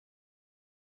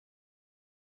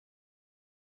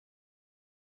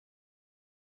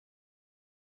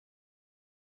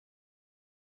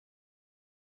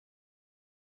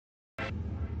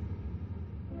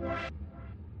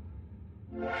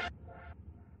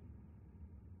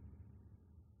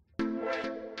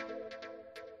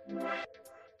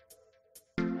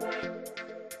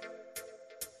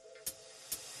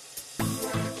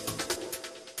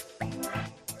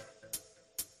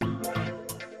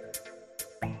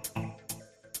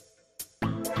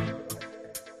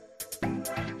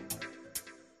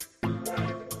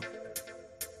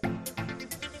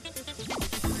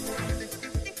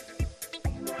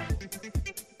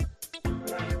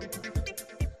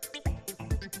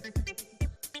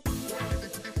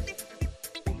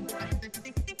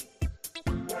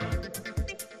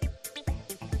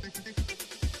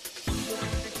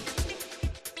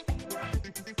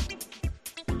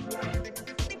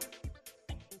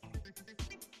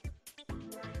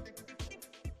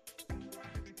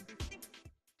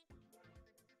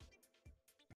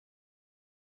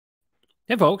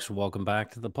Hey, folks, welcome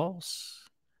back to The Pulse.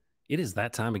 It is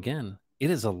that time again.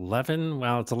 It is 11,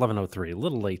 well, it's 11:03, a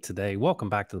little late today. Welcome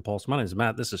back to The Pulse. My name is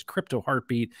Matt. This is Crypto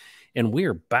Heartbeat, and we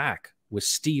are back with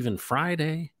Steven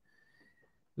Friday.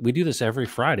 We do this every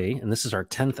Friday, and this is our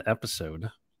 10th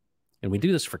episode. And we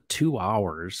do this for 2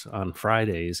 hours on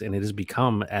Fridays, and it has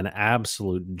become an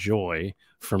absolute joy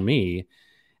for me.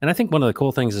 And I think one of the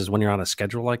cool things is when you're on a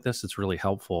schedule like this, it's really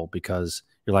helpful because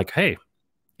you're like, hey,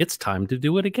 it's time to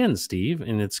do it again, Steve.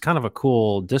 And it's kind of a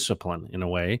cool discipline in a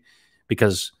way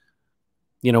because,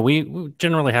 we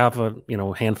generally have a,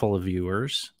 handful of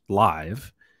viewers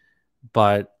live,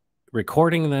 but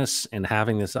recording this and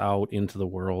having this out into the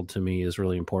world to me is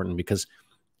really important because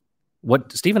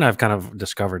what Steve and I have kind of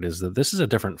discovered is that this is a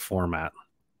different format.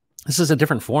 This is a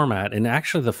different format. And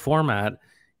actually the format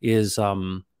is, I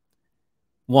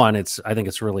think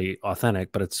it's really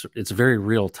authentic, but it's very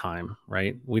real time,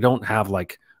 right? We don't have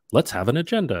like, let's have an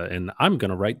agenda and I'm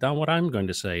going to write down what I'm going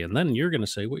to say. And then you're going to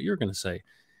say what you're going to say.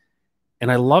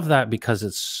 And I love that because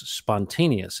it's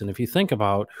spontaneous. And if you think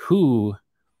about who,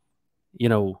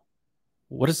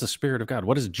 what is the Spirit of God?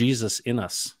 What is Jesus in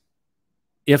us?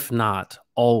 If not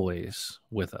always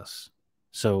with us.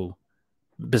 So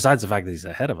besides the fact that he's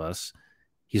ahead of us,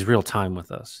 he's real time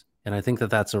with us. And I think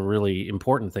that that's a really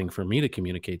important thing for me to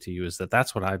communicate to you is that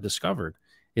that's what I've discovered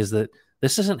is that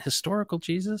this isn't historical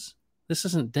Jesus. This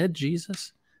isn't dead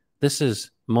Jesus. This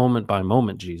is moment by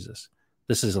moment Jesus.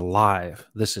 This is alive.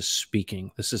 This is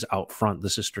speaking. This is out front.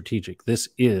 This is strategic. This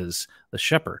is the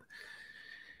shepherd.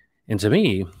 And to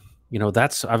me,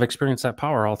 I've experienced that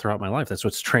power all throughout my life. That's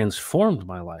what's transformed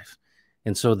my life.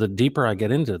 And so the deeper I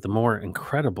get into it, the more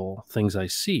incredible things I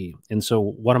see. And so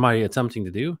what am I attempting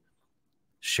to do?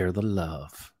 Share the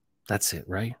love. That's it,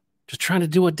 right? Just trying to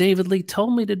do what David Lee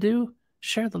told me to do.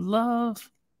 Share the love.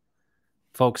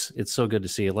 Folks, it's so good to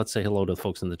see you. Let's say hello to the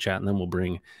folks in the chat, and then we'll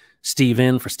bring Steve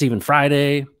in for Steven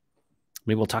Friday.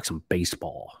 Maybe we'll talk some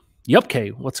baseball.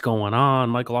 Yupke, what's going on?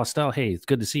 Michael Ostell, hey, it's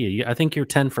good to see you. I think you're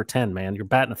 10 for 10, man. You're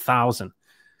batting 1,000. Good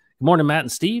morning, Matt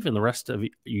and Steve, and the rest of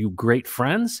you great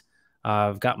friends.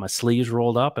 I've got my sleeves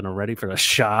rolled up, and I'm ready for the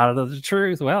shot of the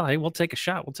truth. Well, hey, we'll take a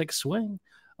shot. We'll take a swing.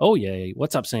 Oh, yay.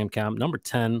 What's up, Sam Camp? Number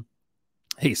 10.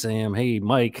 Hey, Sam. Hey,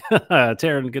 Mike.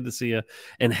 Taryn, good to see you.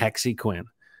 And Hexy Quinn.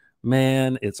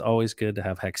 Man, it's always good to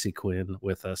have Hexy Quinn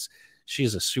with us.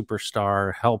 She's a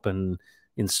superstar, helping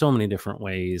in so many different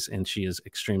ways, and she is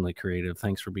extremely creative.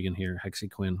 Thanks for being here,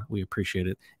 Hexy Quinn. We appreciate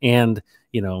it. And,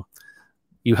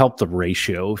 you help the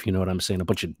ratio, if you know what I'm saying, a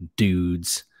bunch of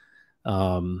dudes.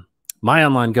 My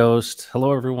Online Ghost,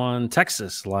 hello, everyone.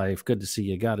 Texas Life, good to see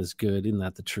you. God is good. Isn't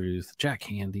that the truth? Jack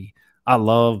Handy, I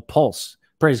love Pulse.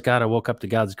 Praise God, I woke up to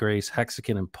God's grace.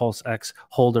 Hexagon and Pulse X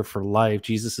holder for life.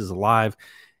 Jesus is alive.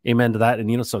 Amen to that. And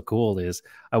what's so cool is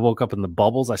I woke up in the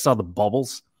bubbles. I saw the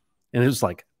bubbles and it was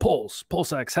like Pulse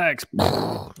X, Hex,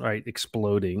 right,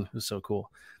 exploding. It was so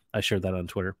cool. I shared that on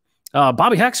Twitter.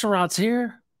 Bobby Hexerod's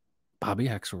here. Bobby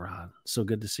Hexerod, so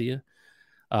good to see you.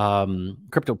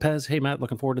 Crypto Pez, hey Matt,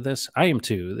 looking forward to this. I am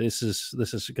too. This is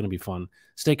going to be fun.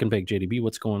 Steak and Bake JDB,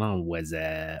 what's going on? What's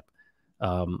up?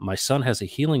 My son has a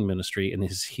healing ministry and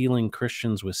is healing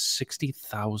Christians with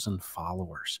 60,000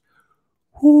 followers.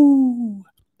 Whoo!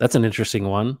 That's an interesting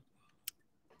one.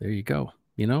 There you go.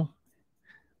 The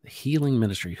healing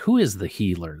ministry. Who is the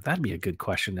healer? That'd be a good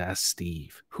question to ask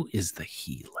Steve. Who is the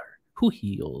healer? Who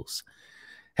heals?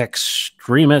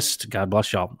 Extremist. God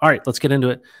bless y'all. All right, let's get into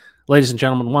it. Ladies and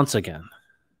gentlemen, once again,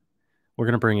 we're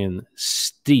going to bring in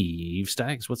Steve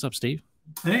Staggs. What's up, Steve?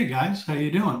 Hey, guys. How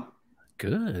you doing?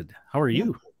 Good. How are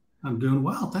you? I'm doing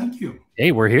well. Thank you.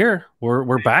 Hey, we're here.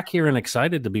 We're back here and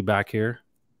excited to be back here.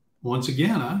 Once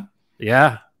again, huh?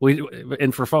 Yeah.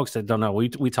 And for folks that don't know, we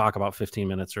talk about 15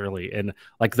 minutes early. And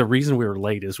like the reason we were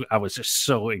late is I was just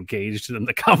so engaged in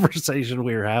the conversation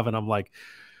we were having. I'm like,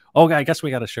 Oh, I guess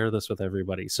we got to share this with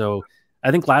everybody. So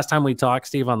I think last time we talked,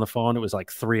 Steve, on the phone, it was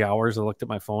like 3 hours. I looked at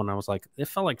my phone and I was like, it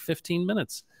felt like 15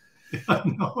 minutes. I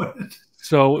know it.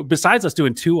 So besides us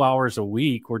doing 2 hours a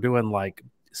week, we're doing like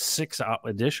six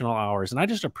additional hours. And I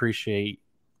just appreciate,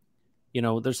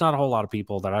 there's not a whole lot of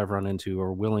people that I've run into who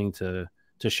are willing to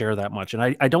share that much. And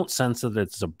I don't sense that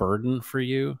it's a burden for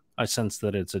you. I sense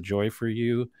that it's a joy for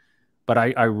you. But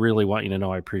I really want you to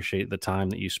know I appreciate the time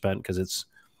that you spent, because it's,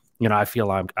 I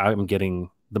feel I'm getting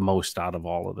the most out of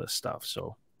all of this stuff.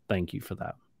 So thank you for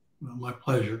that. Well, my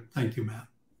pleasure. Thank you, Matt.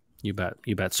 You bet.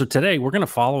 You bet. So today we're going to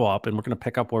follow up and we're going to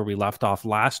pick up where we left off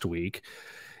last week.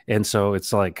 And so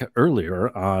it's like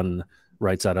earlier on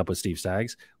Right Side Up with Steve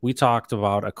Staggs, we talked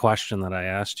about a question that I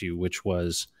asked you, which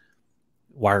was,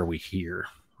 why are we here?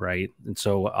 Right. And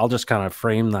so I'll just kind of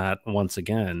frame that once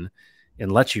again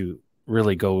and let you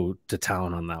really go to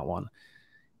town on that one.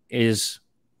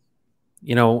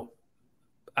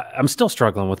 I'm still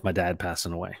struggling with my dad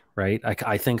passing away, right?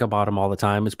 I think about him all the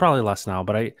time. It's probably less now,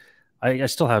 but I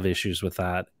still have issues with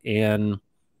that. And,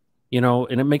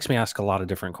 and it makes me ask a lot of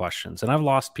different questions. And I've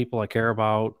lost people I care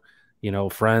about,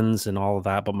 friends and all of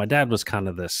that. But my dad was kind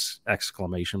of this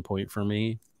exclamation point for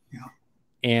me. Yeah.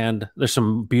 And there's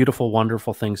some beautiful,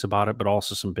 wonderful things about it, but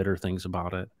also some bitter things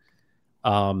about it.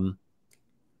 And,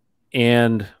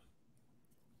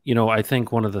 I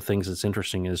think one of the things that's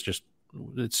interesting is just,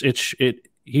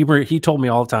 he told me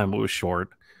all the time it was short,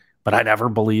 but I never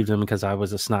believed him because I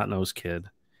was a snot-nosed kid.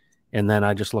 And then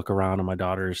I just look around and my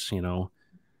daughter's,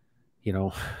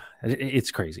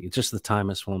 it's crazy. It's just the time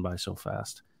has flown by so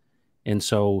fast. And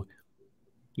so,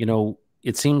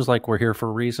 it seems like we're here for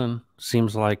a reason.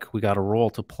 Seems like we got a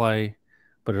role to play,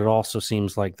 but it also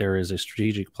seems like there is a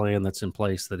strategic plan that's in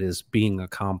place that is being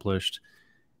accomplished.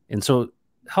 And so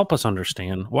help us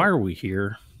understand, why are we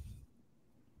here?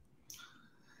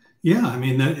 Yeah, I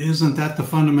mean, isn't that the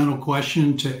fundamental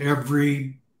question to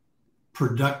every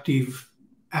productive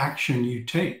action you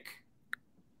take?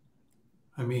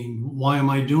 I mean, why am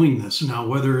I doing this? Now,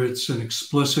 whether it's an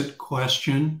explicit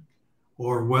question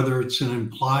or whether it's an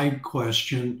implied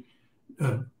question,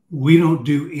 we don't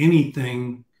do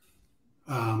anything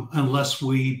unless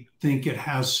we think it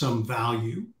has some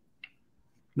value.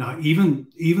 Now, even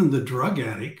the drug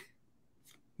addict,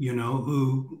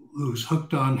 who's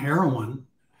hooked on heroin,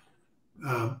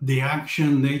 the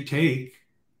action they take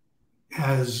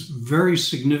has very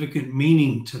significant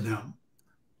meaning to them.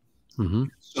 Mm-hmm.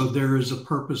 So there is a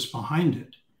purpose behind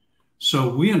it.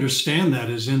 So we understand that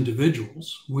as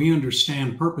individuals. We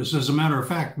understand purpose. As a matter of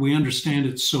fact, we understand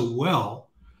it so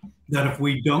well that if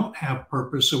we don't have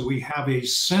purpose, or we have a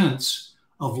sense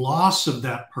of loss of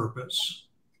that purpose,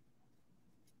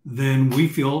 then we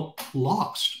feel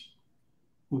lost.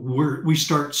 We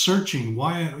start searching.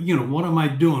 Why, what am I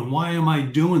doing? Why am I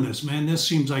doing this? Man, this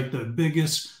seems like the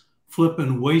biggest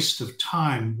flipping waste of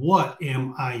time. What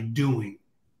am I doing?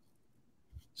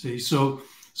 See, so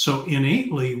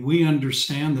innately, we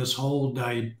understand this whole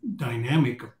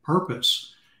dynamic of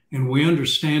purpose, and we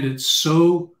understand it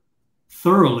so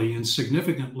thoroughly and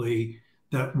significantly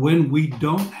that when we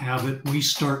don't have it, we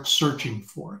start searching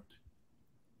for it.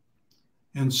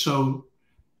 And so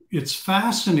it's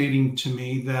fascinating to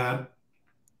me that,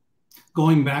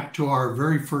 going back to our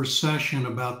very first session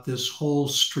about this whole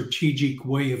strategic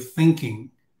way of thinking,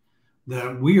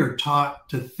 that we are taught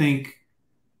to think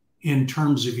in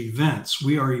terms of events.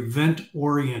 We are event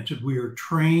oriented. We are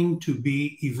trained to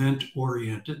be event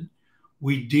oriented.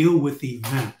 We deal with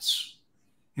events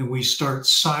and we start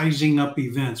sizing up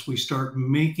events. We start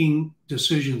making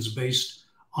decisions based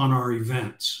on our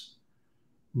events,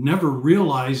 never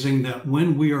realizing that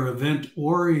when we are event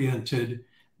oriented,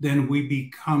 then we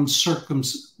become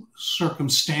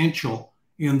circumstantial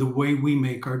in the way we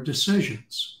make our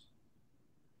decisions.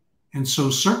 And so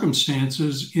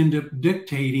circumstances end up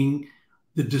dictating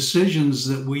the decisions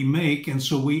that we make. And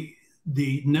so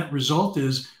the net result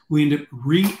is we end up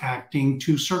reacting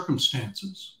to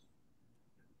circumstances,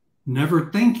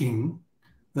 never thinking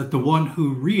that the one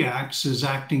who reacts is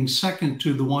acting second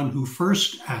to the one who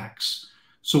first acts.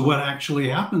 So what actually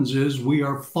happens is we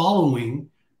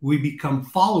become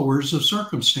followers of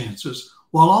circumstances,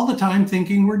 while all the time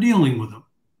thinking we're dealing with them.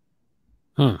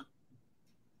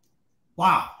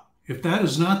 Wow. If that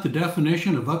is not the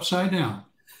definition of upside down.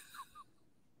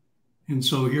 And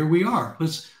so here we are.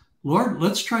 Let's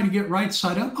try to get right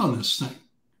side up on this thing.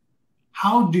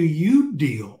 How do you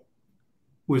deal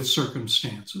with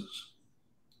circumstances?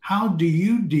 How do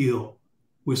you deal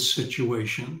with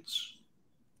situations?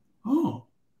 Oh,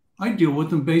 I deal with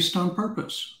them based on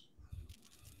purpose.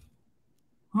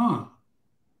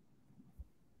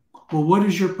 Well, what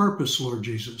is your purpose, Lord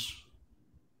Jesus?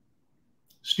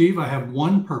 Steve, I have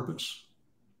one purpose,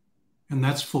 and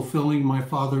that's fulfilling my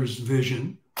Father's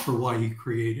vision for why he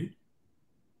created.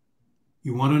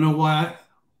 You want to know what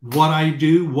I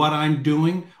do, what I'm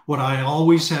doing, what I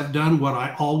always have done, what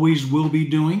I always will be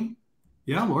doing?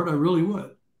 Yeah, Lord, I really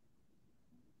would.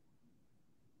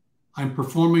 I'm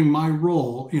performing my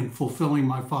role in fulfilling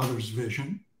my Father's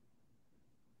vision.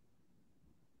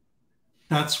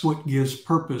 That's what gives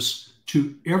purpose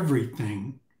to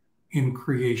everything in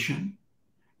creation.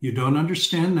 You don't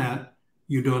understand that,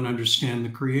 you don't understand the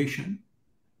creation.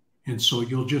 And so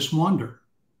you'll just wonder,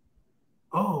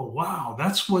 oh, wow,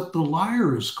 that's what the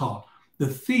liar is called. The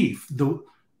thief, the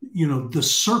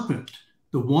serpent,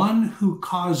 the one who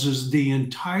causes the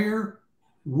entire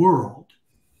world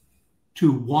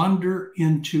to wander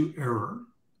into error.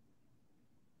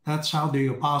 That's how the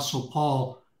Apostle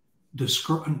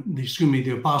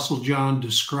John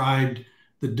described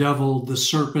the devil, the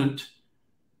serpent,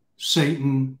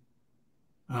 Satan,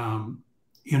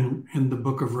 in the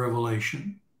book of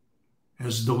Revelation,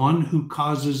 as the one who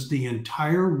causes the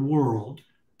entire world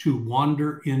to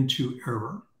wander into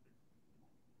error.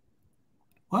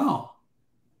 Well,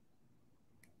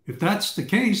 if that's the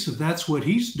case, if that's what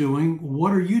he's doing,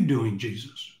 what are you doing,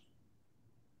 Jesus?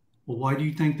 Well, why do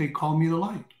you think they call me the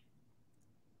light?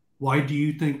 Why do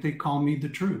you think they call me the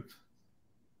truth?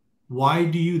 Why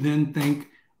do you then think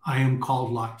I am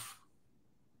called life?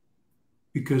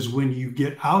 Because when you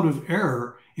get out of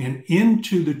error and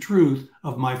into the truth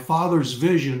of my Father's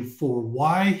vision for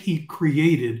why he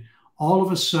created, all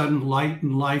of a sudden light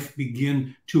and life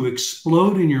begin to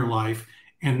explode in your life,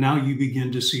 and now you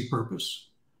begin to see purpose,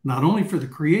 not only for the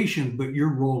creation, but your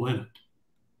role in it.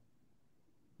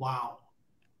 Wow.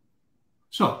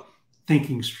 So,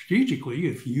 thinking strategically,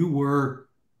 if you were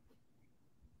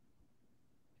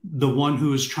the one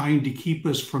who is trying to keep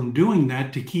us from doing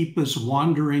that, to keep us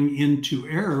wandering into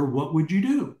error, what would you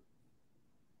do?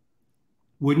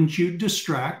 Wouldn't you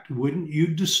distract? Wouldn't you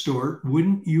distort?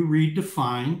 Wouldn't you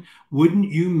redefine?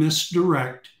 Wouldn't you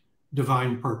misdirect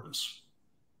divine purpose?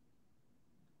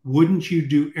 Wouldn't you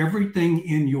do everything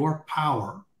in your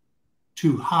power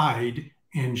to hide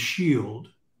and shield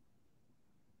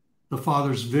the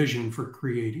Father's vision for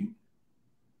creating?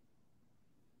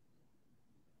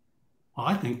 Well,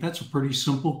 I think that's a pretty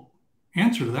simple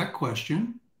answer to that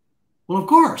question. Well, of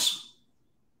course.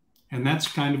 And that's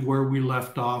kind of where we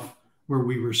left off, where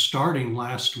we were starting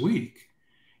last week,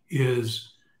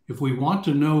 is if we want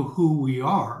to know who we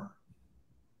are,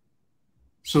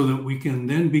 so that we can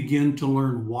then begin to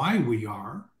learn why we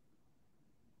are,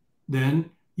 then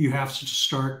you have to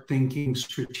start thinking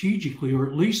strategically, or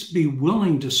at least be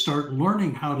willing to start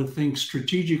learning how to think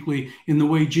strategically in the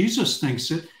way Jesus thinks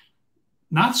it,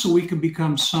 not so we can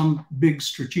become some big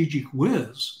strategic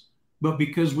whiz, but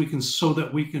so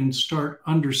that we can start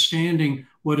understanding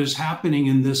what is happening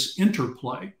in this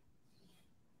interplay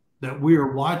that we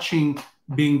are watching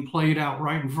being played out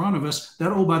right in front of us,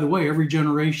 that, oh, by the way, every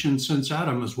generation since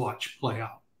Adam has watched play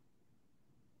out.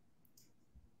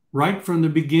 Right from the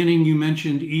beginning, you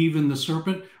mentioned Eve and the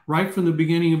serpent, right from the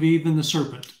beginning of Eve and the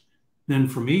serpent. Then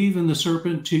from Eve and the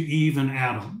serpent to Eve and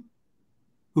Adam,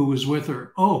 who was with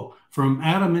her. Oh, from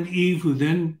Adam and Eve, who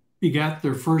then begat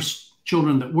their first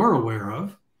children that we're aware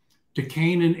of, to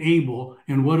Cain and Abel.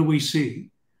 And what do we see?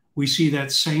 We see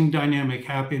that same dynamic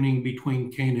happening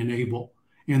between Cain and Abel.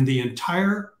 And the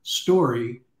entire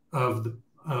story of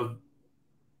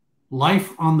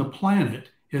life on the planet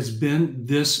has been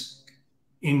this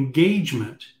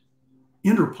engagement,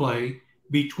 interplay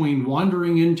between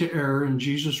wandering into error and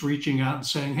Jesus reaching out and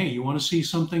saying, hey, you want to see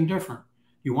something different?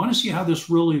 You want to see how this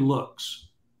really looks?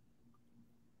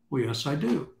 Well, yes, I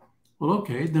do. Well,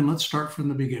 okay, then let's start from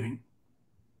the beginning.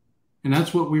 And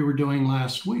that's what we were doing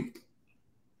last week.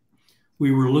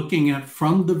 We were looking at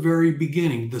from the very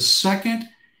beginning, the second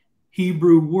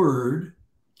Hebrew word,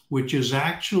 which is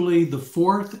actually the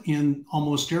fourth in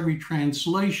almost every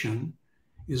translation,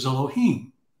 is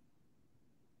Elohim.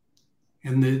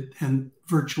 And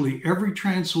virtually every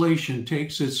translation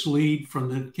takes its lead from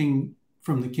the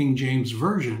King James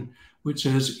Version, which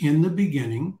says, in the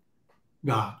beginning,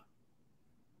 God.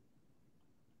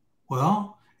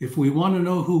 Well, if we want to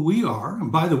know who we are,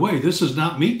 and by the way, this is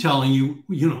not me telling you,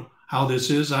 how this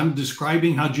is. I'm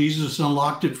describing how Jesus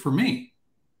unlocked it for me.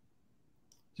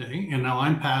 Okay? And now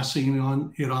I'm passing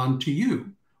it on to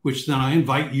you, which then I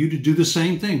invite you to do the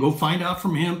same thing. Go find out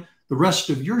from him the rest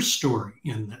of your story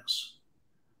in this.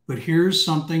 But here's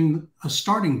something, a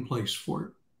starting place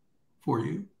for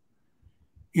you.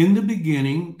 In the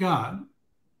beginning, God.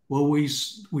 Well,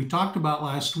 we talked about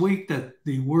last week that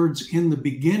the words in the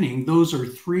beginning, those are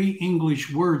three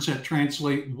English words that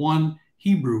translate one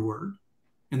Hebrew word.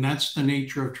 And that's the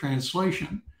nature of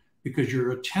translation, because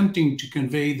you're attempting to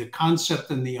convey the concept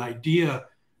and the idea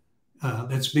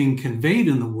that's being conveyed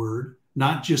in the word,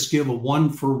 not just give a one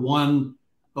for one,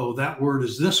 oh, that word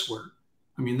is this word.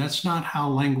 I mean, that's not how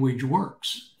language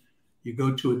works. You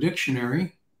go to a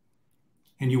dictionary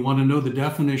and you want to know the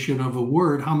definition of a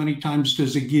word, how many times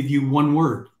does it give you one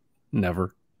word?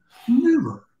 Never.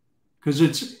 Never. Because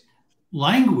it's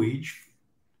language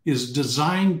is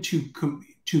designed to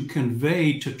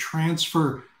convey, to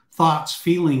transfer thoughts,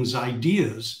 feelings,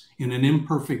 ideas in an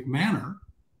imperfect manner.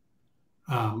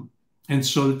 And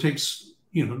so it takes,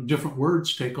 different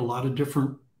words take a lot of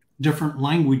different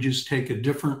languages take a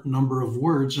different number of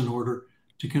words in order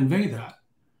to convey that.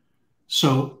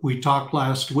 So we talked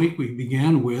last week, we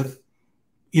began with,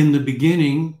 in the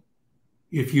beginning,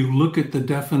 if you look at the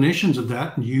definitions of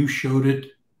that, and you showed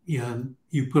it,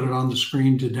 you put it on the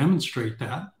screen to demonstrate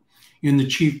that, in the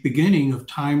chief beginning of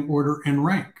time, order, and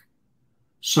rank.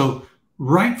 So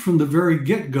right from the very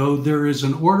get-go, there is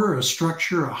an order, a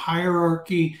structure, a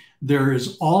hierarchy. There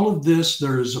is all of this.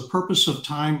 There is a purpose of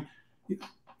time.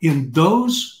 In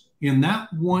that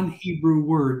one Hebrew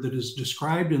word that is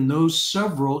described in those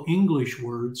several English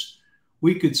words,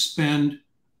 we could spend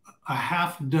a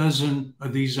half dozen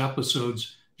of these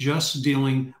episodes just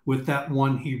dealing with that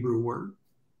one Hebrew word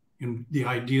and the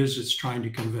ideas it's trying to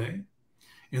convey.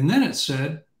 And then it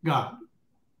said, God.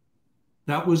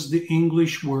 That was the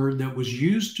English word that was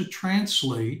used to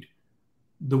translate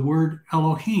the word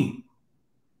Elohim.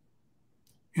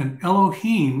 And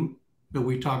Elohim that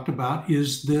we talked about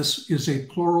is a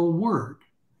plural word.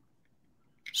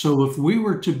 So if we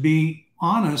were to be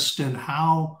honest in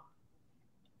how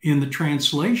in the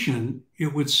translation,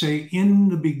 it would say, in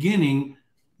the beginning,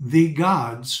 the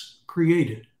gods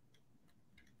created.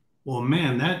 Well,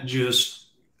 man, that just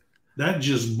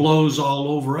blows all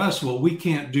over us. Well, we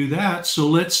can't do that. So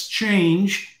let's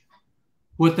change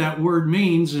what that word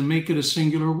means and make it a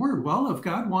singular word. Well, if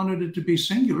God wanted it to be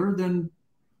singular, then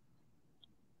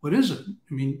what is it?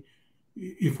 I mean,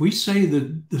 if we say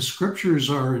that the scriptures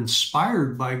are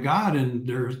inspired by God and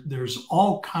there's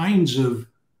all kinds of,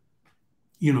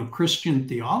 Christian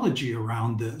theology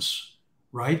around this,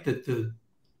 right? That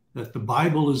the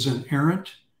Bible is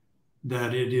inerrant,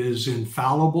 that it is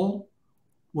infallible.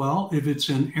 Well, if it's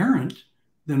inerrant,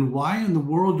 then why in the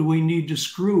world do we need to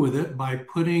screw with it by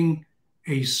putting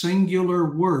a singular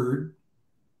word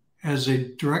as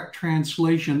a direct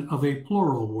translation of a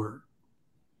plural word?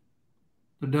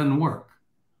 It doesn't work.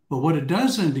 But what it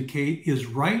does indicate is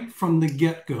right from the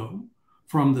get-go,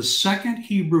 from the second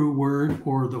Hebrew word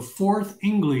or the fourth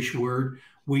English word,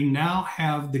 we now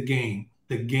have the game.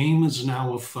 The game is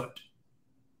now afoot.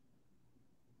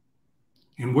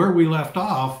 And where we left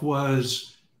off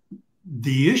was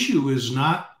the issue is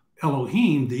not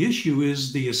Elohim. The issue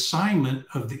is the assignment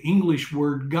of the English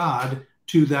word God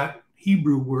to that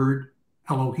Hebrew word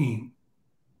Elohim.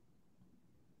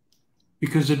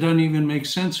 Because it doesn't even make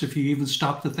sense if you even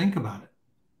stop to think about it.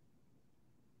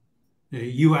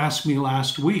 You asked me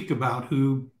last week about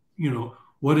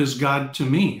what is God to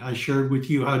me? I shared with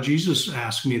you how Jesus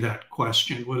asked me that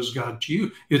question. What is God to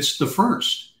you? It's the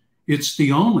first. It's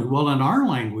the only. Well, in our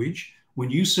language,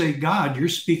 when you say God, you're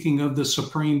speaking of the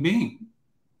supreme being.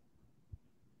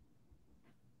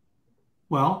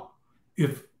 Well,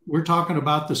 if we're talking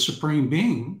about the supreme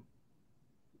being,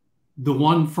 the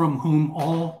one from whom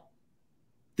all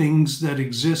things that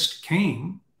exist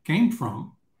came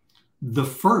from, the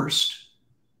first,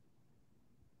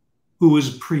 who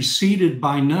was preceded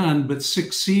by none but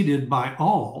succeeded by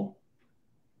all,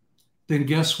 then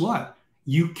guess what?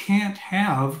 You can't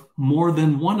have more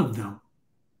than one of them.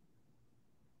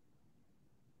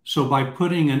 So by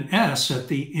putting an S at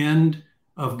the end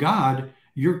of God,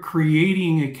 you're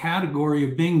creating a category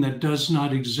of being that does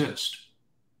not exist.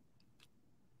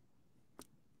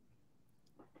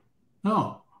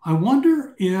 No, I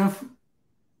wonder if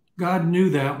God knew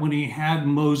that when he had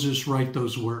Moses write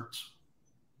those words.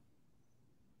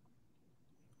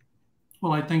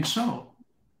 Well, I think so.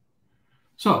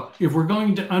 So if we're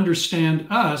going to understand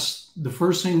us, the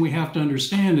first thing we have to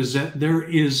understand is that there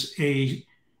is a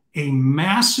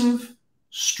massive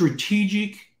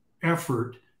strategic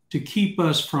effort to keep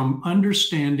us from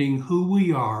understanding who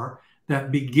we are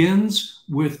that begins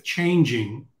with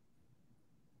changing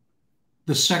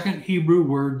the second Hebrew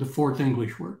word, the fourth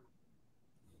English word.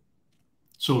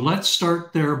 So let's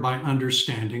start there by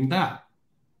understanding that.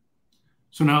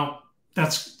 So now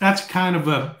that's kind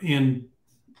of in,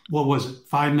 what was it,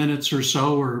 5 minutes or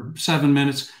so, or 7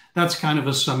 minutes? that's kind of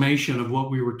a summation of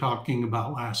what we were talking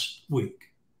about last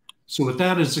week. So with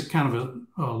that as a kind of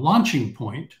a launching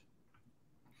point,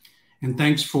 and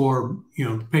thanks for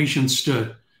the patience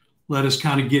to let us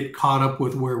kind of get caught up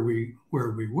with where we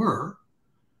were.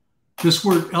 This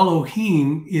word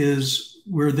Elohim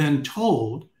we're then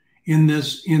told in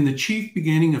the chief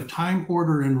beginning of time,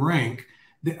 order, and rank,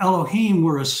 the Elohim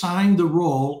were assigned the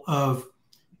role of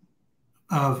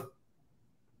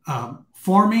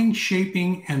forming,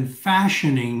 shaping, and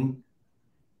fashioning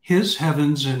his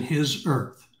heavens and his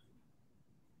earth.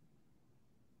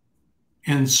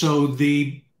 And so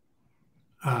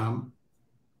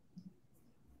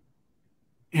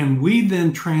and we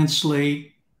then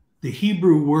translate the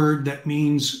Hebrew word that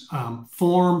means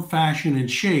form, fashion, and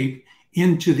shape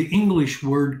into the English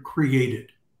word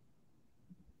created.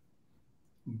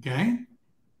 Okay?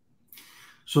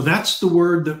 So that's the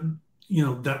word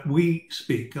that we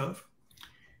speak of.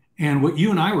 And what you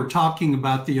and I were talking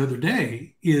about the other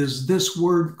day is this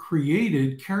word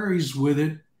created carries with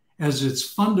it as its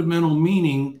fundamental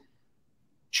meaning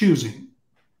choosing.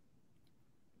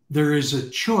 There is a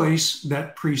choice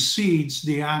that precedes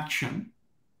the action,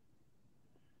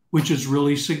 which is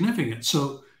really significant.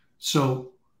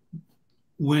 So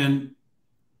when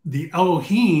the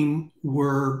Elohim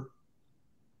were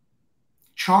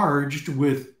charged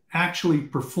with actually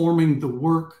performing the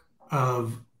work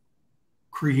of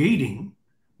creating,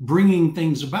 bringing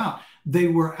things about, they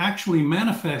were actually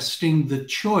manifesting the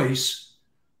choice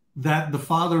that the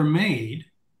Father made,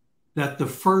 that the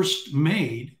first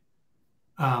made,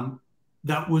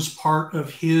 that was part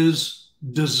of his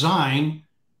design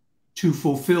to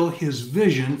fulfill his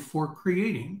vision for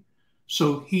creating.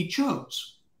 So he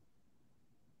chose.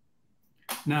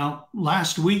 Now,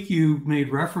 last week you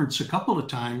made reference a couple of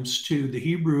times to the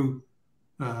Hebrew,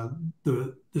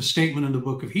 the statement in the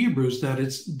book of Hebrews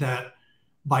that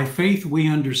by faith we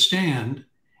understand,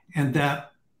 and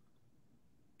that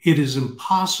it is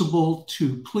impossible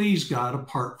to please God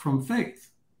apart from faith.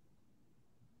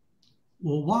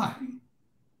 Well, why?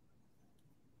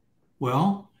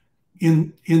 Well,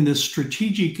 in the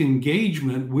strategic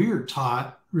engagement, we're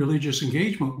taught, religious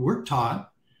engagement, we're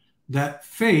taught that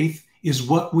faith is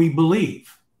what we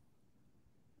believe.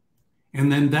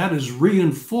 And then that is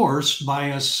reinforced by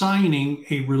assigning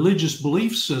a religious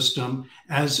belief system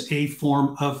as a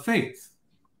form of faith.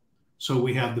 So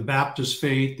we have the Baptist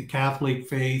faith, the Catholic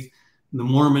faith, the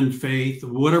Mormon faith,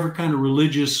 whatever kind of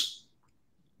religious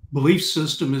belief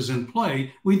system is in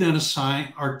play, we then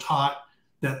are taught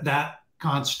that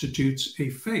constitutes a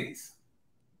faith.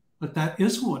 But that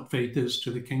isn't what faith is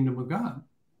to the kingdom of God.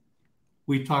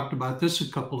 We talked about this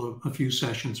a few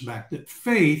sessions back, that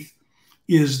faith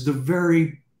is the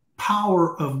very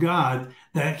power of God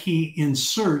that he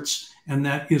inserts and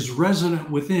that is resonant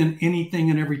within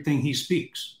anything and everything he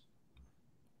speaks.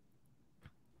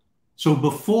 So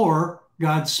before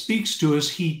God speaks to us,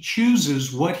 he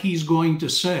chooses what he's going to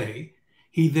say.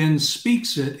 He then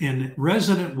speaks it, and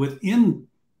resonant within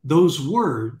those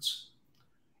words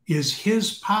is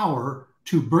his power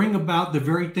to bring about the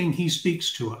very thing he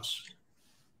speaks to us.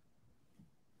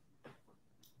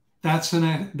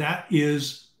 That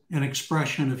is an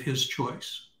expression of his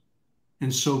choice.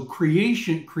 And so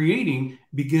creating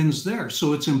begins there.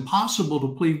 So it's impossible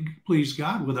to please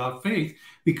God without faith,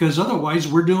 because otherwise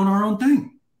we're doing our own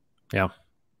thing. Yeah.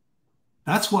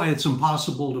 That's why it's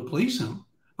impossible to please him.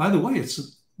 By the way,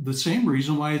 it's the same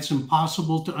reason why it's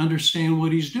impossible to understand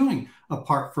what he's doing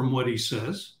apart from what he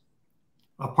says,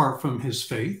 apart from his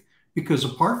faith, because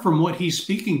apart from what he's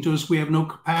speaking to us, we have no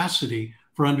capacity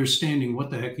for understanding what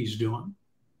the heck he's doing.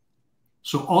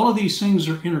 So all of these things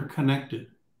are interconnected.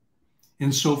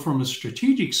 And so from a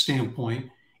strategic standpoint,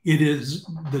 it is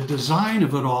the design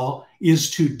of it all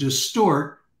is to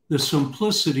distort the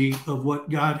simplicity of what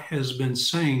God has been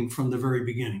saying from the very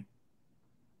beginning.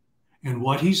 And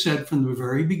what he said from the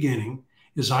very beginning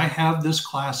is, I have this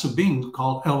class of beings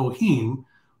called Elohim,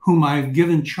 whom I've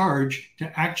given charge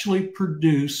to actually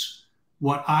produce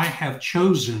what I have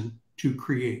chosen to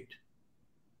create.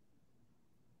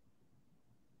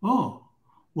 Oh,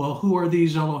 well, who are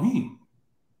these Elohim?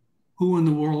 Who in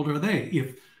the world are they?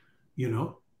 If,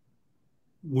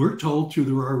 we're told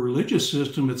through our religious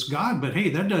system it's God, but hey,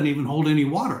 that doesn't even hold any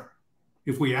water.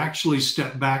 If we actually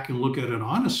step back and look at it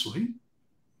honestly,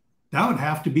 that would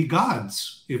have to be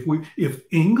God's. If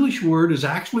English word is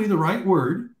actually the right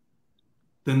word,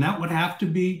 then that would have to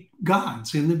be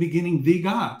God's. In the beginning, the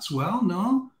gods. Well,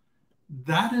 no,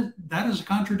 that is a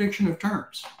contradiction of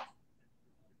terms.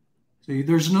 See,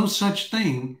 there's no such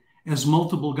thing as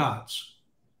multiple gods.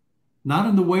 Not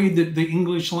in the way that the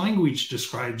English language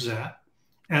describes that.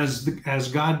 as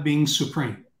God being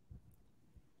supreme.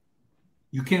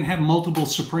 You can't have multiple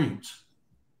supremes.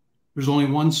 There's only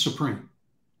one supreme.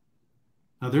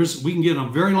 Now, we can get a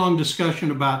very long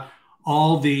discussion about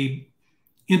all the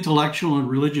intellectual and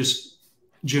religious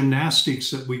gymnastics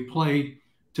that we play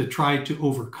to try to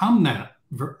overcome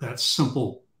that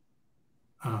simple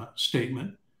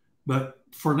statement. But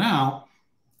for now,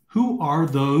 who are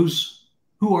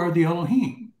the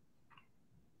Elohim?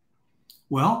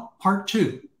 Well, part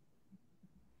 2.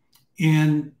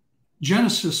 In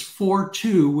Genesis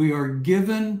 4:2, we are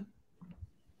given,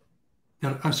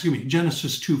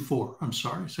 Genesis 2:4. I'm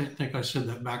sorry, I think I said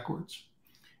that backwards.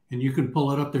 And you can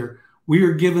pull it up there. We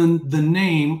are given the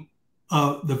name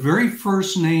of the very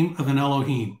first name of an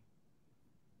Elohim.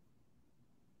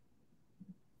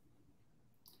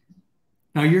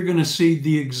 Now you're going to see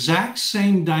the exact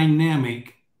same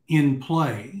dynamic in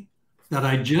play that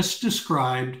I just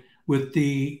described with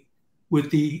the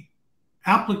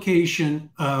application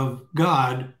of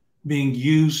God being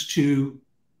used to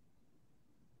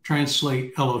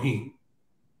translate Elohim.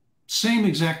 Same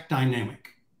exact dynamic.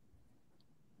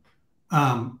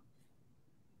 And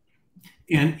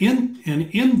in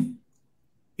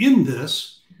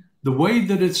this, the way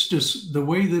that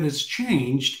it's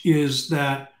changed is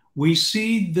that we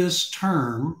see this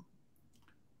term,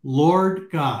 Lord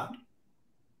God.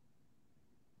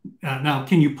 Now,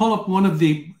 can you pull up one of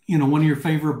your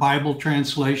favorite Bible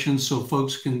translations so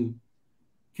folks can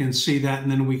see that,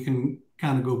 and then we can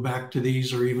kind of go back to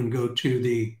these, or even go to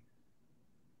the.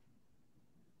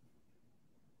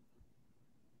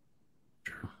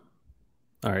 Sure.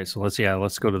 All right, so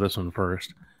let's go to this one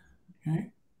first.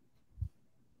 Okay.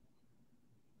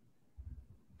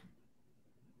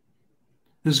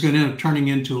 This is going to end up turning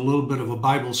into a little bit of a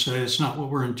Bible study. It's not what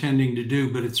we're intending to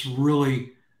do, but it's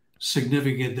really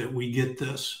significant that we get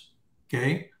this.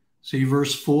 Okay, see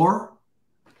verse 4.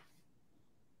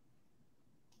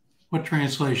 What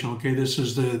translation? Okay, this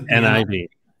is the NIV.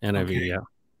 NIV, okay. Yeah.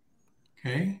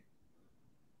 Okay.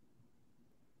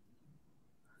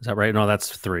 Is that right? No,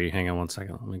 that's 3. Hang on one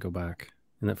second. Let me go back.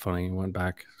 Isn't that funny? It went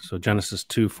back. So Genesis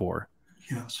 2:4.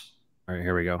 Yes. All right,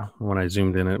 here we go. When I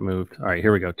zoomed in, it moved. All right,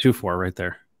 here we go. 2:4 right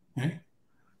there. Okay.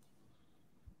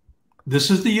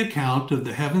 This is the account of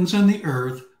the heavens and the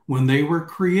earth when they were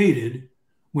created,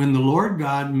 when the Lord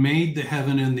God made the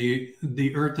heaven and the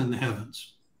earth and the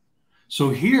heavens. So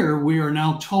here we are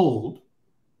now told,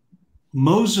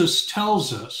 Moses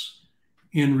tells us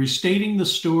in restating the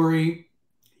story,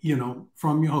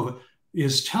 from Jehovah,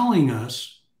 is telling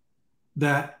us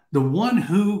that the one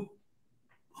who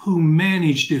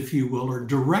managed, if you will, or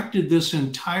directed this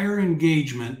entire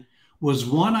engagement was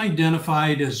one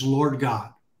identified as Lord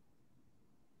God.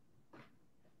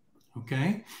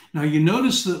 Okay. Now you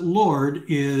notice that Lord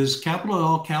is capital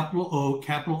L, capital O,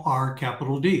 capital R,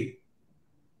 capital D.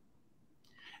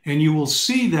 And you will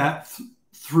see that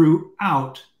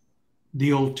throughout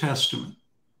the Old Testament.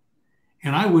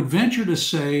 And I would venture to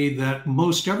say that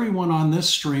most everyone on this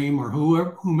stream, or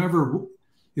whomever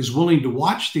is willing to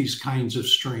watch these kinds of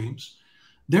streams,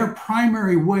 their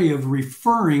primary way of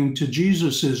referring to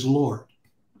Jesus is Lord.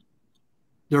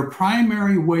 Their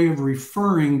primary way of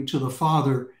referring to the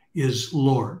Father is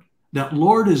Lord. That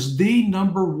Lord is the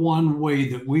number one way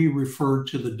that we refer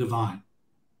to the divine.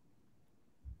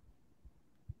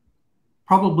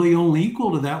 Probably only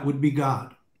equal to that would be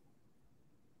God.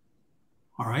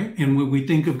 All right. And when we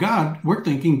think of God, we're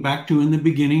thinking back to in the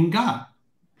beginning God,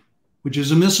 which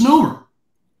is a misnomer.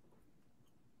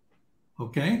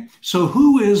 Okay. So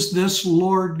who is this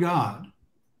Lord God?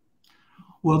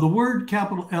 Well, the word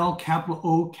capital L, capital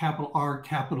O, capital R,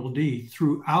 capital D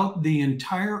throughout the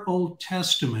entire Old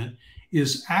Testament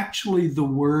is actually the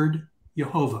word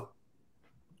Jehovah.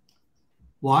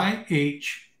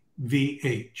 YHVH.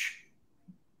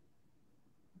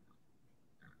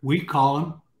 We call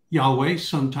him Yahweh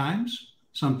sometimes.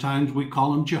 Sometimes we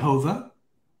call him Jehovah.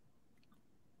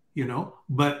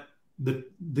 But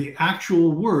the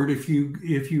actual word, if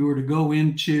you were to go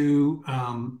into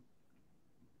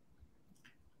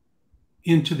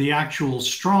the actual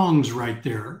Strong's right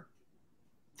there,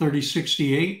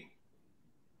 3068.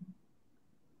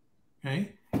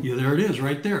 Okay, yeah, there it is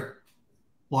right there.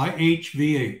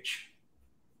 YHVH.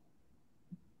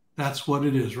 That's what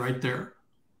it is right there.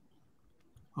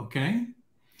 Okay,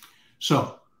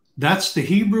 so that's the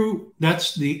Hebrew,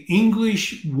 that's the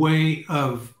English way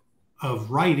of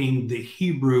writing the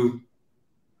Hebrew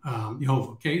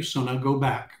Jehovah. Okay, so now go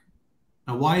back.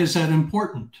 Now, why is that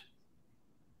important?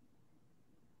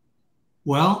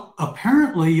 Well,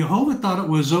 apparently Jehovah thought it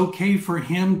was okay for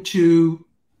him to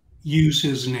use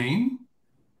his name.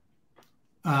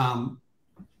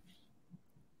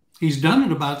 He's done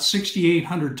it about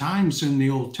 6,800 times in the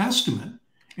Old Testament.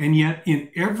 And yet, in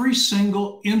every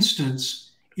single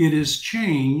instance, it is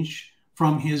changed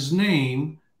from his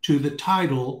name to the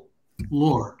title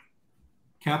Lord.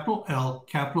 Capital L,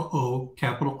 capital O,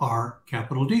 capital R,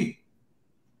 capital D.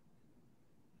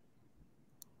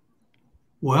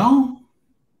 Well,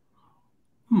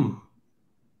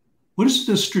 what is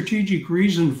the strategic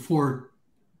reason for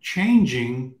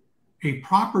changing a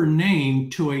proper name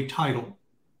to a title?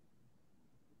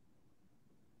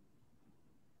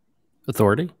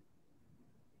 Authority.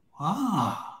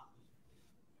 Ah.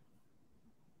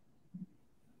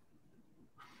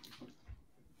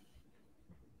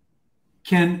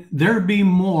 Can there be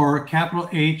more capital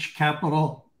H,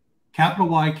 capital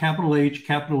Y, capital H,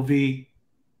 capital V,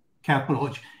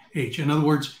 capital H? In other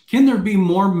words, can there be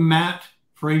more Matt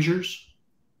Frasers?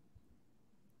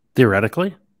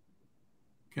 Theoretically.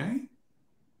 Okay.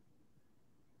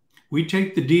 We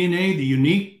take the DNA, the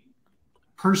unique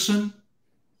person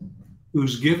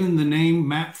who's given the name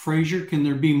Matt Fraser. Can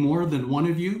there be more than one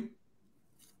of you?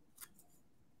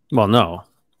 Well, no.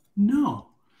 No.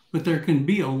 But there can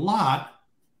be a lot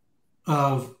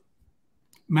of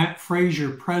Matt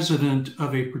Fraser, president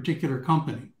of a particular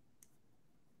company.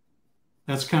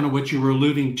 That's kind of what you were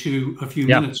alluding to a few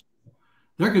minutes ago.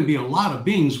 There can be a lot of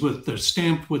beings with the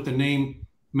stamped with the name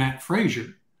Matt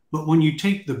Fraser. But when you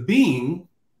take the being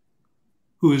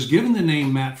who is given the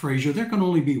name Matt Fraser, there can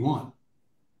only be one.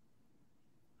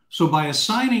 So by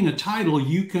assigning a title,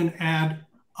 you can add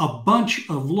a bunch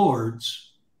of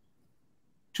lords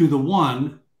to the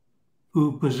one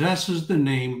who possesses the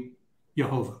name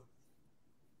Jehovah.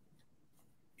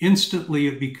 Instantly,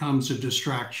 it becomes a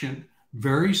distraction,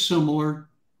 very similar,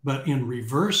 but in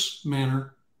reverse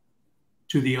manner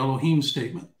to the Elohim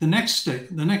statement. The next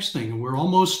thing, and we're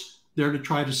almost there to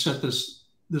try to set this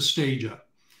stage up.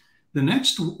 The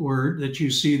next word that you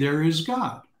see there is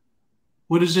God.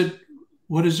 What is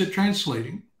it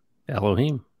translating?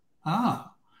 Elohim.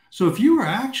 So if you were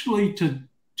actually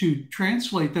to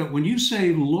translate that, when you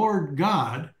say Lord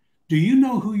God, do you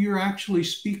know who you're actually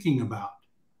speaking about?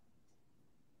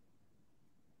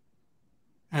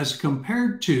 As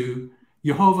compared to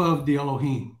Jehovah of the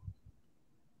Elohim.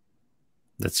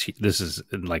 This is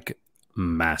like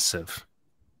massive.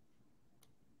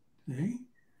 Okay.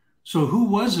 So who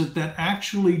was it that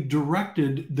actually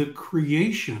directed the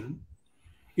creation?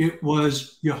 It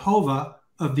was Jehovah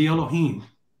of the Elohim.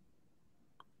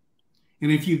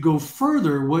 And if you go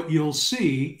further, what you'll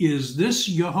see is this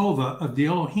Jehovah of the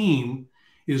Elohim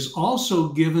is also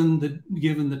given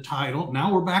the title.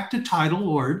 Now we're back to title,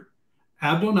 Lord,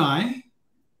 Adonai,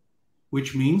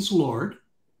 which means Lord.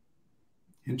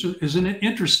 Isn't it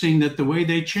interesting that the way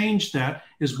they changed that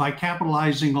is by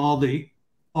capitalizing all the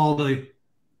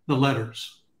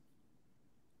letters?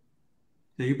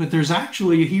 Okay? But there's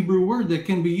actually a Hebrew word that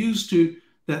can be used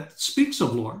that speaks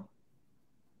of Lord,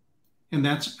 and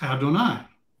that's Adonai,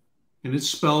 and it's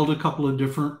spelled a couple of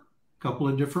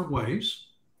different ways.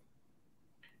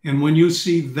 And when you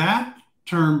see that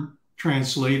term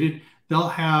translated, they'll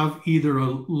have either a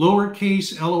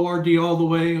lowercase L-O-R-D all the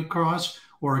way across,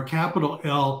 or a capital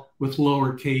L with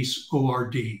lowercase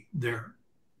O-R-D there.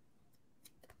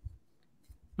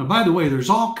 Now, by the way, there's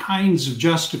all kinds of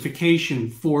justification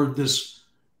for this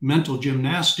mental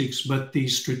gymnastics, but the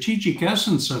strategic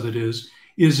essence of it is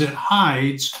it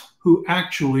hides who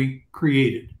actually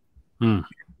created,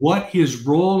 what his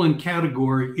role and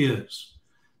category is,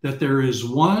 that there is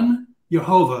one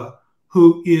Jehovah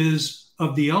who is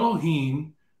of the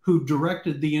Elohim, who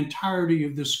directed the entirety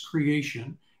of this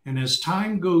creation. And as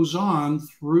time goes on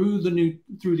through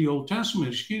the Old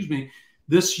Testament,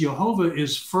 this Jehovah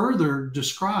is further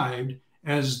described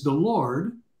as the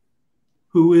Lord,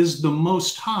 who is the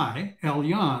Most High,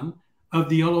 Elyon, of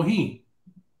the Elohim.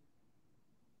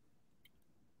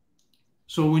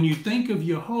 So when you think of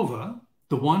Jehovah,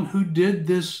 the one who did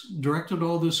this, directed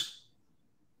all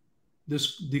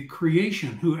the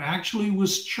creation, who actually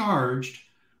was charged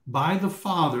by the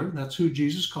Father, that's who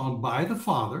Jesus called, by the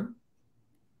Father.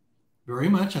 Very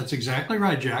much. That's exactly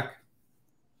right, Jack.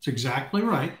 It's exactly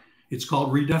right. It's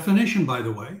called redefinition, by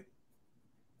the way.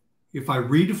 If I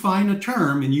redefine a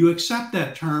term and you accept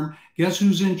that term, guess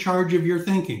who's in charge of your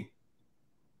thinking?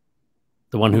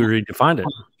 The one who redefined it.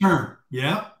 Term.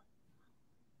 Yeah.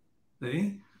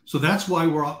 See? So that's why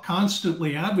we're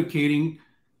constantly advocating,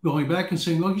 going back and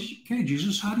saying, okay,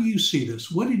 Jesus, how do you see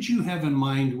this? What did you have in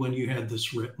mind when you had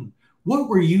this written? What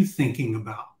were you thinking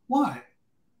about? Why?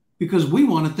 Because we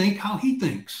want to think how he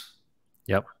thinks.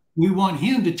 Yep. We want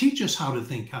him to teach us how to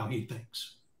think how he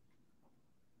thinks.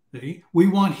 See? We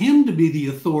want him to be the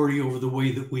authority over the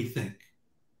way that we think.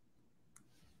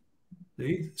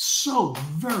 See? So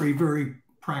very, very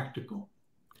practical.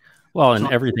 Well, and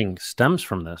So everything stems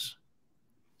from this.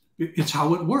 it's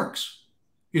how it works.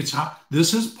 It's how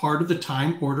this is part of the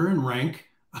time, order, and rank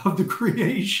of the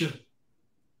creation.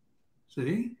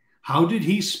 See? How did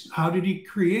he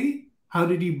create? How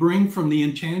did he bring from the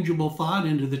intangible thought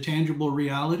into the tangible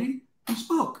reality? He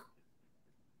spoke.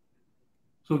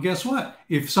 So guess what?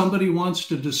 If somebody wants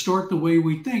to distort the way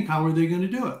we think, how are they going to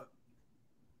do it?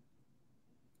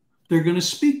 They're going to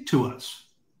speak to us.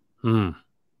 Hmm.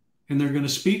 And they're going to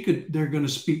speak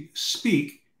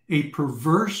a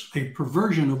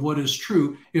perversion of what is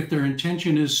true if their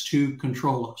intention is to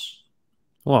control us.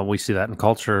 Well, we see that in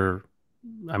culture,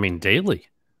 I mean, daily.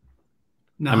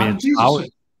 Now, I how mean, did it's Jesus how, say?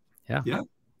 yeah. Yeah.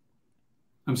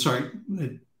 I'm sorry.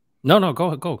 No,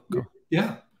 go.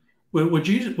 Yeah. What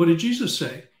did Jesus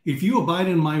say? If you abide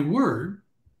in my word,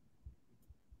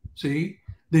 see,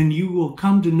 then you will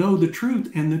come to know the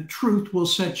truth, and the truth will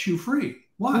set you free. Ooh.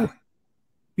 Why?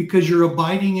 Because you're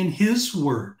abiding in his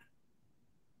word.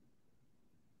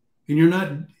 And you're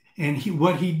not, and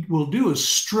what he will do is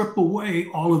strip away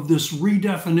all of this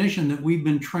redefinition that we've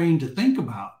been trained to think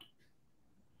about,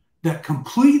 that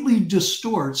completely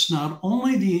distorts not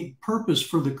only the purpose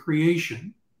for the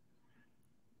creation,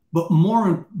 but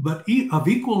of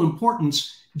equal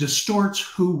importance, distorts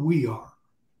who we are.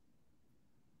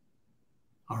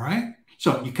 All right.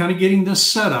 So you're kind of getting this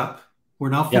set up. We're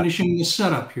now finishing the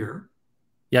setup here.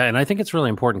 Yeah, and I think it's really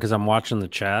important because I'm watching the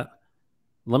chat.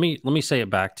 Let me say it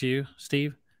back to you,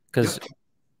 Steve, because Yep.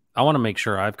 I want to make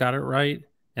sure I've got it right,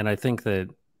 and I think that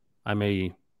I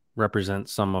may represent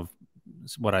some of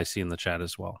what I see in the chat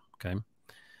as well. Okay.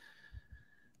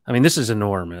 I mean, this is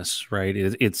enormous, right?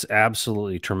 It's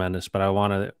absolutely tremendous, but I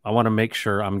want to make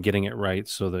sure I'm getting it right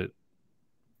so that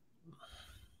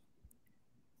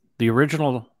the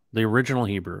original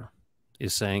Hebrew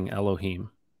is saying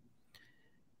Elohim,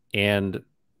 and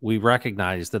we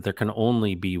recognize that there can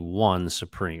only be one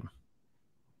supreme.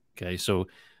 Okay, so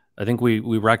I think we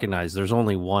recognize there's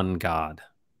only one God.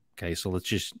 Okay, so let's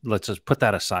just put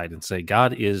that aside and say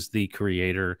God is the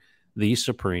creator, the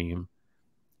supreme,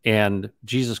 and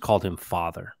Jesus called him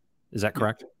Father. Is that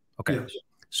correct? Okay. Yes.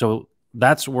 So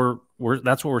that's what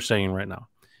we're saying right now.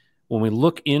 When we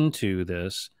look into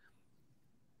this,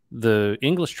 the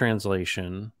English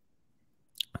translation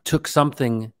took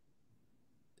something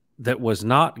that was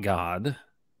not God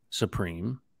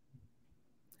supreme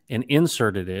and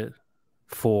inserted it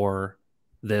for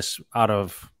this out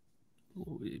of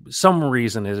some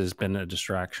reason. It has been a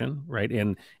distraction, right?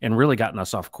 And really gotten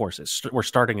us off course. We're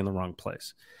starting in the wrong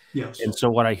place. Yes. And so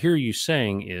what I hear you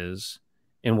saying is,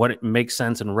 and what it makes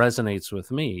sense and resonates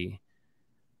with me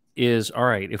is, all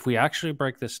right, if we actually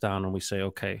break this down and we say,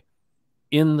 okay,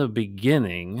 in the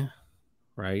beginning,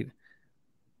 right,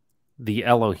 the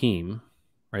Elohim,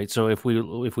 right? So if we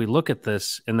look at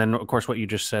this, and then of course what you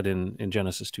just said in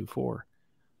Genesis 2:4,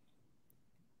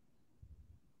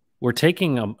 we're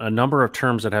taking a number of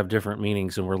terms that have different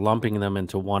meanings and we're lumping them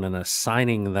into one and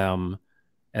assigning them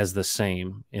as the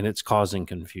same, and it's causing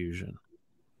confusion.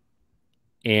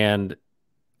 And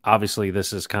obviously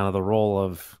this is kind of the role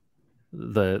of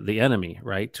the enemy,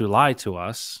 right? To lie to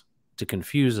us, to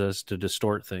confuse us, to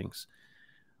distort things.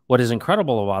 What is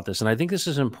incredible about this, and I think this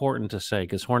is important to say,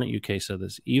 because Hornet UK said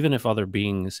this, even if other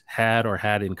beings had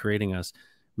in creating us,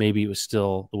 maybe it was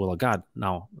still the will of God.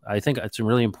 Now, I think it's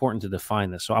really important to define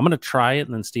this. So I'm going to try it,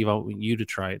 and then Steve, I want you to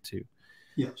try it too.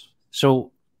 Yes.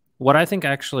 So what I think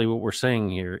actually what we're saying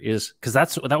here is, because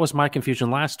that was my confusion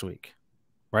last week,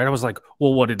 right? I was like,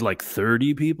 well, what did like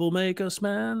 30 people make us,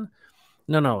 man?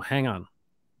 No, hang on.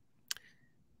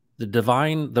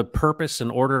 The purpose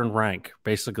and order and rank,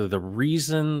 basically the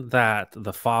reason that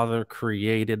the Father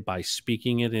created by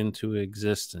speaking it into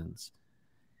existence,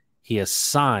 he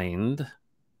assigned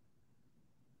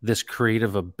this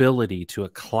creative ability to a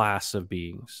class of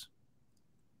beings,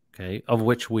 okay, of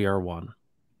which we are one.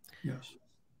 Yes.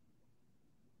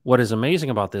 What is amazing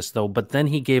about this, though, but then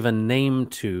he gave a name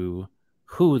to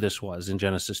who this was in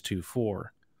Genesis 2:4.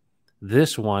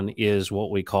 This one is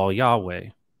what we call Yahweh,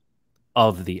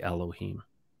 of the Elohim,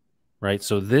 right?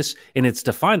 So this, and it's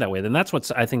defined that way. Then that's what's,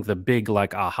 I think, the big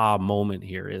like aha moment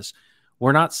here is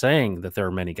we're not saying that there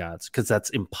are many gods, because that's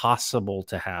impossible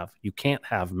to have. You can't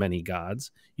have many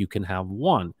gods. You can have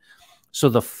one. So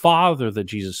the Father that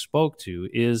Jesus spoke to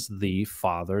is the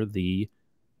Father, the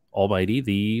Almighty,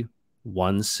 the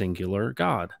one singular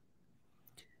God.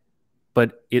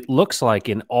 But it looks like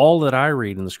in all that I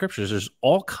read in the scriptures, there's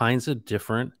all kinds of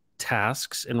different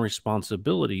tasks and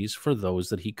responsibilities for those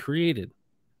that he created.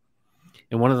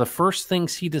 And one of the first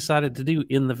things he decided to do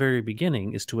in the very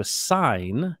beginning is to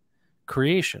assign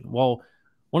creation. Well,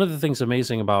 one of the things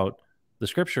amazing about the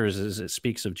scriptures is it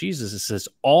speaks of Jesus. It says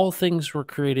all things were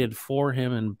created for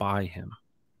him and by him.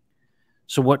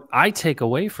 So what I take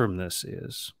away from this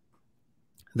is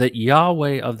that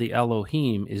Yahweh of the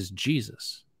Elohim is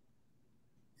Jesus.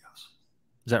 Yes.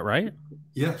 Is that right?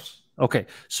 Yes. Okay.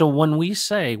 So when we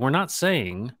say, we're not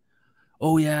saying,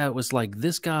 oh yeah, it was like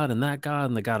this God and that God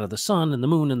and the God of the sun and the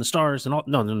moon and the stars and all.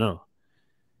 No, no, no.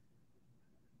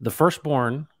 The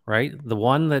firstborn, right? The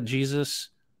one that Jesus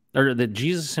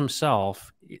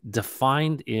himself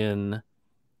defined in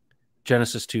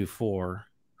Genesis 2:4,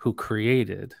 who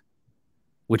created,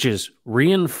 which is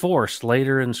reinforced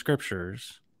later in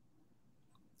scriptures,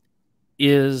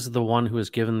 is the one who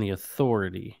is given the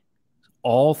authority.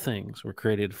 All things were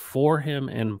created for him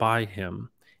and by him,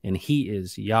 and he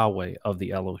is Yahweh of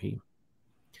the Elohim.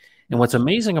 And what's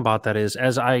amazing about that is,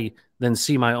 as I then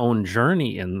see my own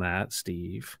journey in that,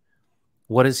 Steve,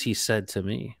 what has he said to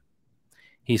me?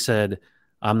 He said,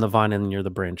 I'm the vine and you're the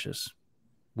branches.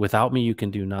 Without me, you can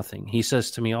do nothing. He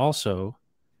says to me also,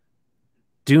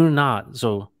 do not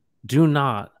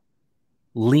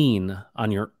lean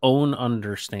on your own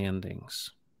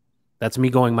understandings. That's me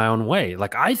going my own way.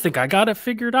 Like, I think I got it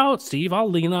figured out, Steve. I'll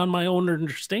lean on my own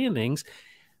understandings.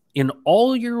 In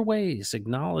all your ways,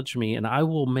 acknowledge me, and I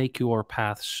will make your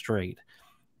path straight.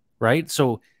 Right?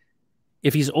 So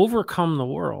if he's overcome the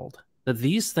world, that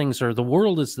these things are, the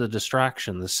world is the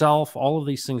distraction, the self, all of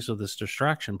these things are this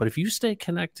distraction. But if you stay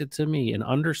connected to me and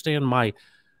understand my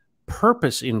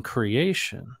purpose in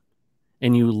creation,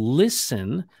 and you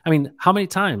listen, I mean, how many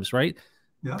times, right?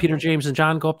 Yeah. Peter, James, and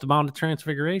John go up the Mount of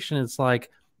Transfiguration. It's like,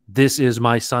 this is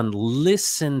my son.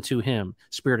 Listen to him.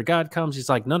 Spirit of God comes. He's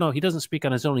like, no, he doesn't speak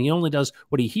on his own. He only does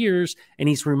what he hears. And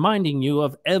he's reminding you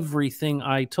of everything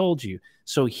I told you.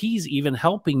 So he's even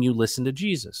helping you listen to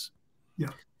Jesus. Yeah.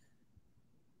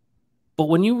 But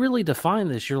when you really define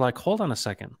this, you're like, hold on a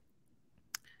second.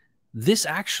 This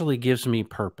actually gives me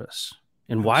purpose.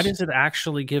 And yes. Why does it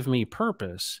actually give me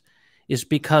purpose? Is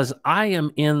because I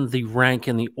am in the rank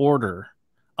and the order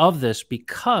of this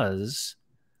because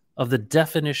of the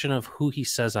definition of who he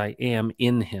says I am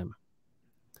in him.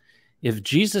 If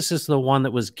Jesus is the one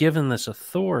that was given this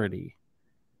authority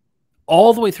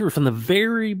all the way through from the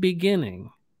very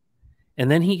beginning,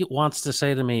 and then he wants to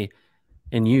say to me,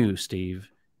 and you, Steve,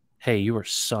 hey, you are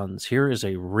sons. Here is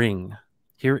a ring.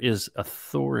 Here is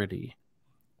authority.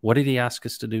 What did he ask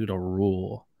us to do? To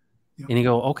rule. Yep. And you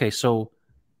go, okay, so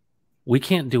we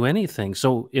can't do anything.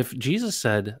 So if Jesus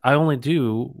said, I only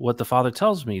do what the Father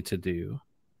tells me to do,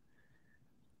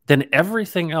 then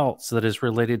everything else that is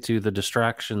related to the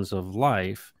distractions of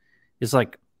life is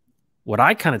like, what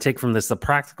I kind of take from this, the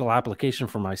practical application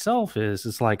for myself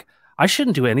is like, I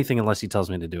shouldn't do anything unless he tells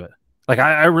me to do it. Like,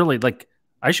 I really, like,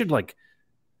 I should, like,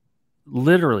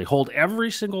 literally hold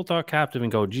every single thought captive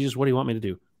and go, Jesus, what do you want me to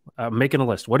do? I'm making a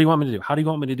list. What do you want me to do? How do you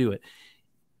want me to do it?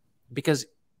 Because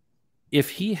if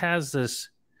he has this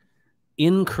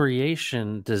in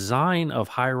creation design of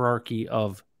hierarchy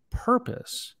of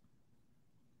purpose,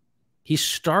 he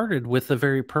started with the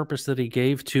very purpose that he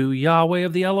gave to Yahweh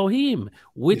of the Elohim,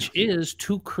 which is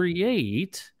to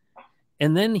create.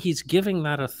 And then he's giving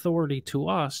that authority to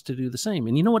us to do the same.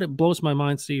 And you know what? It blows my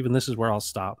mind, Steve, and this is where I'll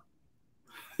stop.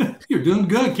 You're doing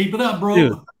good. Keep it up,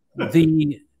 bro.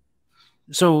 Dude,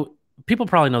 so people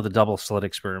probably know the double slit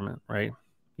experiment, right?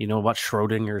 You know about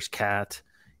Schrodinger's cat.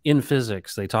 In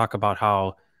physics, they talk about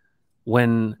how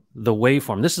when the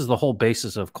waveform, this is the whole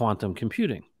basis of quantum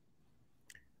computing.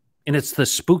 And it's the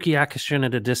spooky action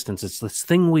at a distance. It's this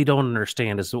thing we don't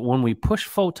understand, is that when we push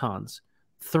photons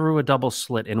through a double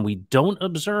slit and we don't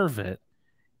observe it,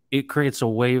 it creates a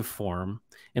waveform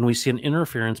and we see an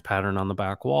interference pattern on the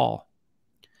back wall.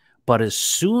 But as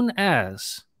soon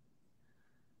as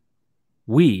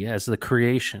we, as the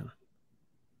creation,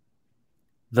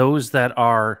 those that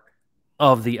are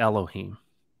of the Elohim,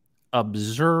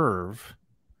 observe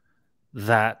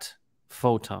that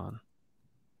photon,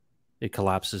 it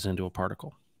collapses into a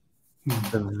particle.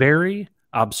 The very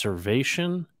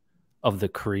observation of the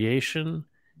creation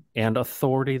and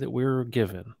authority that we were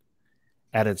given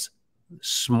at its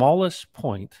smallest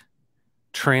point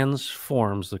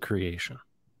transforms the creation.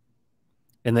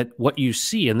 And that what you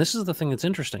see, and this is the thing that's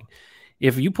interesting,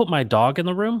 if you put my dog in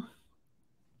the room,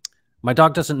 my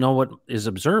dog doesn't know what is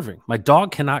observing. My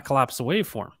dog cannot collapse the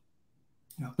waveform.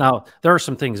 Yeah. Now, there are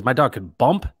some things. My dog could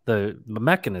bump the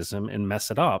mechanism and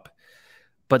mess it up,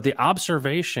 but the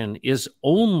observation is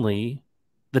only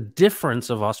the difference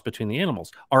of us between the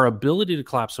animals. Our ability to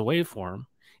collapse a waveform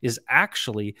is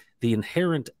actually the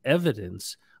inherent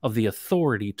evidence of the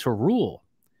authority to rule.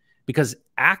 because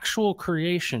actual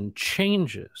creation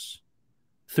changes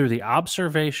through the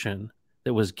observation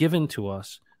that was given to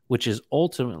us, which is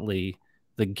ultimately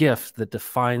the gift that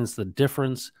defines the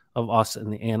difference of us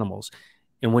and the animals.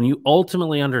 And when you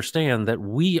ultimately understand that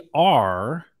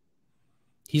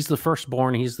he's the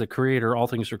firstborn, he's the creator, all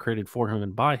things are created for him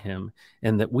and by him,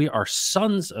 and that we are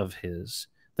sons of his,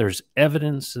 there's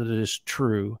evidence that it is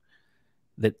true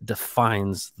that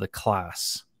defines the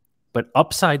class. But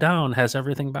upside down has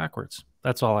everything backwards.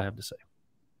 That's all I have to say.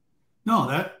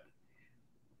 No,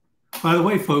 by the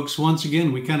way, folks, once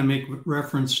again, we kind of make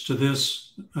reference to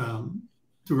this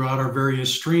throughout our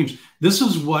various streams. This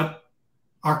is what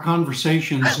our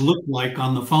conversations look like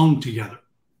on the phone together.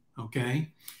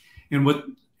 Okay. And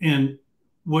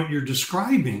what you're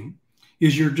describing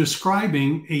is you're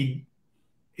describing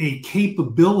a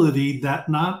capability that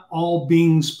not all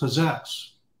beings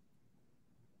possess.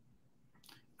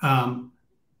 And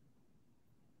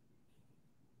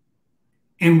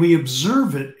we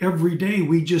observe it every day.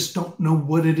 We just don't know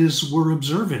what it is we're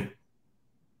observing.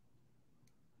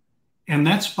 And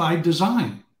that's by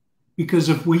design. Because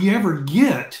if we ever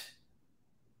get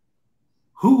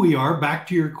who we are, back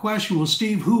to your question, well,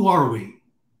 Steve, who are we?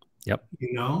 Yep.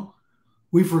 You know,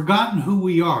 we've forgotten who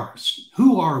we are.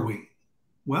 Who are we?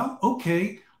 Well,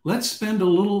 okay, let's spend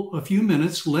a few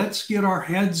minutes. Let's get our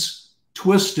heads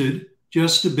twisted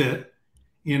just a bit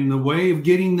in the way of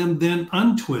getting them then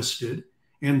untwisted,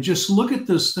 and just look at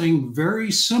this thing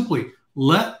very simply.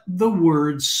 Let the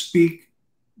words speak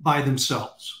by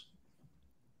themselves.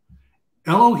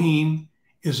 Elohim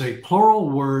is a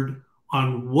plural word.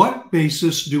 On what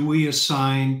basis do we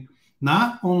assign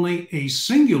not only a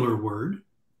singular word,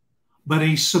 but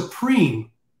a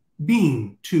supreme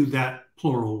being to that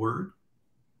plural word?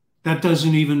 That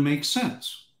doesn't even make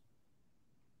sense.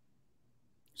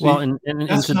 See, well, and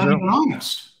that's not even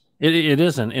honest. It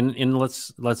isn't, and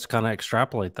let's kind of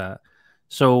extrapolate that.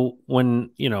 So when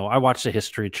I watch the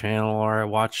History Channel, or I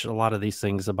watch a lot of these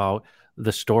things about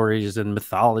the stories and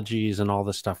mythologies and all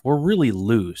this stuff, we're really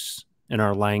loose in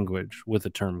our language with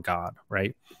the term God,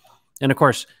 right? And of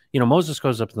course, Moses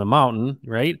goes up to the mountain,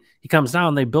 right? He comes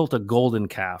down, they built a golden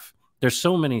calf. There's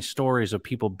so many stories of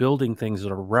people building things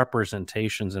that are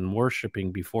representations and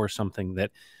worshiping before something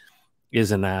that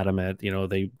is inanimate.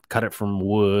 They cut it from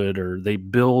wood, or they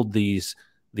build these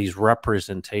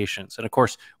representations. And of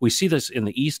course, we see this in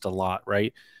the East a lot,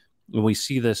 right? And we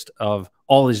see this of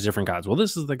all these different gods. Well,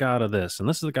 this is the god of this, and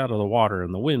this is the god of the water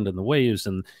and the wind and the waves.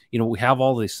 And, we have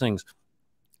all these things.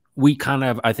 We kind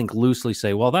of, I think, loosely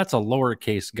say, well, that's a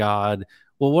lowercase god.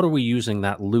 Well, what are we using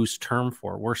that loose term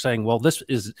for? We're saying, well, this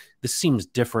seems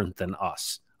different than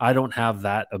us. I don't have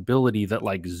that ability that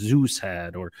like Zeus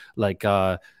had, or like,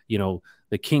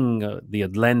 the king, the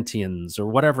Atlanteans, or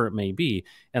whatever it may be.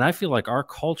 And I feel like our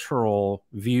cultural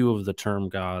view of the term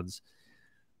gods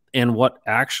and what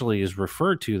actually is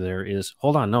referred to there is,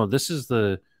 hold on, no, this is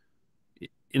and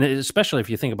especially if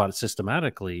you think about it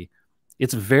systematically,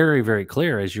 it's very, very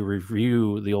clear as you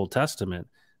review the Old Testament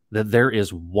that there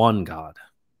is one God.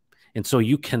 And so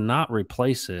you cannot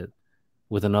replace it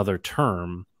with another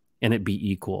term and it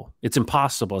be equal. It's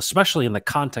impossible, especially in the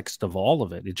context of all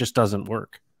of it. It just doesn't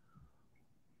work.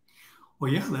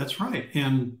 Well, yeah, that's right.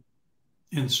 And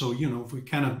so, if we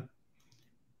kind of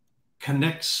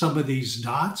connect some of these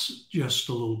dots just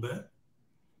a little bit,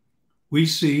 we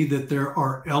see that there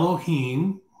are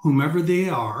Elohim, whomever they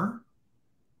are,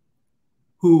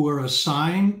 who are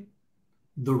assigned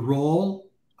the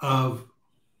role of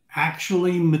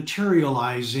actually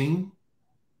materializing,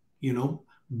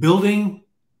 building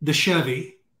the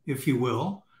Chevy, if you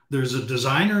will. There's a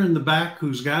designer in the back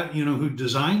who's got, who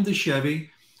designed the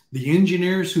Chevy, the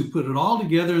engineers who put it all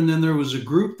together, and then there was a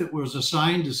group that was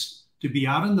assigned to be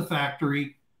out in the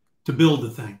factory to build the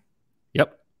thing.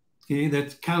 Yep. Okay,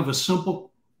 that's kind of a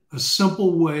simple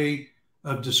way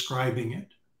of describing it.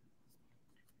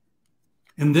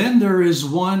 And then there is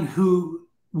one who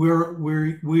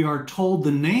we are told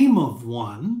the name of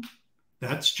one,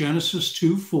 that's Genesis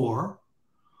 2:4,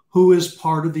 who is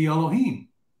part of the Elohim.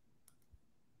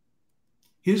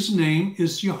 His name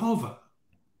is Jehovah,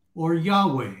 or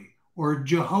Yahweh, or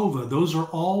Jehovah. Those are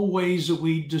all ways that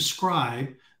we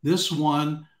describe this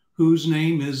one whose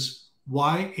name is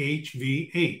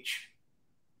YHVH.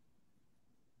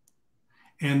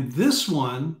 And this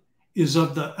one is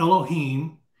of the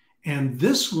Elohim, and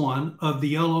this one of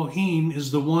the Elohim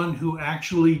is the one who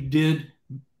actually did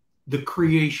the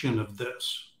creation of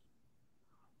this.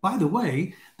 By the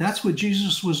way, that's what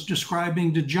Jesus was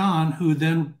describing to John, who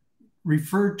then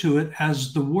referred to it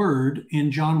as the Word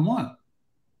in John 1,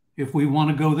 if we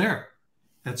want to go there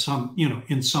at some,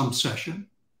 in some session.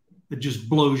 It just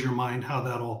blows your mind how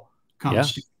that all Yeah.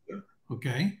 comes together.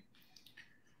 Okay.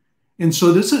 And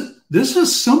so this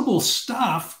is simple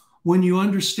stuff when you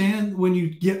understand, when you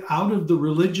get out of the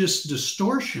religious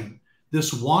distortion.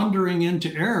 This wandering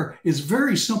into error is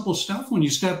very simple stuff. When you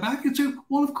step back and say,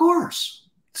 well, of course.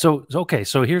 So, okay.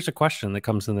 So here's a question that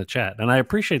comes in the chat. And I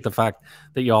appreciate the fact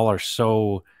that y'all are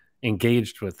so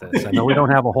engaged with this. I know we Yeah.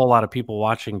 don't have a whole lot of people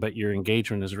watching, but your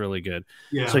engagement is really good.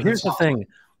 Yeah, So here's that's the awesome.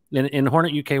 thing. In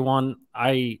Hornet UK1,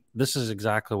 this is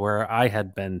exactly where I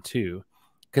had been too.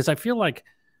 Because I feel like,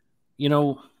 you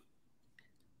know,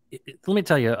 let me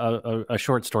tell you a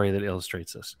short story that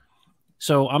illustrates this.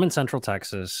 So I'm in Central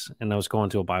Texas and I was going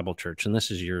to a Bible church, and this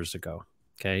is years ago.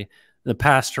 Okay. The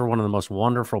pastor, one of the most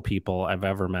wonderful people I've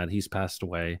ever met, he's passed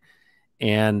away.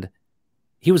 And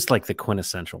he was like the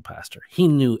quintessential pastor. He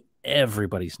knew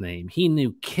everybody's name. He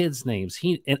knew kids' names.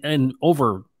 And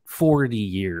over 40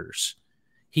 years,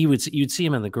 you'd see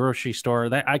him in the grocery store.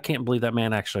 I can't believe that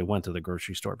man actually went to the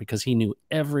grocery store because he knew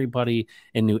everybody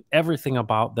and knew everything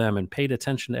about them and paid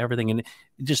attention to everything. And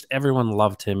just everyone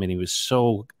loved him. And he was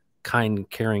so kind,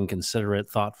 caring, considerate,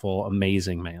 thoughtful,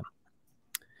 amazing man.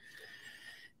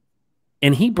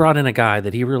 And he brought in a guy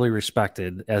that he really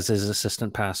respected as his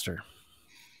assistant pastor.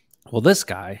 Well, this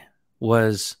guy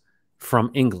was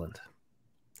from England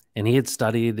and he had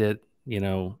studied at,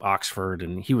 Oxford,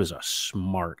 and he was a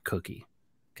smart cookie.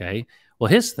 Okay. Well,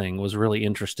 his thing was really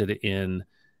interested in,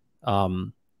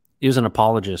 he was an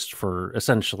apologist for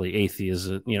essentially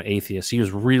atheists. He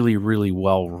was really, really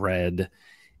well read.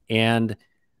 And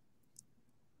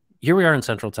here we are in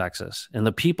Central Texas, and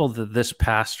the people that this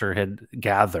pastor had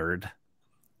gathered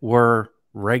were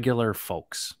regular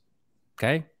folks.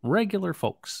 Okay. Regular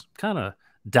folks, kind of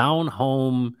down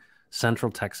home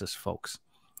Central Texas folks.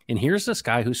 And here's this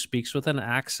guy who speaks with an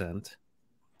accent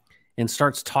and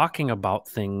starts talking about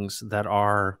things that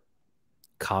are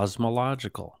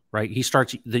cosmological, right? He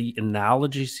starts the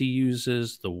analogies he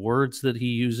uses, the words that he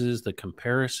uses, the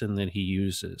comparison that he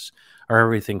uses are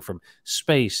everything from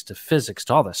space to physics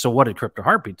to all this. So what did Crypto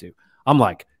Heartbeat do? I'm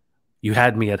like, you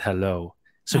had me at hello.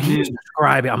 So he was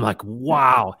describing, I'm like,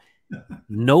 wow.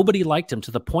 Nobody liked him,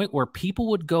 to the point where people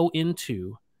would go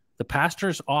into the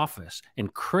pastor's office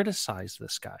and criticize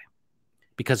this guy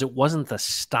because it wasn't the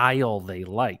style they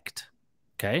liked.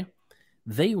 Okay.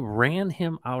 They ran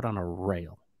him out on a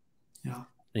rail. Yeah.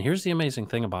 And here's the amazing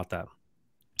thing about that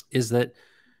is that,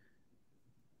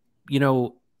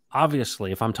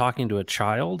 obviously, if I'm talking to a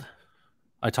child,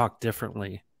 I talk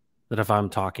differently than if I'm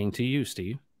talking to you,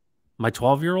 Steve. My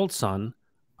 12-year-old son,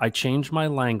 I change my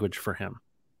language for him.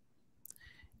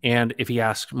 And if he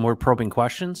asks more probing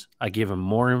questions, I give him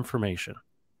more information.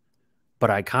 But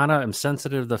I kind of am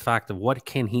sensitive to the fact of what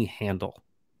can he handle.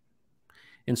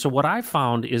 And so what I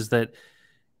found is that,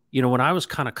 when I was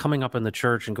kind of coming up in the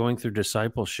church and going through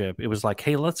discipleship, it was like,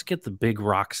 hey, let's get the big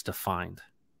rocks defined.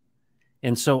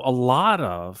 And so a lot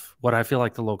of what I feel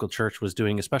like the local church was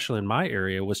doing, especially in my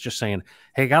area, was just saying,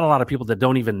 hey, I got a lot of people that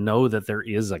don't even know that there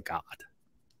is a God.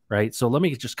 Right. So let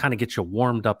me just kind of get you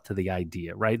warmed up to the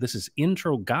idea, right? This is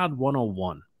Intro God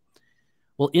 101.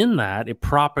 Well, in that, it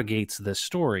propagates this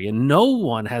story, and no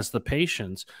one has the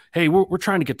patience. Hey, we're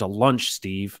trying to get to lunch,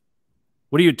 Steve.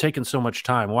 What are you taking so much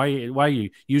time? Why are you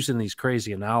using these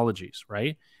crazy analogies,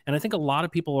 right? And I think a lot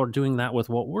of people are doing that with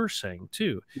what we're saying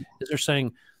too. Is they're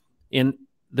saying,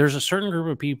 there's a certain group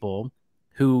of people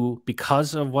who,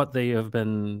 because of what they have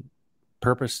been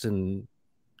purposed and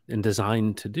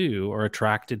designed to do, are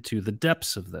attracted to the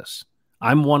depths of this.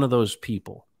 I'm one of those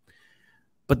people.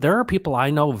 But there are people I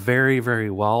know very, very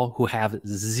well who have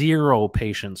zero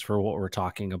patience for what we're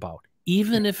talking about,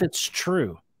 even if it's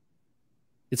true.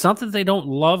 It's not that they don't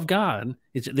love God.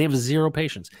 They have zero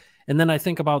patience. And then I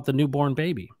think about the newborn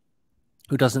baby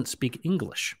who doesn't speak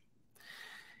English.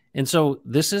 And so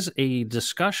this is a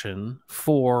discussion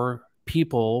for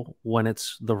people when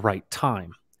it's the right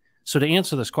time. So to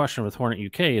answer this question with Hornet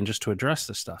UK and just to address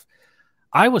this stuff,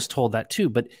 I was told that too.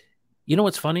 But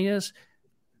what's funny is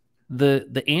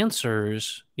the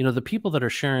answers, the people that are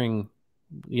sharing,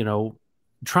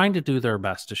 trying to do their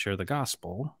best to share the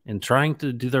gospel and trying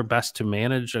to do their best to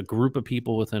manage a group of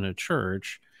people within a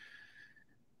church,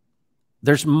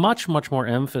 there's much, much more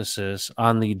emphasis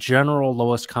on the general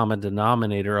lowest common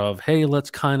denominator of, hey,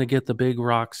 let's kind of get the big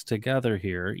rocks together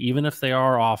here, even if they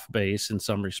are off base in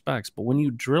some respects. But when you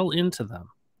drill into them,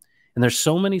 and there's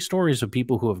so many stories of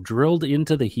people who have drilled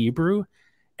into the Hebrew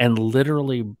and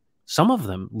literally, some of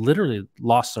them literally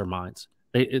lost their minds.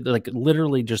 They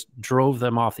literally just drove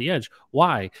them off the edge.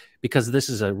 Why? Because this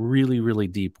is a really, really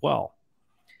deep well.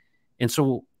 And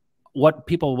so what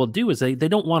people will do is they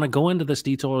don't want to go into this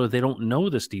detail, or they don't know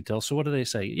this detail. So what do they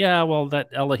say? Yeah, well, that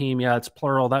Elohim, yeah, it's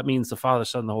plural. That means the Father,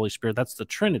 Son, and the Holy Spirit. That's the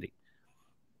Trinity.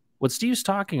 What Steve's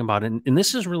talking about, and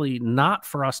this is really not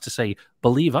for us to say,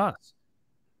 believe us,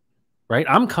 right?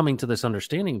 I'm coming to this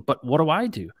understanding, but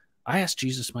what do? I asked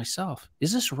Jesus myself,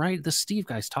 is this right? This Steve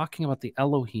guy's talking about the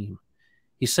Elohim.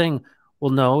 He's saying,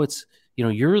 well, no, it's,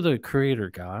 you're the creator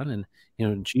God, and,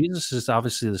 Jesus is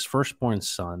obviously this firstborn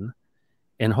son.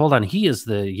 And hold on, he is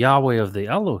the Yahweh of the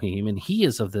Elohim, and he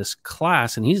is of this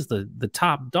class, and he's the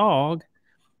top dog.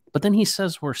 But then he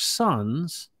says we're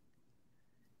sons.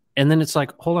 And then it's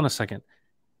like, hold on a second.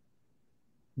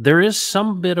 There is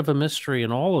some bit of a mystery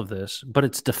in all of this, but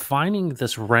it's defining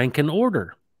this rank and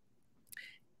order.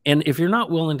 And if you're not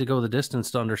willing to go the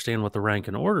distance to understand what the rank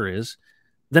and order is,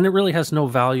 then it really has no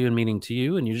value and meaning to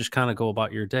you. And you just kind of go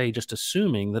about your day just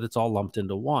assuming that it's all lumped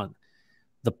into one.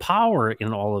 The power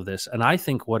in all of this, and I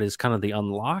think what is kind of the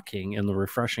unlocking and the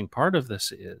refreshing part of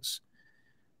this is,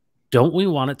 don't we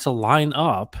want it to line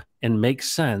up and make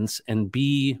sense and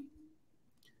be,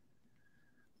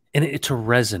 and it to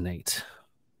resonate?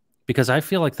 Because I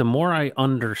feel like the more I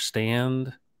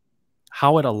understand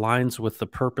how it aligns with the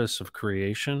purpose of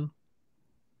creation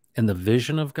and the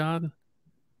vision of God,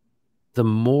 the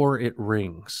more it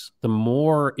rings, the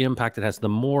more impact it has, the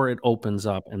more it opens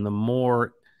up, and the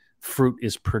more fruit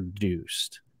is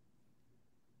produced.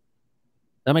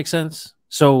 That makes sense?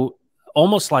 So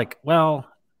almost like, well,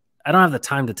 I don't have the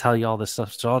time to tell you all this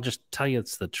stuff, so I'll just tell you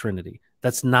it's the Trinity.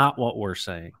 That's not what we're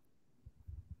saying.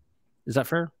 Is that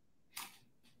fair?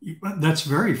 That's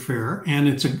very fair, and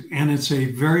it's a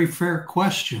very fair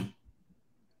question.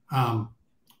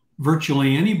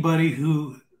 Virtually anybody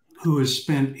who has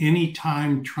spent any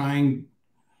time trying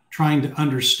to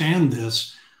understand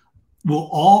this will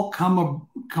all come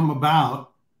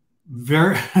about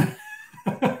very.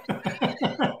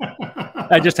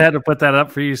 I just had to put that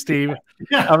up for you, Steve.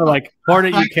 Yeah. I'm like,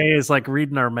 Hornet UK is like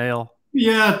reading our mail.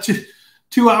 Yeah,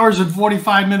 2 hours and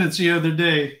 45 minutes the other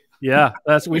day. Yeah,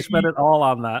 we spent it all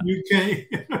on that. UK.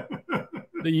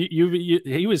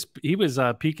 He was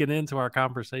peeking into our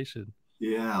conversation.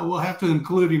 Yeah, we'll have to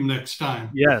include him next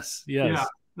time. Yes. Yeah,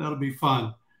 that'll be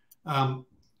fun.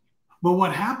 But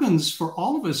what happens for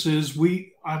all of us is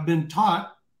I've been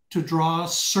taught to draw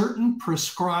certain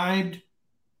prescribed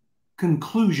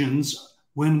conclusions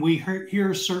when we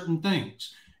hear certain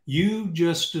things. You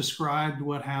just described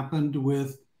what happened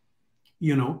with,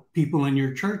 people in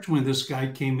your church when this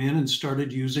guy came in and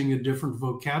started using a different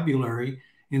vocabulary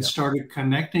and started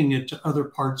connecting it to other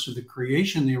parts of the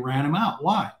creation. They ran him out.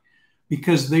 Why?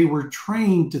 Because they were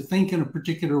trained to think in a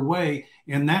particular way,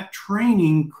 and that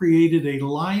training created a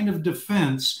line of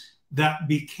defense that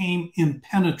became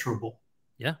impenetrable.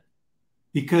 Yeah.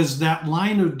 Because that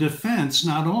line of defense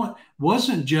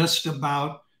wasn't just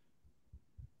about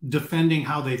defending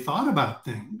how they thought about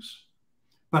things,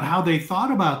 but how they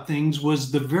thought about things was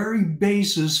the very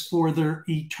basis for their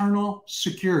eternal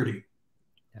security,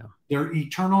 their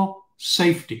eternal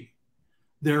safety,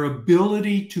 their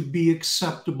ability to be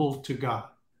acceptable to God.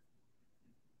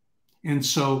 And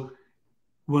so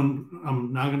when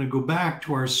I'm now going to go back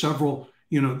to our several,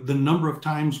 the number of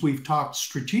times we've talked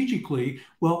strategically,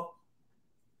 well,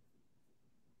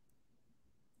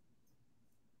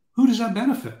 who does that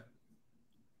benefit?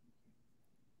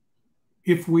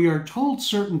 If we are told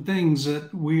certain things that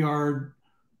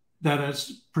a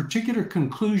particular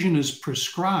conclusion is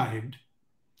prescribed,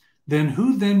 then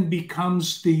who then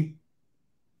becomes the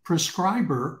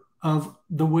prescriber of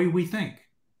the way we think?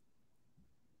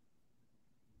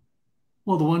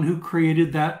 Well, the one who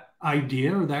created that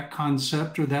idea or that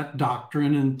concept or that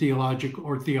doctrine in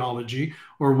theology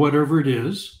or whatever it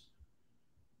is.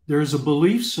 There's a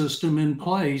belief system in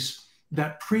place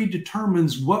that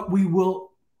predetermines what we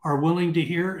are willing to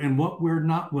hear and what we're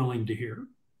not willing to hear.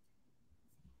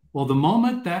 Well, the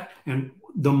moment that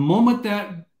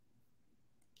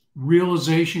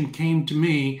realization came to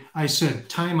me, I said,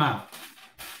 time out.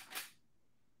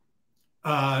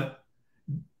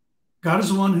 God is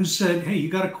the one who said, hey, you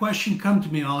got a question, come to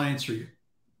me, I'll answer you.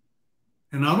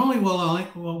 And not only will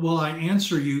I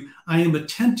answer you, I am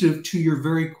attentive to your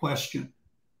very question.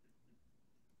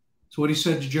 So what he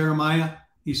said to Jeremiah,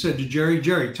 he said to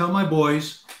Jerry, tell my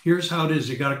boys, here's how it is.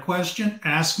 You got a question,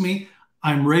 ask me,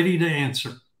 I'm ready to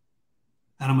answer.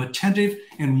 And I'm attentive.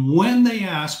 And when they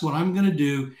ask, what I'm going to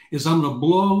do is I'm going to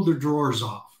blow their drawers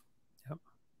off. Yep.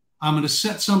 I'm going to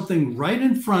set something right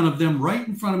in front of them.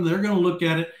 They're going to look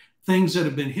at it, things that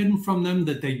have been hidden from them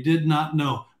that they did not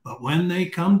know. But when they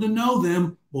come to know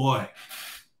them, boy,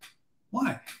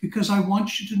 why? Because I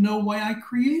want you to know why I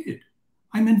created.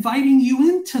 I'm inviting you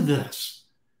into this.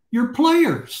 You're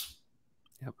players.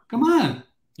 Yep. Come on.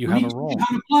 You Let have me a teach you role.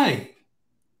 how to play.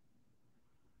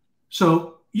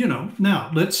 So, now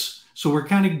so we're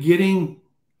kind of getting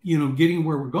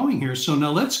where we're going here. So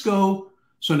now let's go.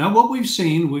 So now what we've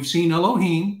seen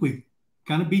Elohim. We've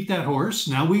kind of beat that horse.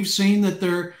 Now we've seen that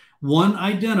they're one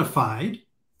identified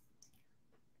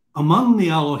among the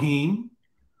Elohim,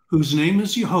 whose name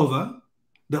is Jehovah,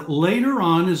 that later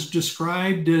on is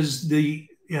described as the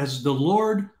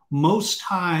Lord Most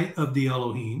High of the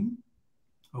Elohim.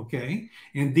 Okay,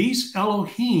 and these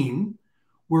Elohim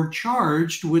were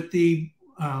charged with both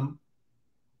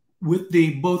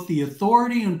the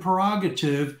authority and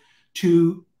prerogative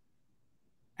to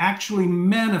actually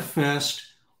manifest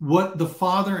what the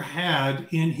Father had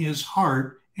in his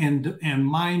heart and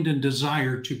mind and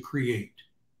desire to create.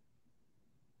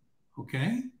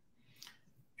 Okay?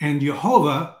 And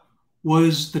Jehovah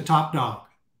was the top dog.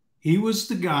 He was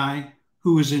the guy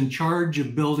who was in charge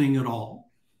of building it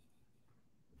all.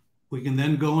 We can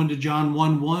then go into John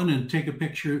 1:1 and take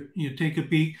a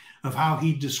peek of how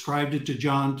he described it to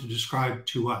John to describe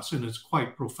to us, and it's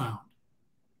quite profound.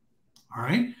 All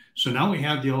right, so now we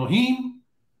have the Elohim,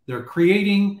 they're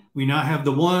creating. We now have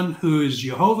the one who is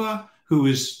Jehovah, who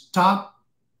is top,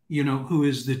 who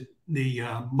is the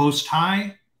Most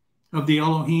High of the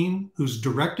Elohim, who's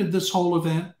directed this whole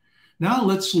event. Now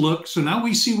let's look. So now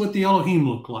we see what the Elohim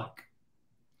look like.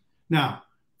 Now,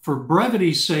 for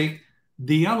brevity's sake,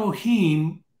 the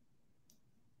Elohim,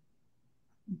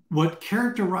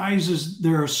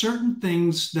 there are certain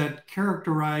things that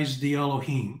characterize the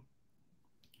Elohim.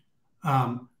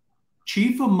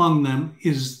 Chief among them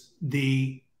is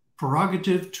the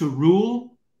prerogative to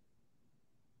rule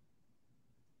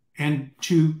and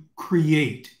to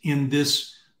create in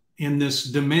this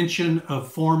dimension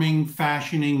of forming,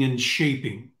 fashioning, and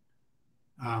shaping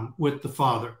with the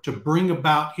Father, to bring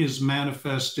about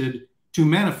to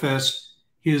manifest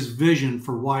his vision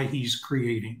for why he's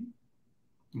creating.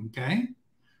 Okay?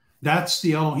 That's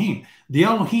the Elohim. The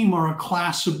Elohim are a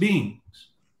class of beings.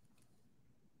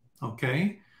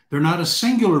 Okay? They're not a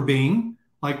singular being,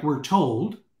 like we're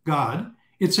told, God.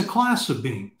 It's a class of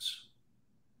beings.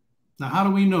 Now, how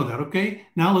do we know that? Okay,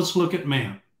 now let's look at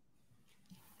man.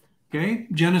 Okay,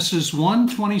 Genesis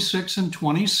 1:26 and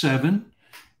 27.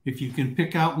 If you can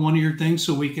pick out one of your things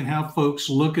so we can have folks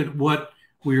look at what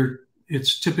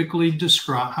it's typically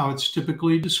described, how it's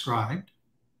typically described.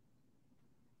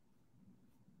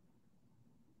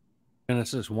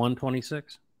 Genesis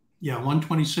 1:26? Yeah,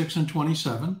 1:26 and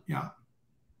 27. Yeah.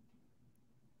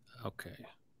 Okay.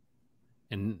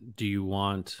 And do you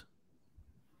want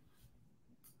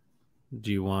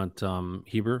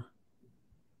Hebrew?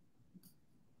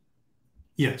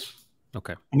 Yes.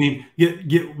 Okay. I mean,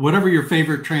 get whatever your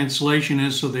favorite translation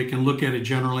is so they can look at it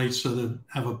generally so they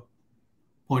have a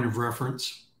point of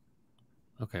reference.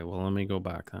 Okay, well, let me go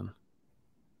back then.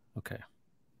 Okay.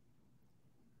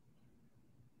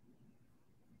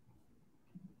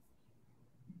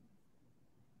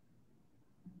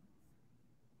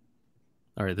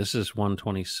 All right, this is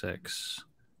 1:26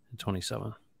 and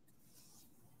 27.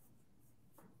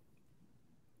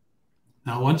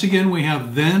 Now, once again, we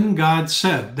have then God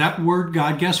said. That word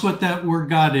God, guess what that word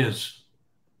God is?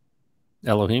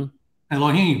 Elohim?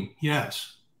 Elohim,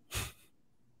 yes.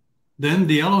 Then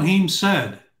the Elohim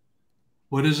said.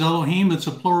 What is Elohim? It's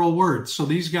a plural word. So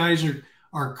these guys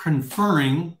are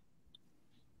conferring.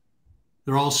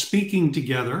 They're all speaking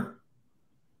together.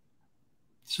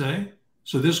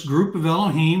 So this group of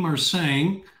Elohim are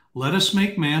saying, let us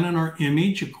make man in our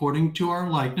image according to our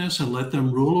likeness and let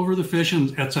them rule over the fish,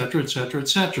 and et cetera, et cetera, et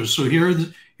cetera. So here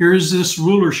is this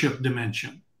rulership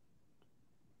dimension.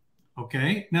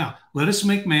 Okay, now let us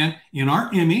make man in our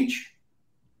image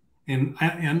and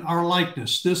our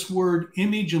likeness. This word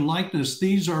image and likeness,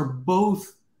 these are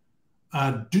both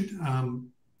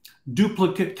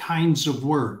duplicate kinds of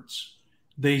words.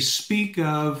 They speak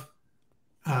of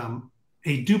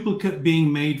a duplicate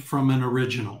being made from an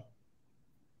original.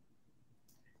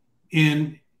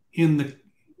 In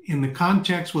the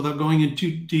context, without going in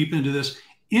too deep into this,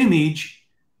 image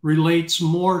relates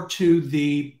more to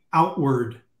the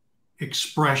outward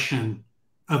expression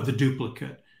of the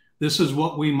duplicate. This is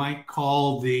what we might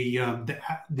call the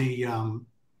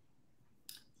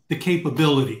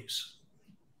capabilities.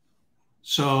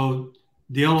 So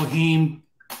the Elohim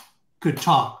could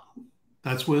talk.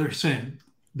 That's what they're saying.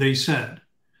 They said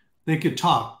they could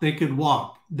talk, they could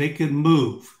walk, they could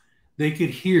move, they could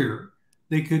hear,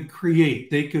 they could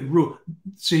create, they could rule.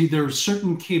 See, there are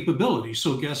certain capabilities.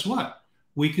 So guess what?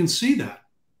 We can see that.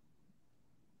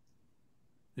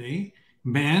 See?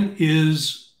 Man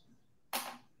is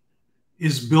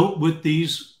is built with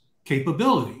these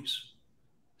capabilities.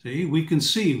 See, we can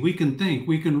see, we can think,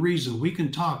 we can reason, we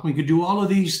can talk, we can do all of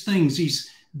these things,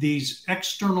 these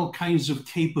external kinds of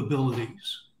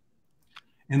capabilities.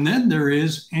 And then there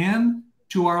is, and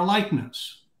to our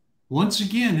likeness. Once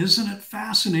again, isn't it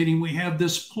fascinating? We have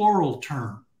this plural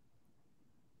term.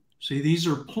 See, these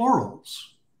are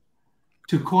plurals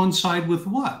to coincide with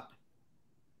what?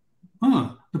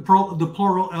 The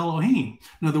plural Elohim.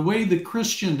 Now, the way the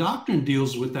Christian doctrine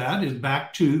deals with that is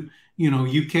back to,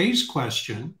 UK's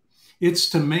question. It's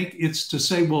to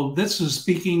say, well, this is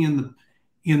speaking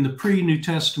in the pre-New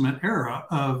Testament era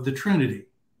of the Trinity.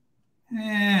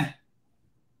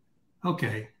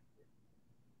 Okay.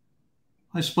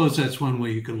 I suppose that's one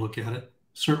way you could look at it.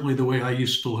 Certainly the way I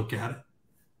used to look at it.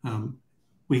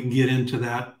 We can get into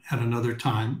that at another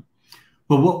time.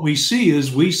 But what we see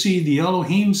the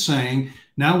Elohim saying,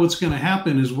 now what's going to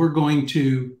happen is we're going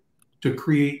to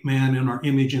create man in our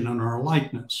image and in our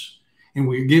likeness. And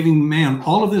we're giving man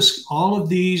all of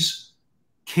these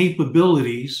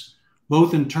capabilities,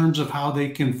 both in terms of how they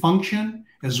can function,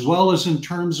 as well as in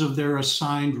terms of their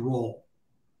assigned role,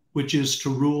 which is to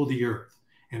rule the earth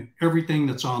and everything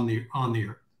that's on the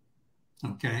earth.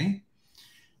 Okay?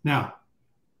 Now,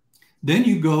 then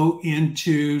you go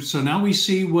into, so now we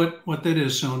see what that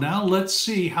is. So now let's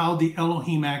see how the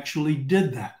Elohim actually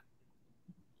did that.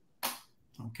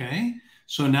 Okay,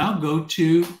 so now go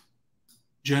to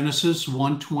Genesis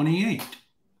 1:28.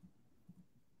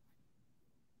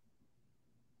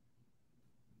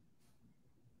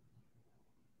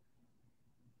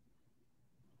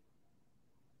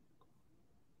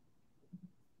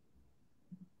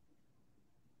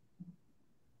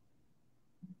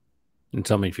 And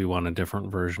tell me if you want a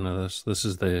different version of this. This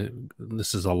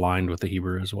is aligned with the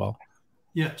Hebrew as well.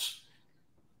 Yes,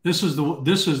 this is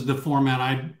the format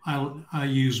I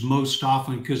use most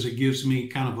often because it gives me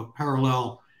kind of a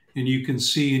parallel, and you can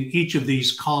see in each of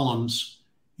these columns,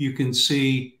 you can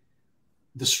see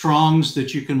the Strongs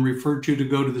that you can refer to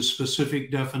go to the specific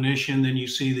definition. Then you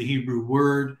see the Hebrew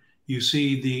word, you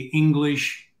see the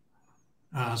English,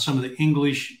 some of the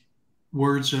English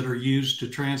words that are used to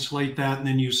translate that, and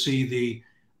then you see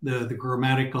the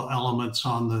grammatical elements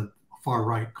on the far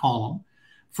right column.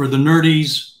 For the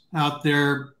nerdies out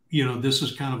there, this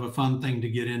is kind of a fun thing to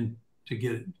get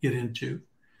into.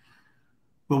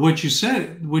 But what you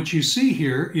see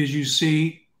here is you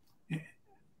see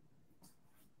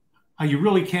how you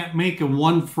really can't make a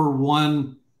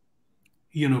one-for-one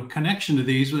connection to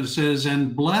these, but it says,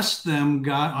 and bless them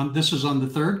God, this is on the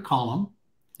third column.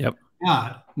 Yep.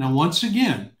 God. Now, once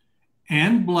again,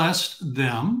 and blessed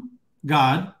them,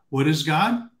 God. What is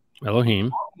God?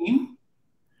 Elohim.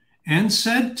 And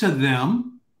said to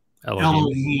them,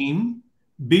 Elohim,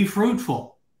 be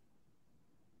fruitful.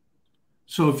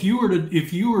 So if you were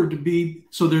to be,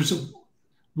 so there's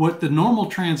what the normal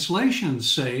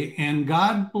translations say, and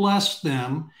God blessed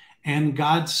them, and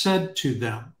God said to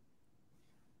them.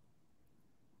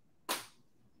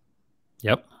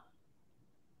 Yep.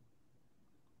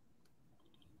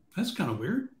 That's kind of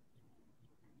weird.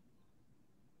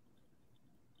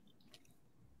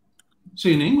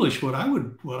 See, in English, what I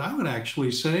would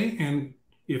actually say, and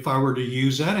if I were to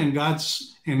use that, and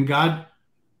God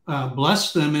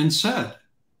blessed them and said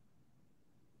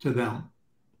to them.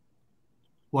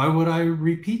 Why would I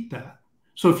repeat that?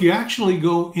 So if you actually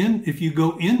go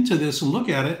into this and look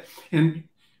at it, and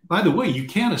by the way, you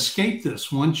can't escape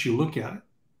this once you look at it.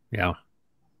 Yeah.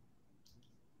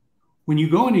 When you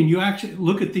go in and you actually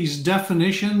look at these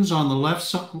definitions on the left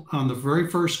side, on the very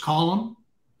first column,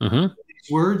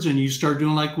 these words, and you start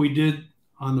doing like we did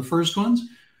on the first ones,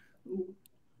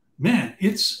 man,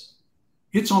 it's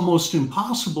almost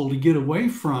impossible to get away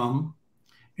from.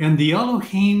 And the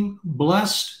Elohim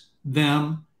blessed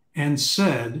them and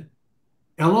said,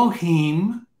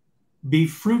 Elohim, be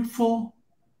fruitful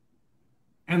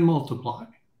and multiply.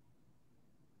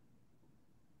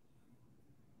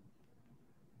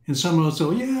 And someone will say,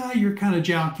 well, yeah, you're kind of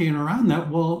jockeying around that.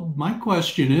 Well, my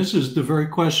question is the very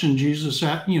question Jesus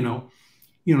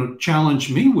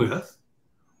challenged me with.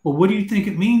 Well, what do you think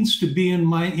it means to be in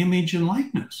my image and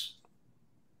likeness?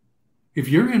 If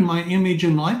you're in my image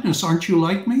and likeness, aren't you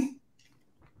like me?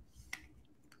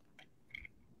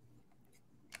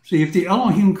 See, if the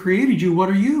Elohim created you, what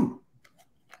are you?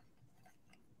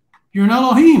 You're an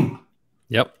Elohim.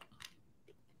 Yep.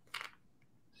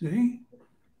 See?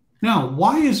 Now,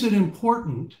 why is it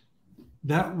important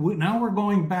that now we're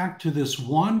going back to this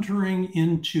wandering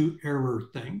into error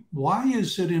thing? Why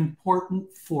is it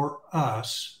important for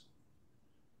us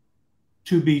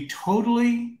to be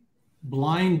totally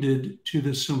blinded to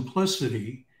the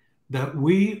simplicity that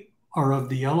we are of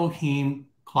the Elohim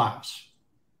class?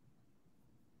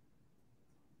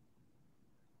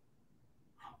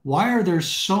 Why are there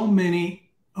so many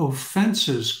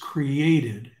offenses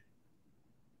created?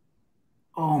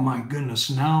 Oh my goodness,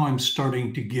 now I'm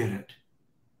starting to get it.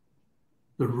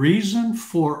 The reason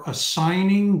for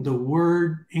assigning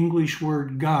the English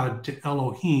word God to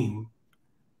Elohim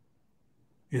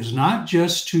is not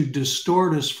just to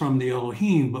distort us from the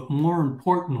Elohim, but more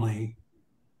importantly,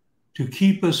 to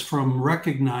keep us from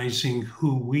recognizing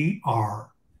who we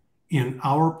are in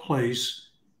our place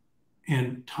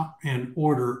and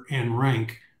order and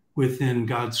rank within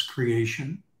God's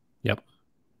creation. Yep.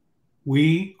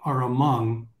 We are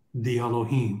among the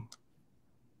Elohim.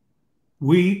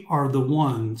 We are the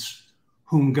ones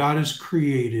whom God has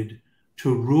created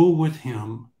to rule with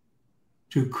him,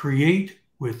 to create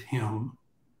with him,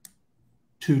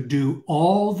 to do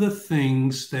all the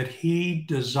things that he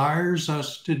desires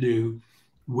us to do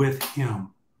with him.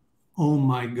 Oh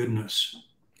my goodness.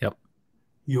 Yep.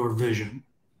 Your vision.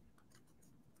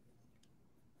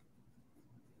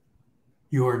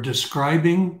 You are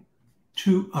describing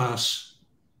to us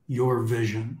your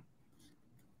vision,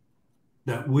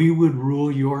 that we would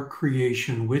rule your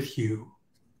creation with you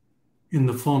in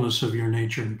the fullness of your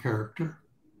nature and character.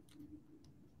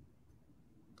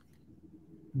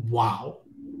 Wow.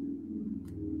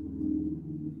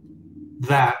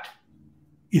 That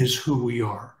is who we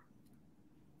are.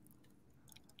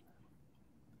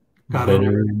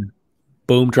 Boom.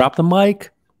 Boom. Drop the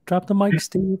mic. Drop the mic,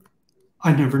 Steve.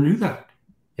 I never knew that.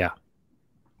 Yeah.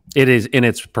 It is, and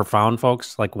it's profound,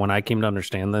 folks. Like, when I came to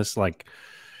understand this, like,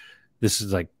 this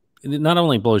is like, it not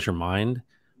only blows your mind,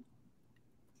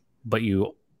 but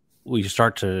you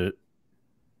start to,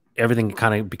 everything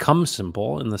kind of becomes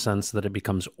simple in the sense that it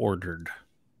becomes ordered.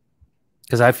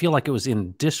 Because I feel like it was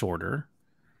in disorder.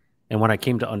 And when I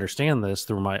came to understand this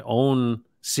through my own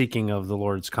seeking of the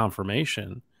Lord's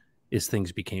confirmation, is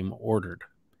things became ordered.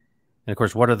 And of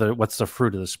course, what's the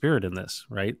fruit of the Spirit in this,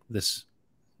 right?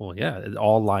 Well, yeah, it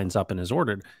all lines up and is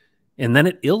ordered. And then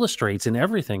it illustrates in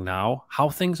everything now how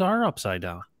things are upside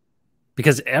down.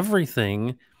 Because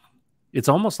everything, it's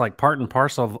almost like part and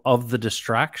parcel of the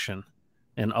distraction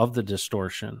and of the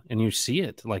distortion. And you see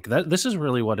it like that. This is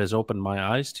really what has opened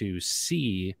my eyes to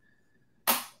see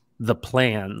the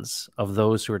plans of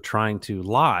those who are trying to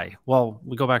lie. Well,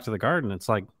 we go back to the garden. It's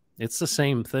like, it's the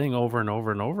same thing over and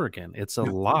over and over again. It's a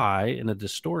lie and a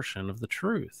distortion of the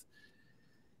truth.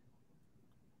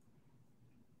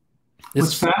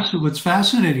 What's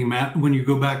fascinating, Matt, when you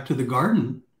go back to the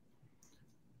garden,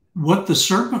 what the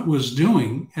serpent was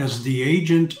doing as the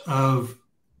agent of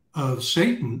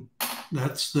Satan,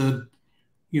 that's the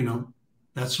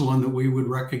one that we would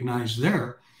recognize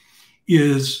there,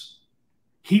 is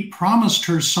he promised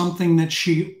her something that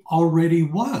she already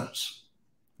was.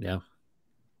 Yeah.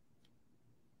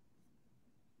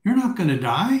 You're not going to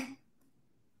die.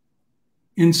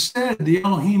 Instead, the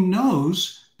Elohim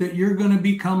knows that you're going to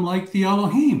become like the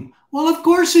Elohim. Well, of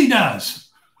course he does.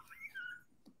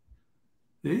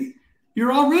 See?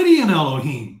 You're already an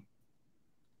Elohim.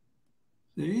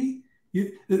 See?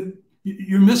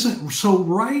 You're missing. So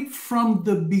right from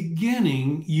the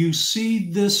beginning, you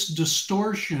see this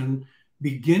distortion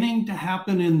beginning to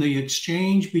happen in the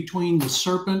exchange between the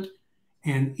serpent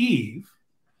and Eve.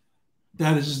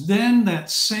 That is then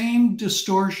that same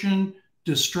distortion,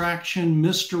 distraction,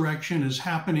 misdirection is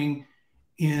happening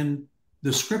in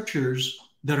the scriptures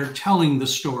that are telling the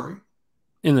story.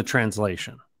 In the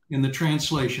translation. In the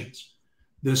translations.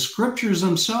 The scriptures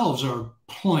themselves are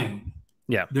plain.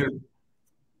 Yeah.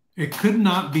 It could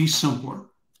not be simpler.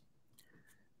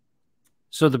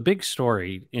 So the big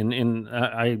story,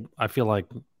 I feel like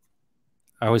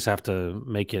I always have to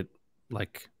make it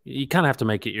like, you kind of have to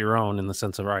make it your own in the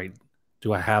sense of, all right,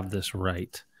 do I have this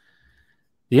right?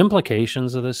 The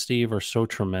implications of this, Steve, are so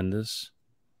tremendous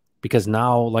because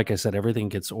now, like I said, everything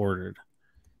gets ordered.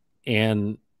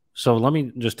 And so let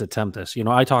me just attempt this.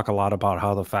 I talk a lot about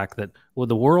how the fact that, well,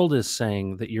 the world is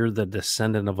saying that you're the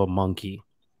descendant of a monkey,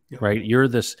 right? You're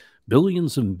this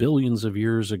billions and billions of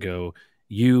years ago,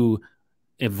 you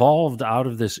evolved out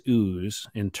of this ooze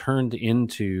and turned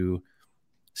into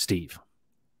Steve.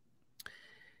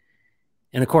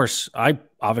 And of course, I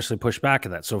obviously push back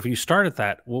at that. So if you start at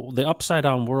that, well, the upside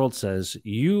down world says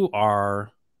you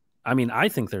are, I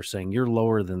think they're saying you're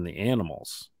lower than the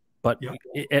animals, but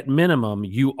at minimum,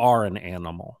 you are an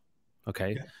animal.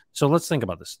 Okay. Yeah. So let's think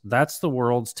about this. That's the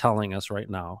world's telling us right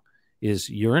now is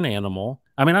you're an animal.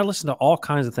 I listen to all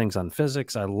kinds of things on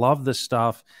physics. I love this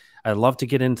stuff. I love to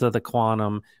get into the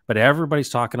quantum, but everybody's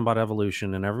talking about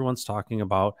evolution and everyone's talking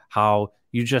about how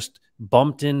you just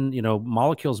bumped in,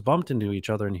 molecules bumped into each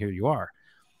other and here you are.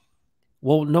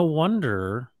 Well, no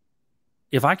wonder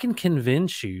if I can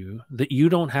convince you that you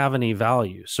don't have any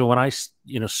value. So when I,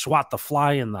 swat the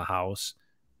fly in the house,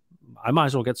 I might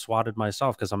as well get swatted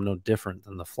myself because I'm no different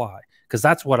than the fly. Because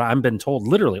that's what I've been told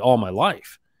literally all my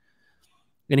life.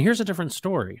 And here's a different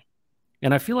story.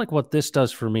 And I feel like what this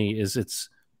does for me is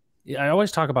I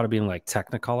always talk about it being like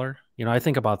Technicolor. I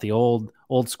think about the old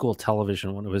school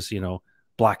television when it was,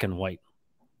 black and white.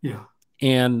 Yeah.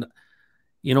 And,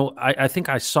 I think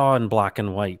I saw in black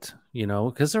and white,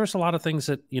 because there was a lot of things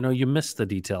that, you miss the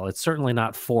detail. It's certainly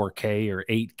not 4K or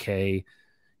 8K,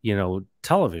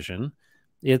 television.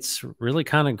 It's really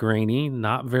kind of grainy,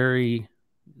 not very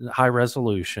high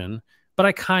resolution, but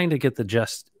I kind of get the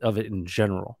gist of it in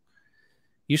general.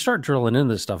 You start drilling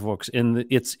into this stuff, folks, and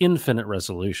it's infinite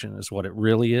resolution is what it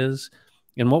really is.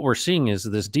 And what we're seeing is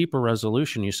this deeper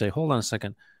resolution. You say, hold on a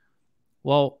second.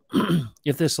 Well,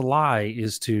 if this lie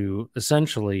is to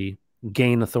essentially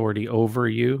gain authority over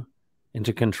you and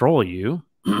to control you,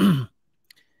 well,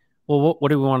 what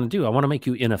do we want to do? I want to make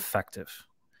you ineffective.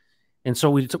 And so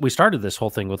we started this whole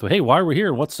thing with, hey, why are we here?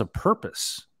 And what's the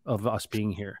purpose of us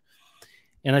being here?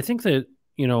 And I think that,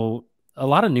 a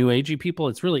lot of new agey people,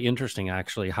 it's really interesting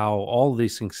actually how all of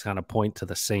these things kind of point to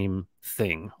the same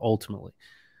thing ultimately.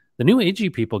 The new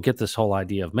agey people get this whole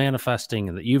idea of manifesting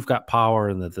and that you've got power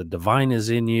and that the divine is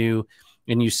in you.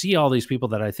 And you see all these people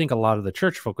that I think a lot of the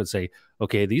church folk would say,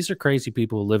 okay, these are crazy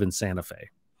people who live in Santa Fe.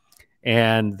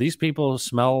 And these people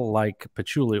smell like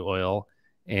patchouli oil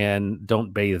and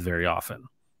don't bathe very often.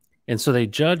 And so they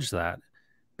judge that.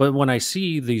 But when I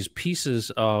see these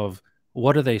pieces of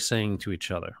what are they saying to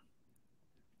each other?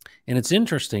 And it's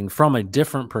interesting from a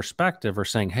different perspective or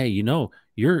saying, hey,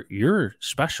 you're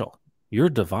special. You're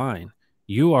divine.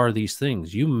 You are these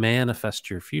things. You manifest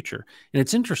your future. And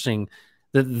it's interesting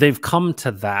that they've come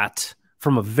to that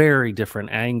from a very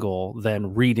different angle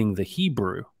than reading the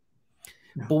Hebrew.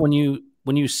 Yeah. But when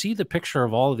you see the picture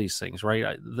of all of these things,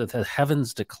 right, the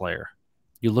heavens declare,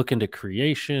 you look into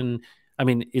creation. I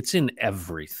mean, it's in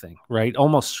everything, right?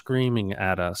 Almost screaming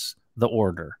at us the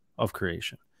order of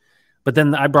creation. But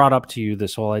then I brought up to you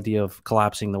this whole idea of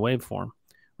collapsing the waveform,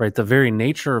 right? The very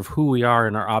nature of who we are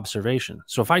in our observation.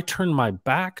 So if I turn my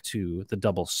back to the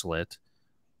double slit,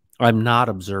 I'm not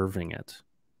observing it.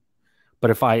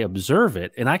 But if I observe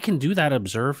it, and I can do that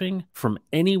observing from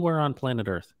anywhere on planet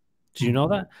Earth. Do you know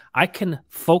that? I can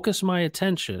focus my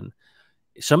attention.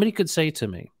 Somebody could say to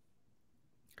me,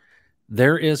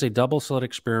 there is a double slit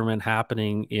experiment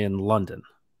happening in London.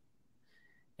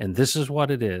 And this is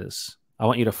what it is. I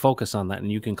want you to focus on that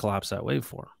and you can collapse that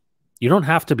waveform. You don't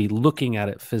have to be looking at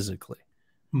it physically.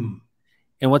 And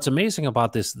what's amazing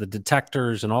about this, the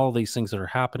detectors and all these things that are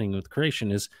happening with creation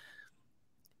is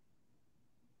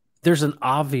there's an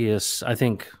obvious, I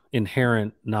think,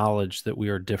 inherent knowledge that we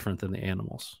are different than the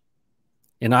animals.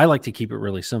 And I like to keep it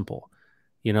really simple.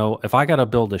 If I got to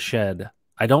build a shed,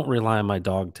 I don't rely on my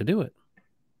dog to do it.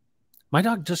 My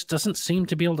dog just doesn't seem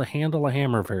to be able to handle a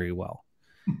hammer very well.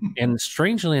 And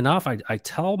strangely enough, I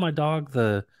tell my dog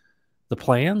the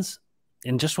plans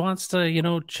and just wants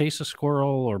to, chase a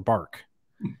squirrel or bark.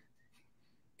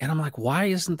 And I'm like, why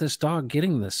isn't this dog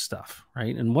getting this stuff,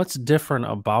 right? And what's different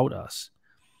about us?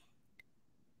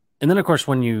 And then, of course,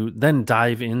 when you then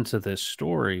dive into this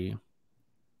story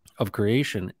of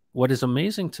creation, what is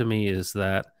amazing to me is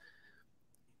that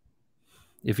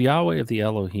if Yahweh of the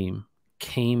Elohim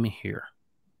came here,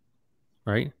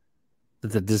 right?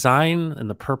 That the design and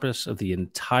the purpose of the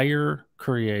entire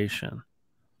creation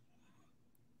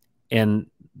and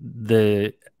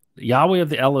the Yahweh of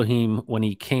the Elohim, when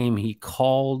he came, he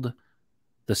called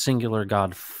the singular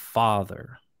God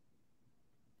Father.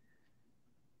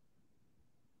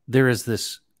 There is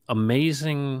this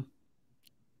amazing,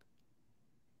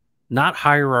 not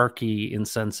hierarchy in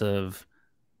sense of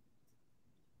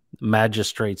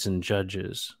magistrates and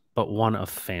judges, but one of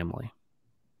family.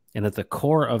 And at the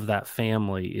core of that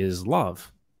family is love.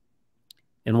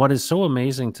 And what is so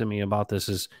amazing to me about this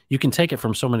is you can take it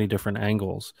from so many different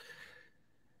angles.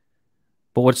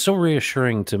 But what's so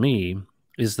reassuring to me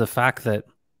is the fact that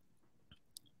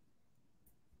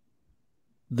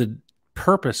the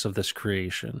purpose of this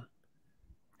creation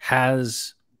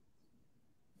has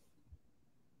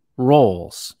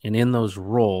roles, and in those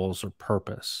roles are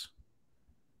purpose.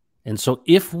 And so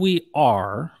if we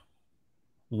are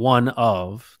one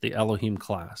of the Elohim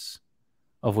class,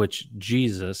 of which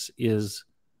Jesus is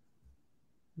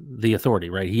the authority,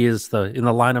 right? He is in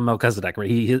the line of Melchizedek, right?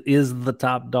 He is the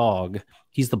top dog.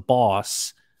 He's the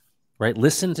boss. right?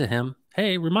 Listen to him.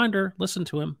 Hey, reminder, listen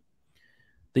to him.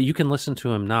 That you can listen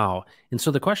to him now. And so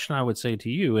the question I would say to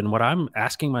you, and what I'm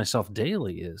asking myself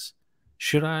daily is,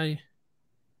 should I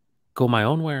go my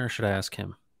own way or should I ask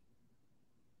him?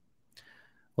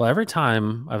 Well, every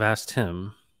time I've asked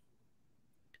him,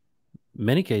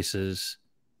 many cases,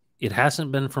 it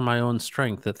hasn't been for my own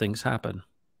strength that things happen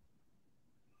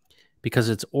because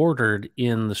it's ordered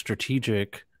in the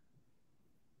strategic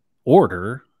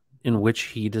order in which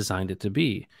he designed it to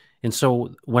be. And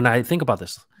so when I think about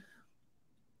this,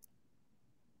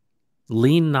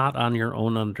 lean not on your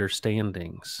own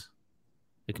understandings.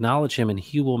 Acknowledge him and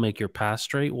he will make your path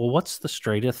straight. Well, what's the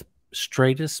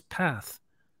straightest path?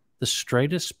 The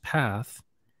straightest path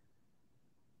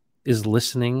is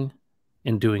listening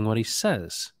and doing what he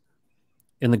says.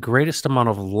 And the greatest amount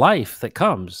of life that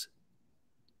comes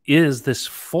is this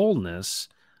fullness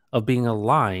of being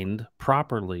aligned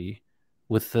properly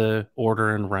with the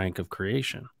order and rank of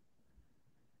creation.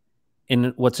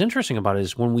 And what's interesting about it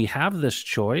is when we have this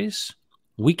choice,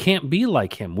 we can't be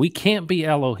like him. We can't be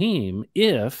Elohim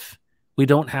if we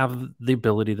don't have the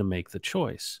ability to make the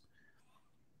choice.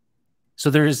 So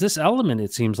there is this element,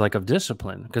 it seems like, of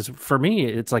discipline. Because for me,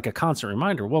 it's like a constant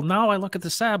reminder. Well, now I look at the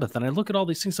Sabbath and I look at all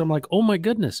these things. I'm like, oh my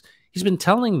goodness, he's been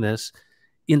telling this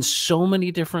in so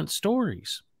many different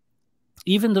stories,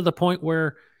 even to the point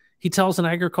where he tells an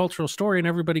agricultural story and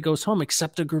everybody goes home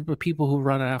except a group of people who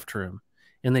run after him.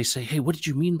 And they say, hey, what did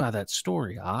you mean by that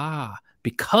story?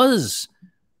 Because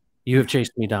you have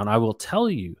chased me down, I will tell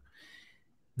you.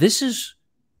 This is,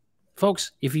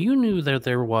 folks, if you knew that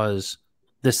there was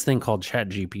this thing called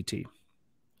ChatGPT,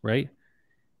 right?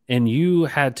 And you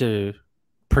had to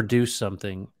produce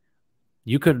something,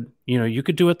 you could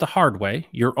do it the hard way,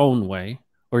 your own way,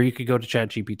 or you could go to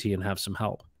ChatGPT and have some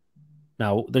help.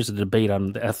 Now, there's a debate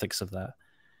on the ethics of that.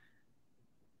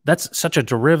 That's such a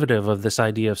derivative of this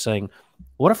idea of saying,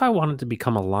 what if I wanted to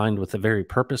become aligned with the very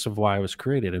purpose of why I was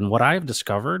created? And what I've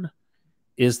discovered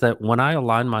is that when I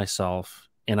align myself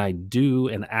and I do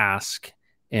and ask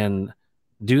and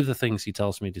do the things he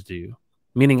tells me to do,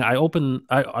 meaning I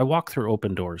walk through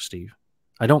open doors, Steve.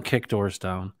 I don't kick doors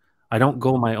down. I don't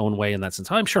go my own way in that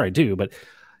sense. I'm sure I do, but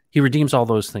he redeems all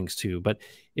those things too. But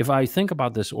if I think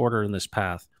about this order and this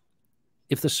path,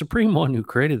 if the Supreme One who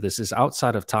created this is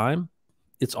outside of time,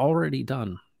 it's already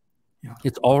done. Yeah.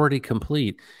 It's already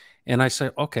complete. And I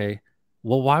say, okay,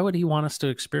 well, why would he want us to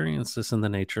experience this in the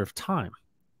nature of time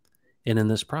and in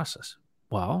this process?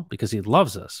 Well, because he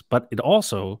loves us. But it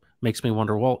also makes me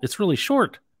wonder, well, it's really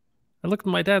short. I looked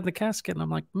at my dad in the casket and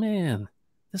I'm like, man,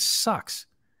 this sucks.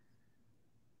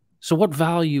 So what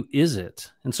value is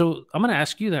it? And so I'm going to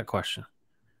ask you that question.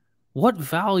 What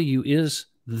value is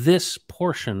this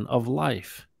portion of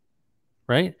life?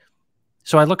 Right?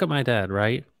 So I look at my dad,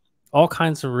 right? All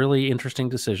kinds of really interesting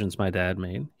decisions my dad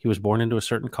made. He was born into a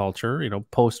certain culture,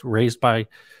 raised by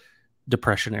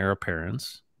Depression era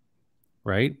parents,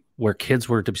 right? Where kids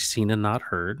were to be seen and not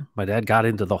heard. My dad got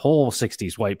into the whole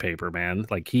 60s white paper, man.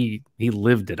 Like he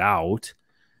lived it out.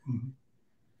 Mm-hmm.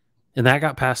 And that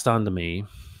got passed on to me.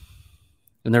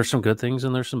 And there's some good things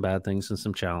and there's some bad things and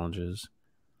some challenges.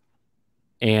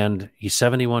 And he's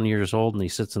 71 years old and he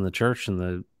sits in the church and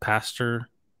the pastor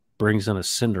brings in a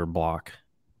cinder block.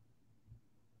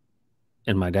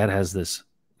 And my dad has this,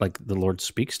 like the Lord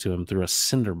speaks to him through a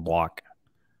cinder block.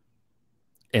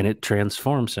 And it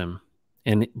transforms him.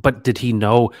 But did he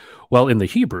know, well, in the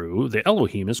Hebrew, the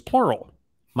Elohim is plural.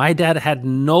 My dad had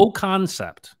no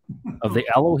concept of the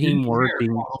Elohim word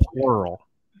being plural.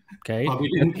 Okay. Probably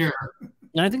didn't care.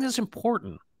 And I think that's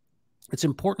important. It's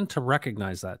important to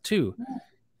recognize that too.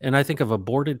 And I think of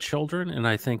aborted children and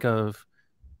I think of,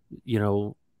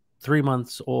 3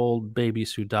 months old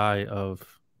babies who die of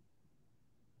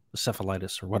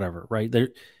encephalitis or whatever, right?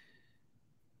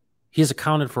 He has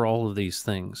accounted for all of these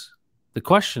things. The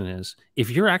question is, if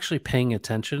you're actually paying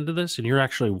attention to this and you're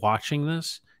actually watching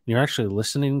this, and you're actually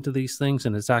listening to these things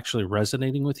and it's actually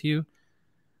resonating with you,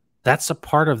 that's a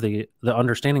part of the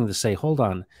understanding to say, hold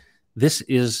on, this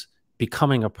is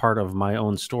becoming a part of my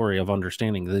own story of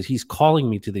understanding that he's calling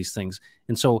me to these things.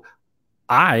 And so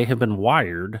I have been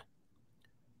wired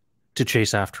to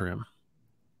chase after him.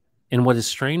 And what is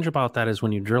strange about that is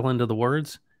when you drill into the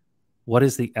words, what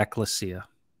is the ecclesia?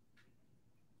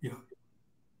 Yeah.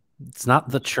 It's not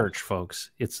the church,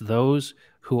 folks. It's those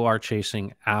who are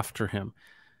chasing after him.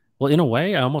 Well, in a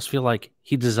way, I almost feel like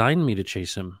he designed me to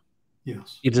chase him.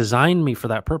 Yes. He designed me for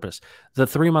that purpose. The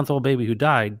 3-month-old baby who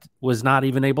died was not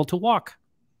even able to walk.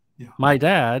 Yeah. My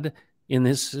dad, in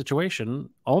this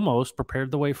situation, almost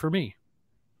prepared the way for me.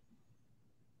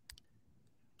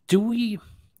 Do we,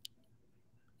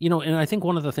 And I think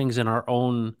one of the things in our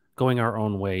own going our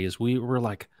own way is we were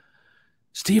like,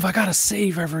 Steve, I got to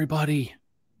save everybody.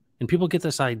 And people get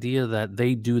this idea that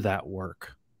they do that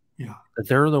work, Yeah. that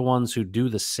they're the ones who do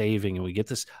the saving. And we get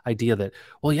this idea that,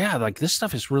 well, yeah, like this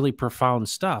stuff is really profound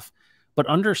stuff. But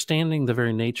understanding the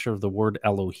very nature of the word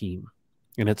Elohim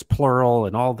and its plural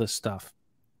and all this stuff,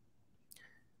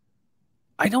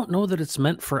 I don't know that it's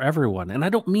meant for everyone. And I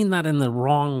don't mean that in the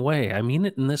wrong way. I mean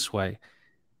it in this way.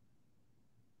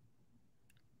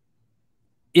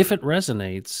 If it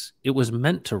resonates, it was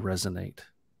meant to resonate.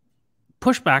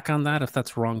 Push back on that if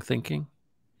that's wrong thinking.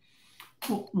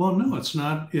 Well, no, it's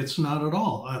not. It's not at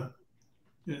all.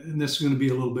 And this is going to be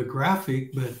a little bit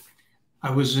graphic, but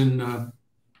I was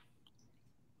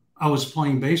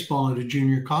playing baseball at a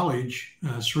junior college,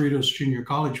 Cerritos Junior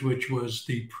College, which was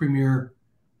the premier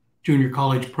junior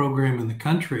college program in the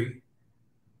country.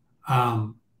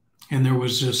 And there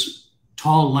was this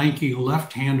tall, lanky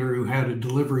left-hander who had a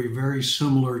delivery very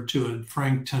similar to a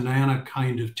Frank Tanana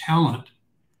kind of talent.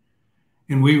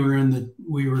 And we were in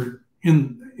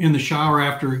the shower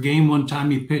after a game one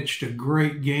time. He pitched a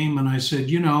great game, and I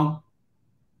said,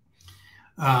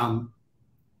 I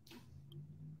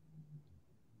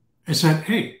said,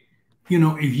 hey,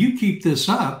 if you keep this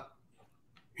up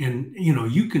and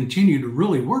you continue to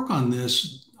really work on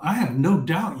this, I have no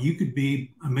doubt you could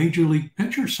be a major league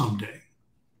pitcher someday.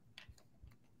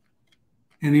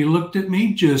 And he looked at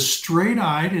me just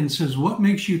straight-eyed and says, what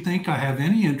makes you think I have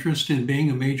any interest in being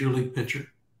a major league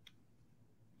pitcher?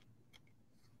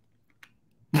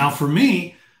 Now, for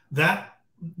me, that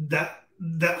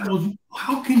was,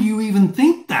 how can you even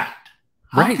think that?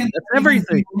 How right. Can that's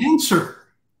everything. Answer,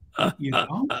 Okay?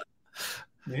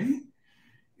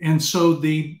 And so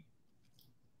the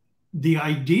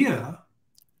idea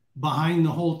behind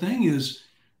the whole thing is,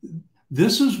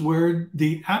 this is where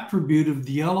the attribute of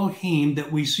the Elohim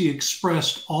that we see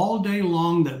expressed all day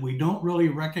long that we don't really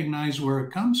recognize where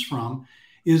it comes from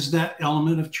is that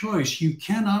element of choice. You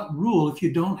cannot rule if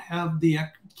you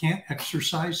can't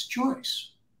exercise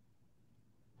choice.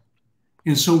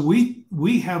 And so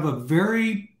we have a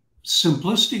very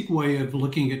simplistic way of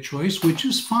looking at choice, which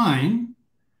is fine.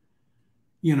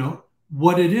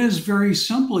 What it is very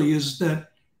simply is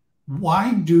that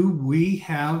why do we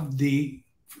have the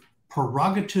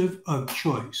prerogative of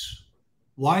choice?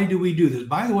 Why do we do this?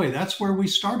 By the way, that's where we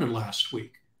started last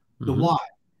week, the why.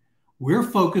 We're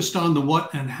focused on the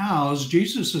what and hows.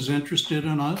 Jesus is interested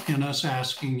in us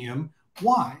asking him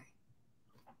why.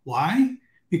 Why?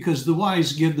 Because the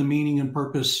whys give the meaning and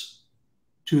purpose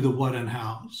to the what and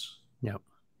hows. Yep.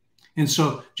 And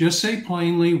so just say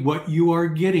plainly what you are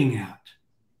getting at.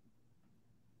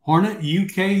 Hornet,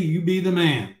 UK, you be the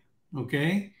man.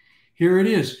 Okay? Here it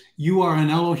is. You are an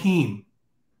Elohim.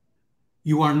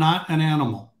 You are not an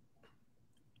animal.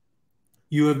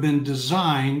 You have been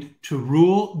designed to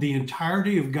rule the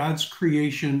entirety of God's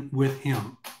creation with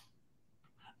him.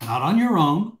 Not on your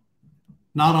own,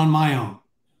 not on my own.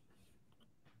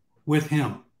 With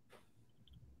him.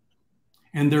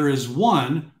 And there is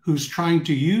one who's trying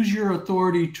to use your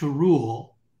authority to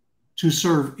rule to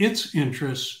serve its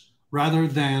interests rather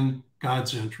than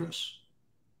God's interests.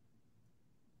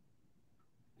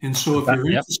 And so if you're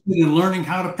interested in learning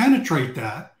how to penetrate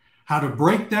that, how to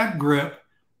break that grip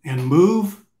and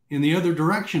move in the other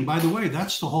direction, by the way,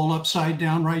 that's the whole upside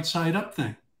down, right side up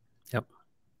thing. Yep.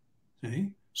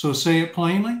 See? So say it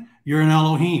plainly, you're an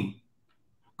Elohim.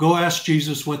 Go ask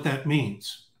Jesus what that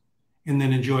means and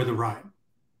then enjoy the ride.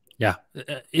 Yeah.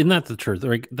 Isn't that the truth?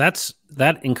 Like that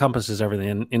encompasses everything.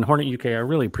 And in Hornet UK, I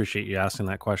really appreciate you asking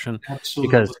that question.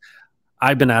 Absolutely. Because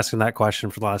I've been asking that question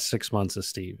for the last 6 months of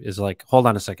Steve is like, hold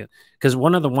on a second. Because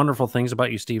one of the wonderful things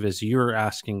about you, Steve, is you're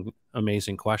asking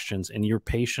amazing questions and you're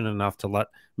patient enough to let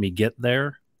me get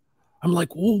there. I'm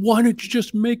like, well, why don't you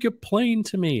just make it plain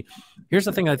to me? Here's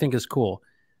the thing I think is cool.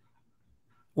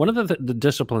 One of the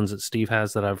disciplines that Steve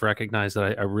has that I've recognized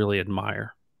that I really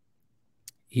admire,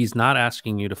 he's not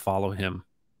asking you to follow him.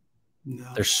 No.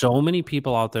 There's so many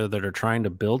people out there that are trying to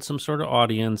build some sort of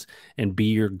audience and be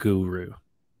your guru.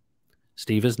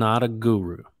 Steve is not a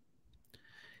guru.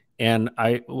 And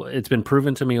it's been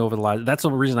proven to me over the last, that's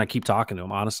the reason I keep talking to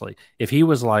him, honestly. If he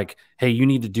was like, hey, you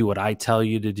need to do what I tell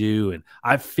you to do, and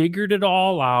I've figured it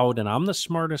all out, and I'm the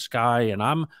smartest guy, and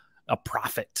I'm a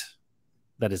prophet,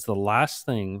 that is the last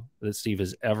thing that Steve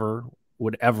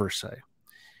would ever say.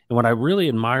 And what I really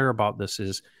admire about this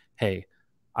is, hey,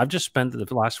 I've just spent the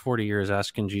last 40 years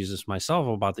asking Jesus myself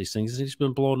about these things, and he's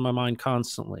been blowing my mind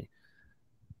constantly.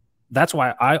 That's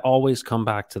why I always come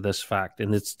back to this fact.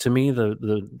 And it's, to me,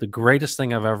 the greatest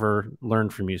thing I've ever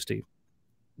learned from you, Steve.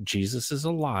 Jesus is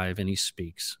alive and he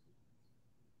speaks.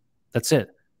 That's it.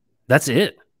 That's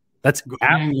it. That's Go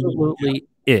hang in it. Yeah. absolutely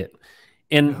it.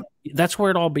 And Yeah. that's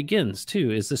where it all begins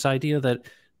too, is this idea that,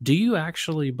 do you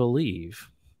actually believe,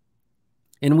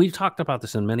 and we've talked about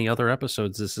this in many other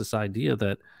episodes, is this idea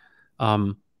that,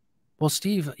 um, well,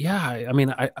 Steve, yeah, I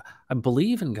mean, I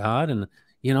believe in God, and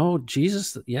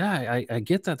Jesus, yeah, I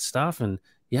get that stuff, and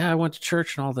yeah, I went to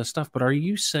church and all this stuff, but are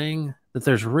you saying that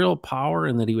there's real power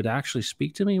and that he would actually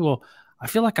speak to me? Well, I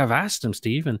feel like I've asked him,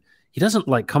 Steve, and he doesn't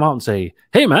like come out and say,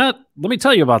 "Hey, Matt, let me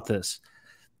tell you about this."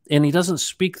 And he doesn't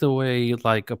speak the way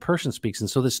like a person speaks. And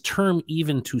so this term,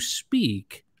 even to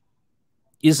speak,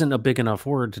 isn't a big enough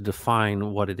word to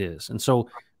define what it is. And so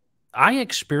I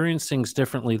experience things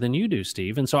differently than you do,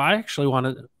 Steve. And so I actually want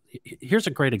to. Here's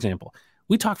a great example.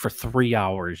 We talked for 3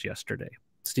 hours yesterday,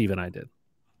 Steve and I did.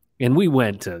 And we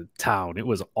went to town. It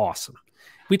was awesome.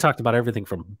 We talked about everything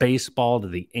from baseball to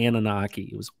the Anunnaki.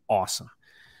 It was awesome.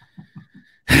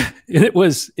 And it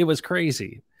was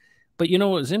crazy. But what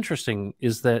was interesting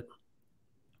is that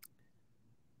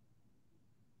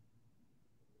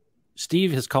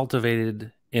Steve has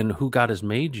cultivated in who God has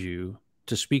made you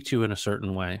to speak to you in a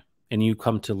certain way. And you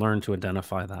come to learn to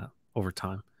identify that over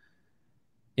time.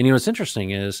 And what's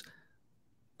interesting is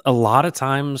a lot of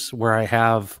times where I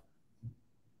have,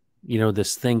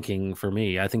 this thinking for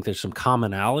me, I think there's some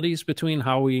commonalities between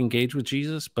how we engage with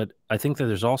Jesus, but I think that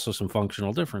there's also some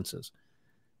functional differences.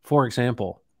 For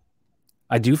example,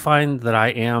 I do find that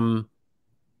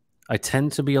I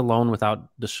tend to be alone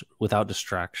without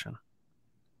distraction.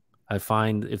 I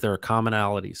find if there are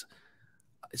commonalities,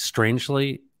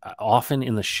 strangely, often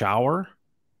in the shower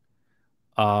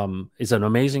is an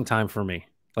amazing time for me.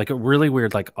 Like really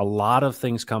weird, like a lot of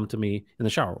things come to me in the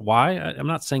shower. Why? I'm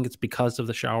not saying it's because of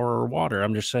the shower or water.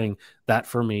 I'm just saying that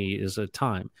for me is a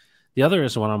time. The other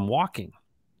is when I'm walking.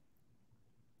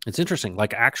 It's interesting,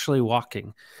 like actually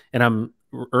walking, and I'm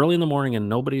early in the morning and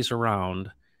nobody's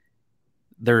around.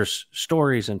 There's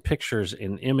stories and pictures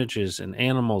and images and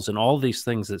animals and all these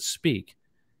things that speak.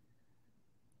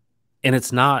 And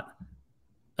it's not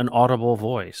an audible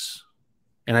voice.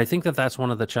 And I think that that's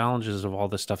one of the challenges of all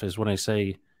this stuff is when I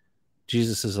say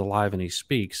Jesus is alive and he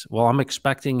speaks, well, I'm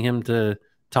expecting him to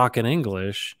talk in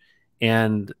English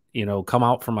and, come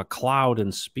out from a cloud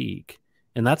and speak.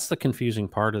 And that's the confusing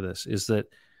part of this, is that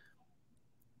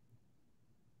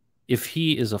if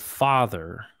he is a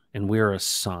father and we're a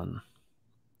son,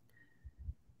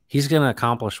 he's going to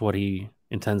accomplish what he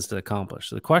intends to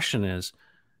accomplish. The question is,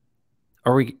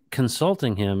 are we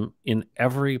consulting him at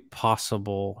every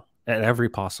possible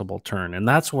turn? And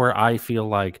that's where I feel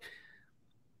like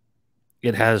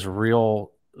it has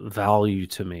real value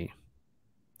to me,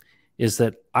 is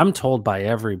that I'm told by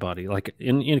everybody, like,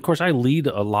 and of course I lead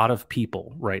a lot of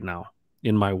people right now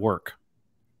in my work,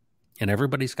 and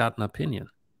everybody's got an opinion.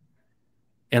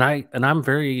 And I'm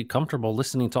very comfortable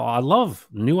listening to I love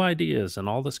new ideas and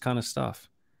all this kind of stuff.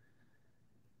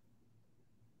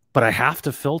 But I have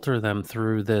to filter them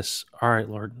through this. All right,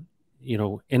 Lord,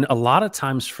 and a lot of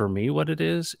times for me, what it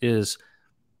is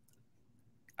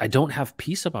I don't have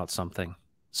peace about something.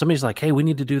 Somebody's like, hey, we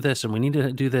need to do this and we need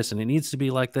to do this and it needs to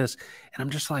be like this. And I'm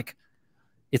just like,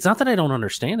 it's not that I don't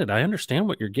understand it. I understand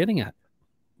what you're getting at.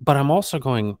 But I'm also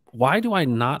going, why do I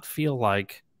not feel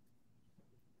like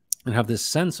and have this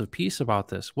sense of peace about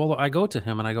this? Well, I go to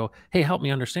him and I go, hey, help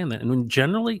me understand that. And when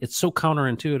generally it's so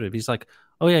counterintuitive. He's like,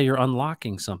 oh yeah, you're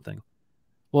unlocking something.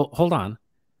 Well, hold on.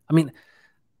 I mean,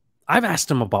 I've asked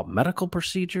him about medical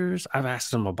procedures. I've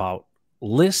asked him about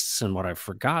lists and what I've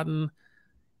forgotten.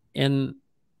 And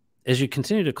as you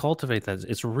continue to cultivate that,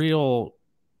 it's real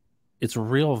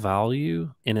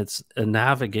value and it's a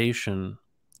navigation.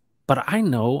 But I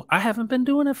know I haven't been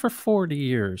doing it for 40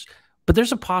 years. But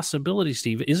there's a possibility,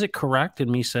 Steve. Is it correct in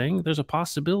me saying there's a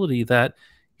possibility that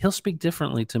he'll speak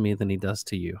differently to me than he does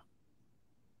to you?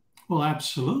 Well,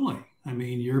 absolutely. I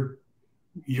mean,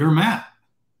 you're Matt.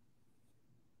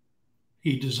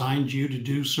 He designed you to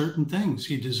do certain things.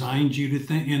 He designed you to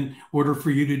think. In order for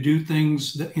you to do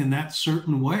things in that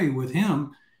certain way with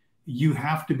him, you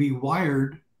have to be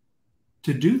wired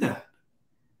to do that.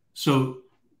 So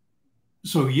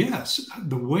yes,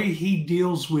 the way he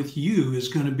deals with you is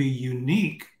going to be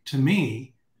unique to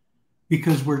me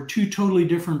because we're two totally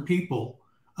different people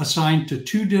assigned to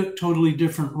two totally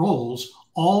different roles,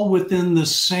 all within the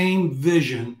same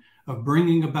vision of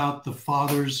bringing about the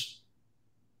Father's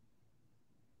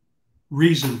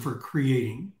reason for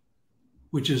creating,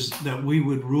 which is that we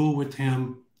would rule with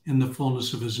him in the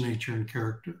fullness of his nature and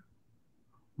character.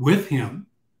 With him,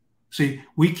 see,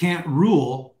 we can't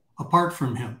rule apart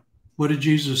from him. What did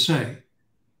Jesus say?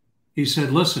 He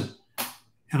said, listen,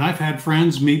 And I've had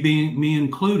friends, me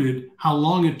included, how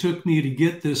long it took me to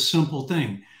get this simple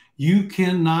thing. You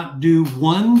cannot do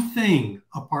one thing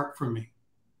apart from me.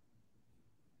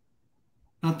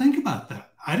 Now think about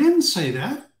that. I didn't say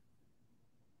that.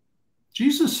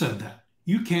 Jesus said that.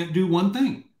 You can't do one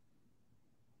thing.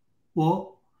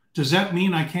 Well, does that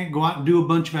mean I can't go out and do a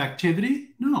bunch of activity?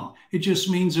 No. It just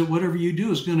means that whatever you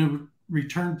do is going to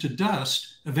return to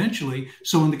dust eventually.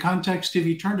 So in the context of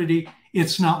eternity,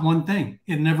 it's not one thing.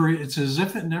 It's as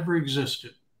if it never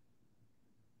existed.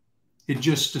 It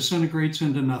just disintegrates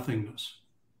into nothingness.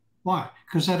 Why?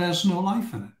 Because that has no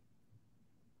life in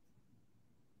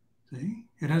it. See?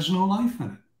 It has no life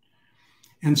in it.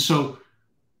 And so,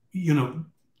 you know,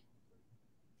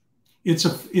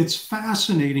 it's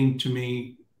fascinating to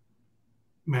me,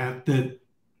 Matt, that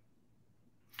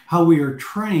how we are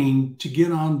trained to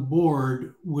get on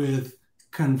board with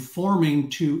conforming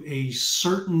to a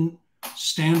certain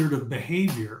standard of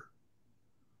behavior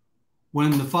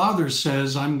when the Father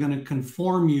says, I'm going to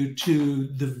conform you to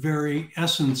the very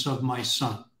essence of my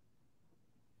Son.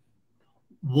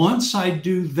 Once I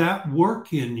do that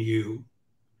work in you,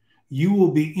 you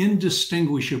will be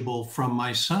indistinguishable from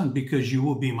my Son because you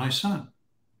will be my Son.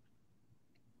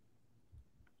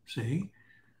 See?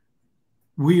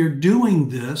 We are doing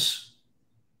this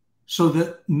so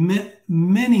that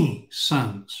many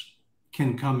sons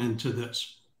can come into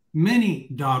this. Many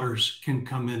daughters can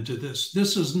come into this.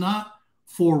 This is not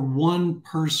for one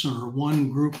person or one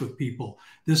group of people.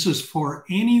 This is for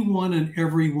anyone and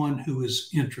everyone who is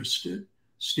interested.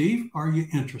 Steve, are you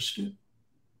interested?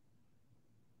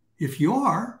 If you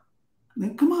are,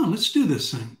 then come on, let's do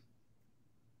this thing.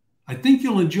 I think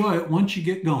you'll enjoy it once you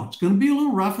get going. It's going to be a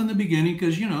little rough in the beginning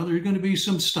because, you know, there's going to be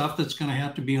some stuff that's going to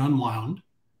have to be unwound.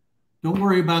 Don't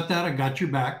worry about that. I got your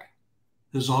back.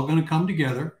 This is all going to come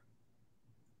together.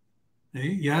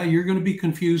 Hey, yeah, you're going to be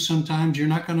confused sometimes. You're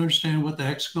not going to understand what the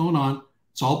heck's going on.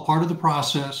 It's all part of the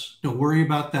process. Don't worry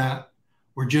about that.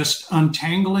 We're just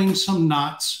untangling some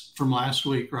knots from last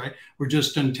week, right? We're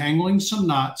just untangling some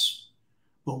knots.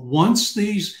 But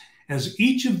as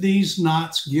each of these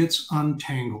knots gets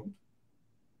untangled,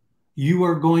 you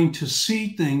are going to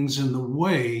see things in the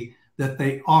way that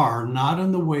they are, not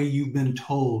in the way you've been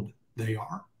told they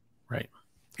are. Right.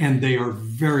 And they are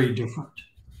very different.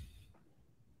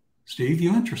 Steve,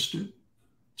 you interested?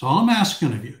 That's all I'm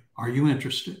asking of you. Are you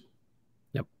interested?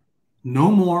 Yep.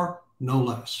 No more, no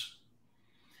less.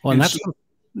 Well,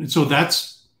 and so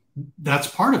that's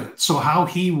part of it. So how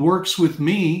he works with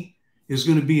me is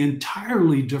going to be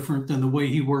entirely different than the way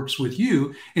he works with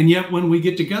you. And yet when we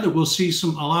get together, we'll see a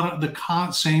lot of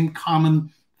the same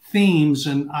common themes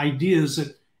and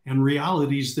ideas and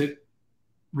realities that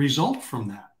result from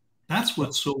that. That's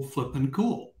what's so flippin'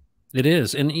 cool. It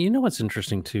is. And you know what's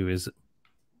interesting too is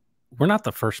we're not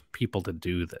the first people to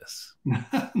do this.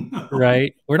 No.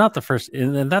 Right? We're not the first.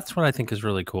 And that's what I think is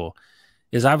really cool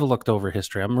is I've looked over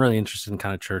history. I'm really interested in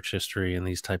kind of church history and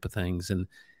these type of things. And,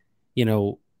 you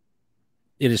know,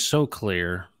 it is so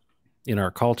clear in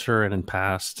our culture and in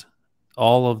past,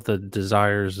 all of the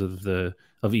desires of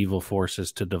evil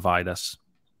forces to divide us,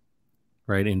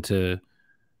 right? And to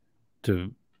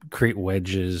create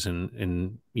wedges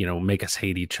and you know, make us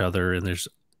hate each other. And there's,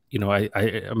 you know,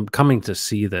 I'm coming to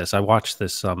see this. I watched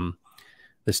this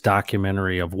this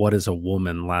documentary of What is a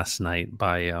Woman last night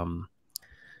by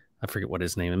I forget what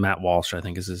his name, Matt Walsh, I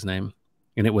think is his name.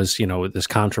 And it was, you know, this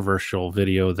controversial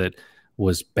video that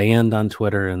was banned on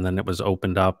Twitter, and then it was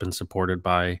opened up and supported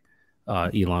by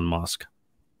Elon Musk.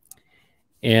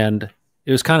 And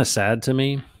it was kind of sad to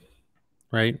me,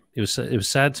 right? It was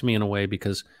sad to me in a way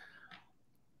because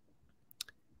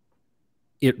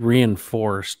it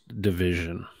reinforced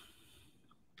division,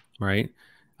 right?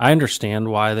 I understand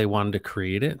why they wanted to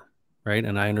create it, right?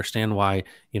 And I understand why,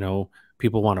 you know,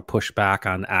 people want to push back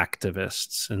on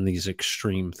activists and these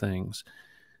extreme things.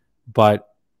 But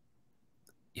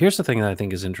here's the thing that I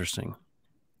think is interesting.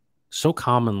 So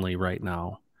commonly right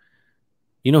now,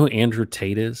 you know who Andrew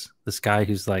Tate is? This guy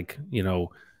who's like, you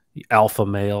know, the alpha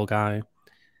male guy.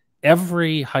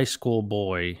 Every high school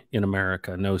boy in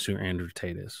America knows who Andrew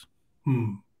Tate is.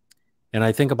 And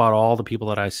I think about all the people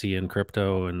that I see in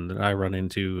crypto and that I run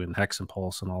into in Hex and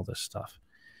Pulse and all this stuff.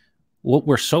 What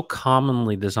we're so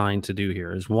commonly designed to do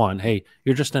here is one, hey,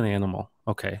 you're just an animal.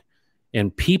 Okay.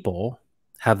 And people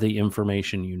have the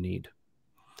information you need.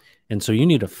 And so you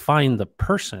need to find the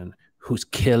person who's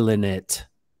killing it.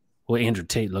 Well, Andrew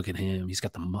Tate, look at him. He's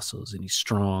got the muscles and he's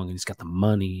strong and he's got the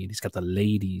money and he's got the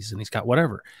ladies and he's got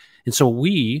whatever. And so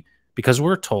because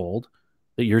we're told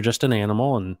that you're just an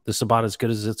animal and this is about as good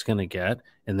as it's going to get,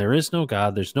 and there is no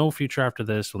God, there's no future after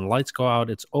this. When the lights go out,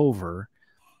 it's over.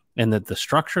 And that the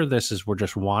structure of this is we're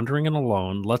just wandering and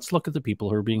alone. Let's look at the people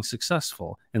who are being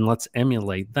successful and let's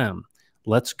emulate them.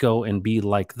 Let's go and be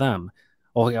like them.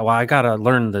 Oh, yeah, well, I got to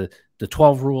learn the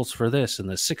 12 rules for this and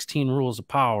the 16 rules of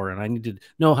power. And I need to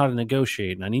know how to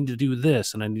negotiate. And I need to do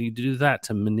this and I need to do that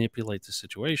to manipulate the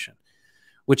situation,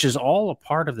 which is all a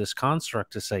part of this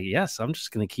construct to say, yes, I'm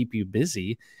just going to keep you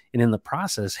busy. And in the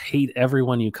process, hate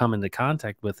everyone you come into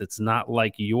contact with. It's not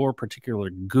like your particular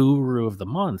guru of the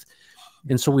month.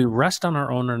 And so we rest on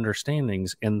our own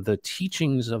understandings and the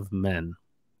teachings of men.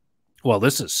 Well,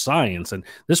 this is science, and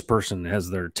this person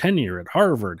has their tenure at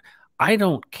Harvard. I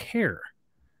don't care.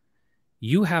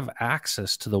 You have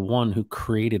access to the one who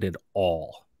created it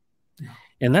all. Yeah.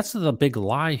 And that's the big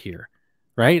lie here,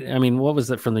 right? I mean, what was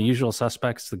it from The Usual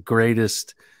Suspects? The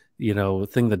greatest,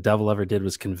 thing the devil ever did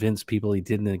was convince people he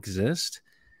didn't exist.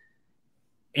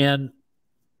 And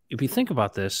if you think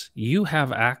about this, you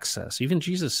have access. Even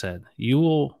Jesus said, you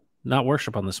will not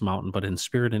worship on this mountain, but in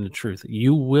spirit and in truth.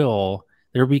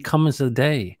 There becomes a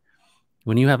day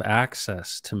when you have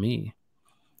access to me.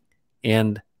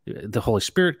 And the Holy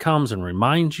Spirit comes and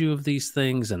reminds you of these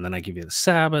things. And then I give you the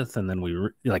Sabbath. And then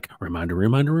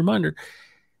reminder.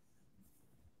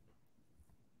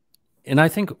 And I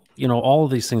think, all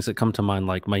of these things that come to mind,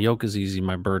 like my yoke is easy,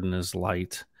 my burden is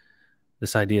light.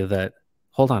 This idea that,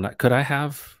 hold on, could I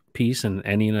have peace in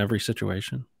any and every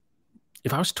situation?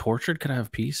 If I was tortured, could I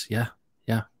have peace? Yeah.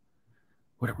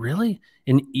 Would it really?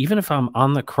 And even if I'm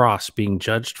on the cross being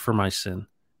judged for my sin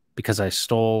because I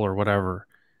stole or whatever,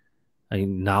 I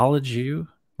acknowledge you,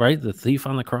 right? The thief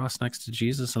on the cross next to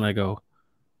Jesus. And I go,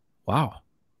 wow,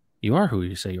 you are who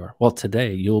you say you are. Well,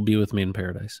 today you'll be with me in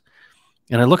paradise.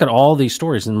 And I look at all these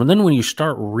stories. And then when you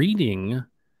start reading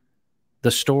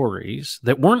the stories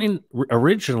that weren't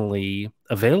originally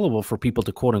available for people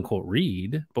to quote unquote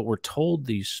read, but were told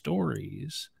these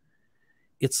stories,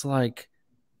 it's like,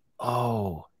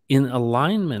 oh, in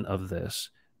alignment of this,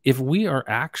 if we are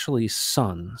actually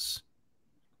sons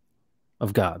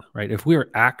of God, right? If we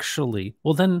are actually,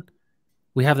 well, then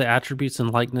we have the attributes and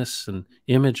likeness and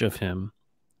image of him,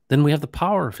 then we have the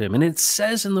power of him. And it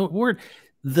says in the word,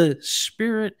 the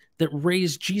spirit that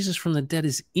raised Jesus from the dead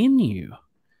is in you.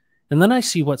 And then I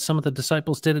see what some of the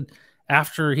disciples did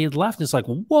after he had left. And it's like,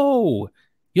 whoa,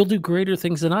 you'll do greater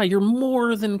things than I. You're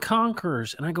more than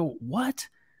conquerors. And I go, what?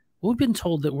 We've been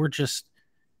told that we're just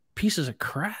pieces of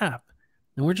crap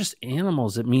and we're just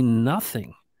animals that mean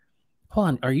nothing. Hold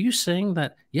on. Are you saying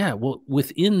that, yeah, well,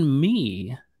 within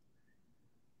me,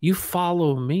 you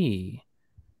follow me.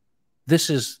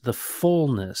 This is the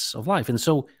fullness of life. And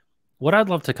so what I'd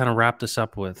love to kind of wrap this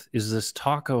up with is this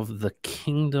talk of the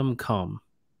kingdom come.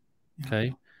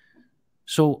 Okay.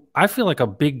 So I feel like a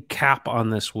big cap on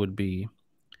this would be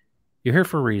you're here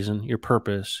for a reason, your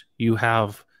purpose. You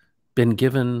have been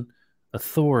given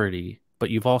authority,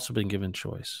 but you've also been given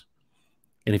choice.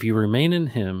 And if you remain in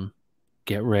him,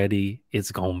 get ready.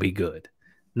 It's going to be good.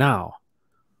 Now,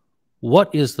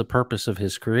 what is the purpose of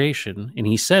his creation? And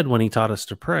he said when he taught us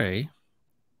to pray,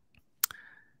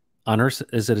 on earth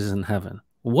as it is in heaven.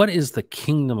 What is the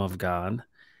kingdom of God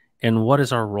and what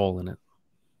is our role in it?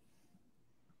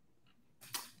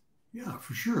 Yeah,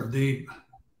 for sure.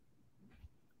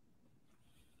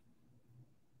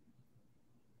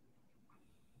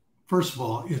 First of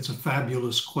all, it's a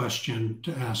fabulous question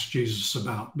to ask Jesus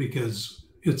about because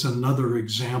it's another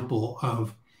example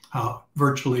of how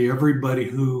virtually everybody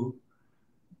who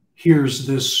hears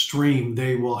this stream,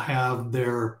 they will have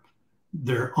their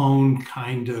own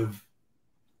kind of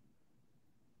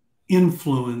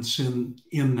influence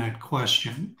in that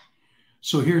question.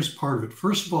 So here's part of it.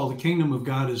 First of all, the kingdom of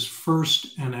God is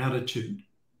first an attitude.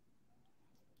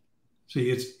 See,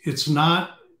 it's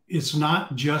not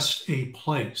just a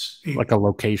place. Like a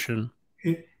location.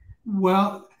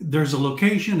 Well, there's a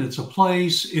location, it's a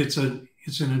place, it's an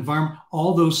environment,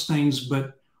 all those things,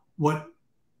 but what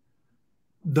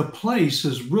the place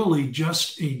is really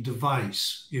just a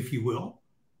device, if you will.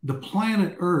 The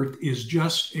planet Earth is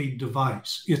just a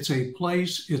device. It's a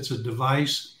place, it's a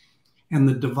device, and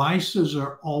the devices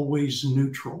are always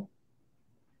neutral.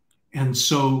 And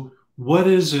so what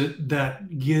is it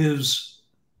that gives,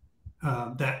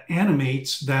 that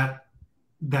animates that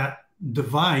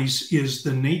device is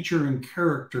the nature and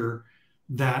character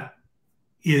that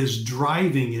is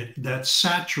driving it, that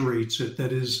saturates it,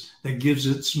 that gives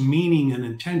its meaning and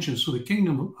intention. So the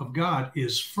kingdom of God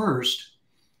is first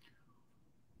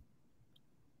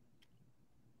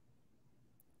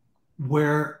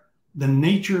where the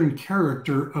nature and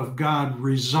character of God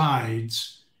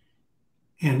resides,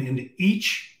 and in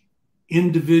each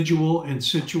individual and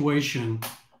situation,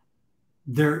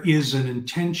 there is an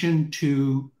intention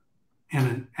to and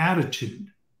an attitude.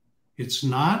 It's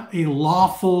not a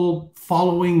lawful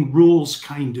following rules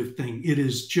kind of thing. It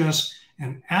is just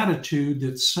an attitude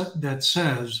that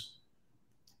says,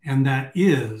 and that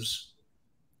is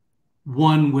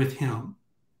one with him.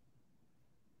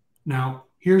 Now,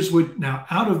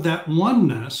 out of that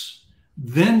oneness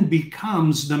then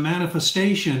becomes the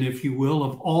manifestation, if you will,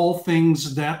 of all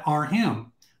things that are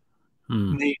him.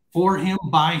 Made for him,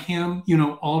 by him,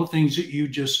 all the things that you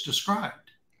just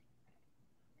described.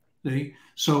 See?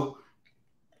 So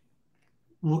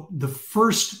the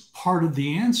first part of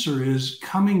the answer is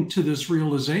coming to this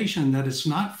realization that it's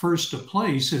not first a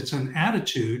place, it's an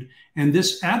attitude, and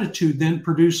this attitude then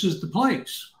produces the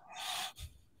place.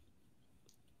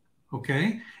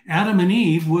 Okay? Adam and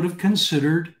Eve would have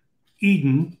considered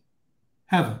Eden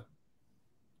heaven.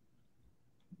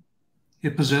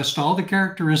 It possessed all the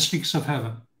characteristics of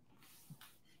heaven.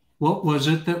 What was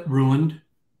it that ruined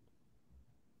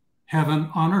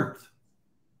heaven on earth?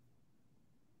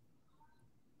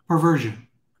 Perversion.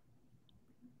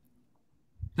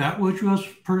 That which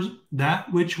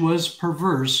was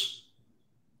perverse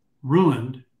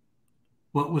ruined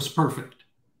what was perfect.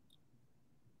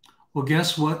 Well,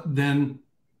 guess what then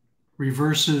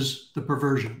reverses the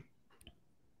perversion?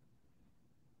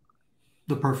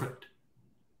 The perfect.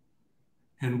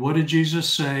 And what did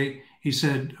Jesus say? He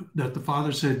said that the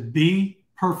Father said, be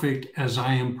perfect as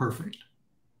I am perfect.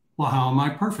 Well, how am I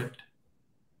perfect?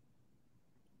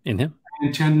 In him. I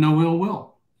intend no ill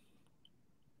will.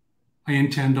 I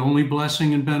intend only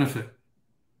blessing and benefit.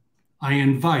 I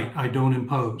invite, I don't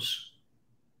impose.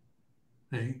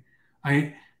 See?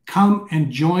 I come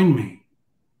and join me.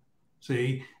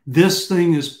 See, this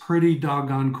thing is pretty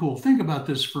doggone cool. Think about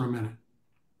this for a minute.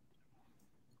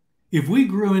 If we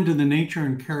grew into the nature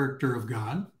and character of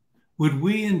God, would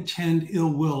we intend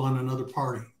ill will on another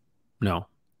party? No.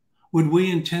 Would we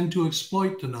intend to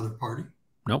exploit another party?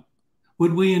 Nope.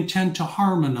 Would we intend to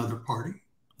harm another party?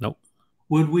 Nope.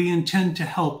 Would we intend to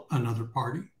help another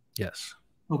party? Yes.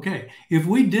 Okay. If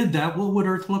we did that, what would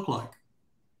earth look like?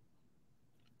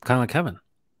 Kind of like heaven.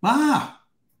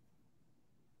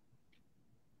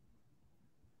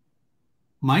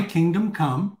 My kingdom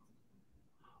come,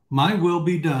 my will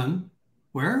be done.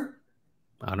 Where?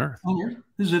 On earth. On earth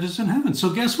as it is in heaven. So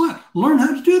guess what? Learn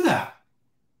how to do that.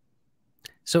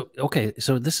 So, okay.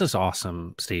 So this is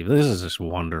awesome, Steve. This is just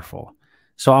wonderful.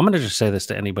 So I'm going to just say this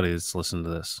to anybody that's listening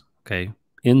to this. Okay.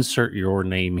 Insert your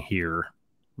name here,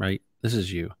 right? This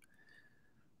is you.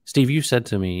 Steve, you said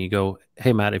to me, you go,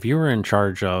 hey, Matt, if you were in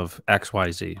charge of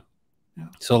XYZ,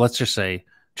 so let's just say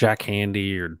Jack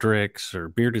Handy or Drix or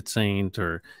Bearded Saint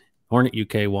or Hornet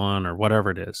UK1 or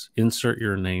whatever it is, insert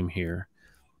your name here.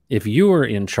 If you were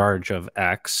in charge of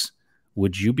X,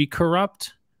 would you be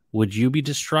corrupt? Would you be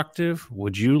destructive?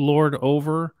 Would you lord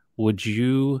over? Would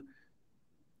you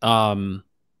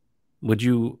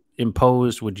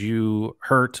impose? Would you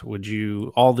hurt? Would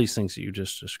you, all these things that you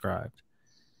just described?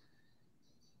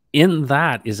 In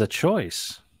that is a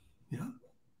choice. Yeah.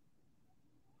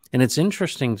 And it's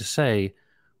interesting to say,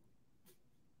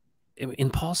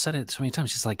 and Paul said it so many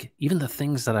times, he's like, even the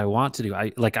things that I want to do,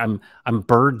 I'm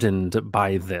burdened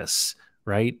by this,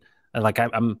 right? Like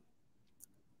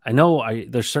I know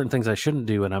there's certain things I shouldn't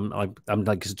do, and I'm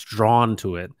drawn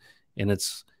to it. And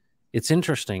it's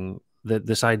interesting that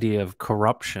this idea of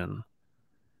corruption,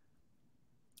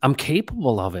 I'm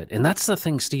capable of it. And that's the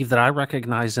thing, Steve, that I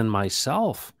recognize in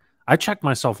myself. I check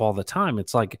myself all the time.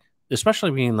 It's like, especially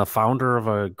being the founder of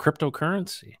a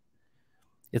cryptocurrency,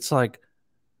 it's like,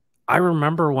 I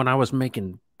remember when I was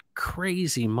making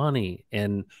crazy money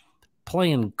and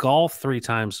playing golf 3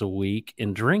 times a week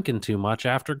and drinking too much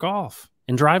after golf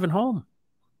and driving home.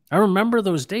 I remember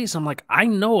those days. I'm like, I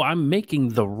know I'm making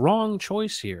the wrong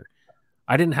choice here.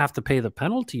 I didn't have to pay the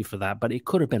penalty for that, but it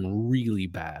could have been really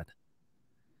bad.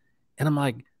 And I'm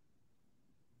like,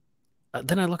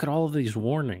 then I look at all of these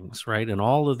warnings, right? And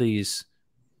all of these,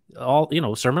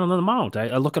 Sermon on the Mount.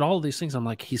 I look at all of these things. I'm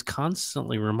like, he's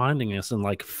constantly reminding us in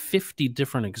like 50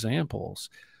 different examples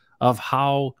of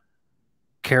how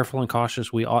careful and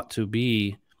cautious we ought to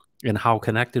be and how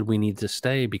connected we need to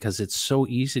stay, because it's so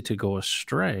easy to go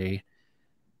astray.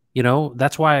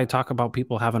 That's why I talk about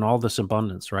people having all this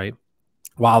abundance, right?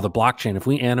 Wow, the blockchain, if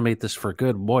we animate this for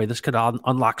good, boy, this could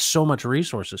unlock so much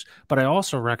resources. But I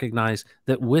also recognize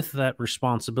that with that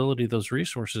responsibility, those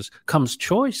resources, comes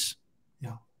choice.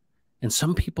 Yeah. And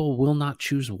some people will not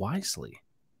choose wisely.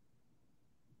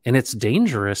 And it's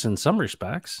dangerous in some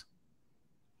respects.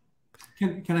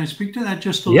 Can I speak to that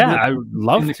just a little bit? Yeah, I would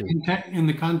love to. In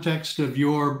the context of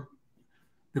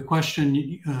the question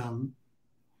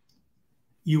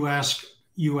you asked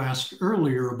you asked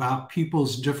earlier about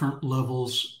people's different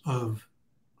levels of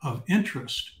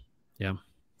interest. Yeah.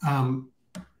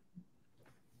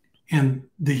 And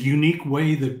the unique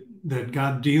way that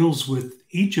God deals with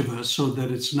each of us so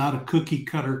that it's not a cookie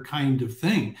cutter kind of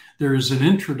thing. There is an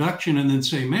introduction and then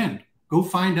say, man, go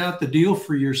find out the deal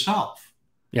for yourself.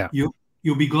 Yeah.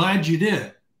 You'll be glad you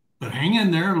did, but hang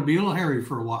in there. It'll be a little hairy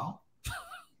for a while.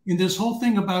 And this whole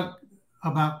thing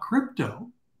about crypto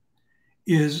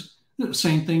is the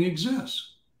same thing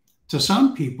exists. To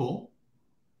some people,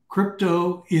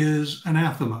 crypto is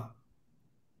anathema.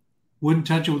 Wouldn't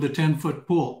touch it with a 10-foot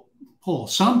pole.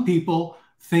 Some people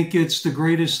think it's the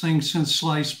greatest thing since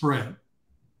sliced bread.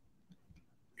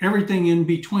 Everything in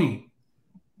between.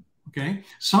 Okay.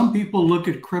 Some people look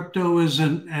at crypto as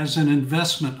an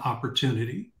investment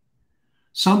opportunity.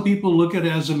 Some people look at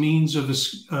it as a means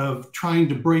of trying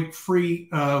to break free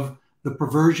of the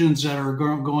perversions that are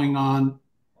going on,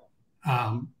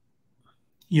 in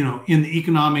the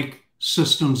economic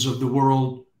systems of the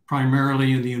world,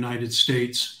 primarily in the United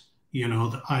States. The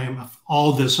IMF,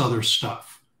 all this other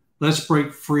stuff. Let's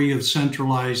break free of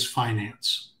centralized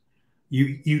finance.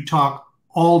 You talk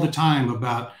all the time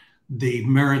about the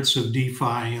merits of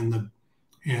DeFi and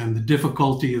the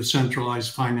difficulty of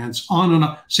centralized finance. On and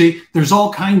on. See, there's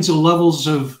all kinds of levels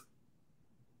of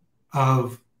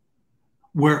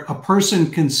where a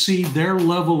person can see their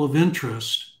level of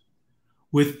interest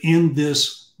within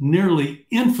this nearly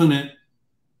infinite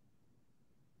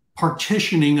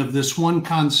partitioning of this one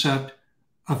concept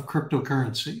of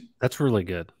cryptocurrency. That's really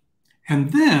good.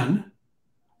 And then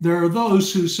there are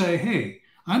those who say, hey,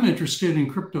 I'm interested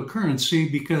in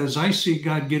cryptocurrency because I see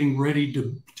God getting ready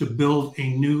to build a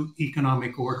new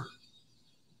economic order.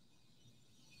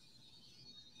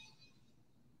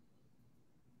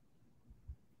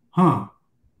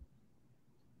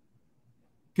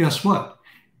 Guess what?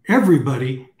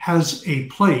 Everybody has a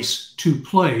place to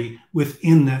play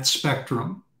within that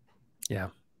spectrum. Yeah.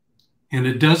 And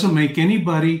it doesn't make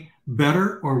anybody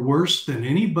better or worse than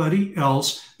anybody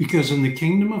else, because in the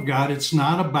kingdom of God, it's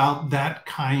not about that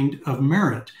kind of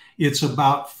merit. It's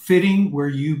about fitting where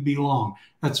you belong.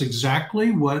 That's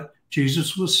exactly what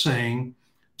Jesus was saying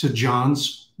to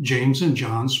James and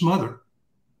John's mother.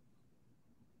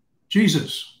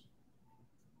 Jesus,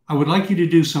 I would like you to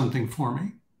do something for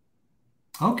me.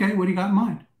 Okay, what do you got in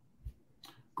mind?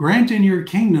 Grant in your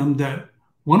kingdom that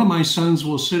one of my sons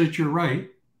will sit at your right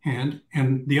hand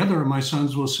and the other of my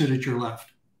sons will sit at your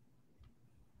left.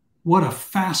 What a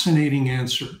fascinating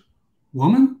answer.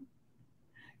 Woman,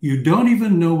 you don't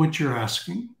even know what you're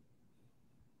asking.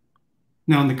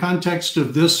 Now, in the context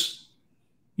of this,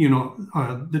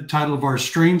 the title of our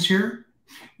streams here,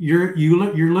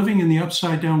 you're living in the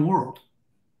upside down world.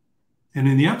 And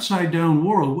in the upside down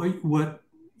world, what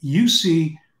you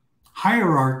see,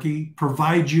 hierarchy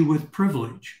provides you with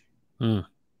privilege.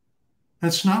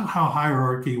 That's not how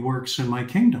hierarchy works in my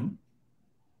kingdom.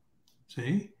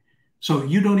 See? So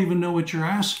you don't even know what you're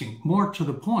asking. More to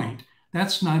the point,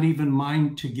 that's not even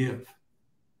mine to give.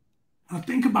 Now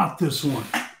think about this one.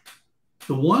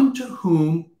 The one to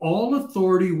whom all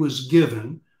authority was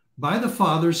given by the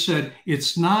Father said,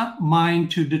 it's not mine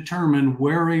to determine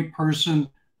where a person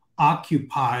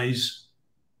occupies,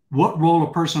 what role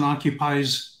a person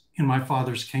occupies in my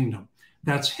Father's kingdom.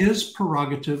 That's his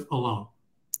prerogative alone.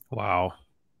 Wow.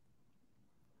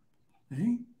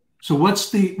 Okay. So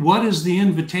what is the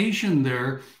invitation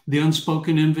there? The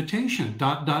unspoken invitation, ...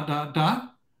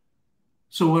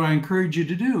 So what I encourage you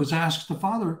to do is ask the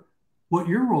Father what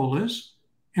your role is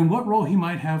and what role he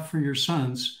might have for your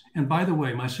sons. And by the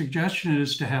way, my suggestion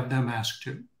is to have them ask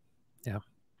too. Yeah.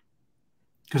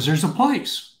 Because there's a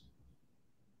place.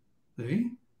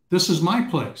 See? This is my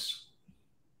place.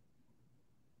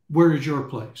 Where is your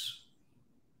place?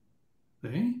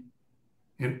 See?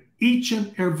 And each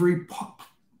and every person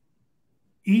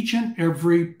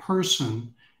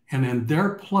and in their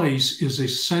place is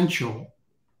essential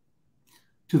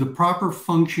to the proper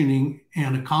functioning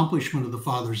and accomplishment of the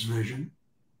Father's vision.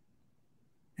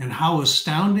 And how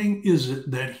astounding is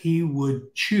it that he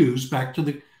would choose, back to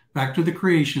the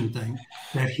creation thing,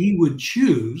 that he would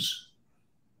choose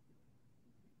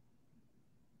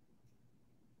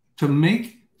to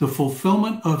make the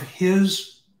fulfillment of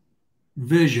his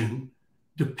vision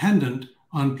dependent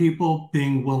on people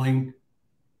being willing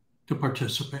to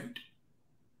participate.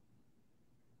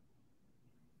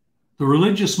 The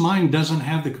religious mind doesn't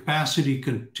have the capacity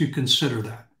to consider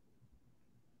that,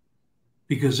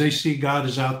 because they see God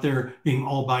as out there being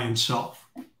all by himself.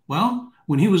 Well,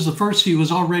 when he was the first, he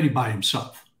was already by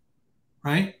himself,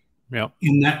 right? Yeah.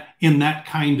 In that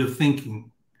kind of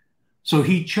thinking. So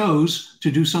he chose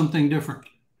to do something different.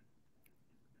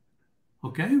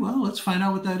 Okay, well, let's find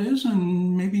out what that is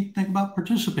and maybe think about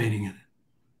participating in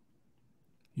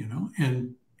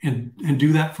it, and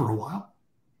do that for a while.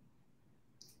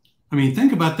 I mean,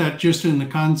 think about that just in the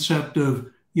concept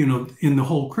of, in the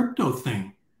whole crypto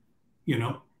thing.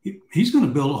 He's going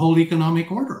to build a whole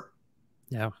economic order.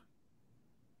 Yeah.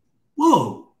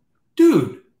 Whoa,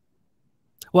 dude.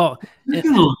 Well, What's it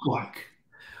going to look like?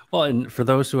 Well, and for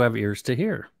those who have ears to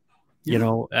hear, Yeah.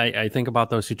 I think about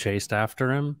those who chased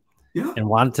after him Yeah. and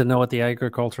wanted to know what the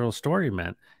agricultural story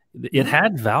meant. It Yeah.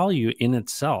 had value in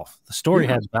itself. The story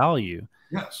Yes. had value,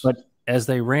 Yes. but as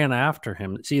they ran after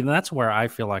him, see, that's where I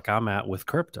feel like I'm at with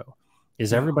crypto.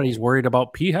 Is Yeah. everybody's worried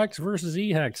about P hex versus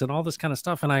E hex and all this kind of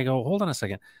stuff, and I go, hold on a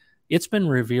second. It's been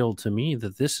revealed to me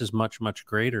that this is much, much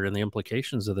greater, and the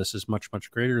implications of this is much,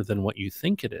 much greater than what you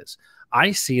think it is.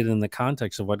 I see it in the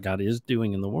context of what God is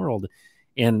doing in the world,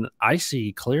 and I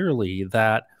see clearly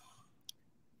that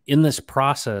in this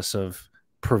process of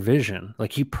provision,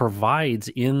 like he provides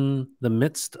in the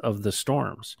midst of the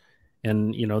storms.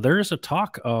 And, there is a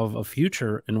talk of a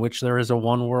future in which there is a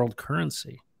one world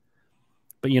currency.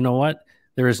 But you know what?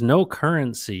 There is no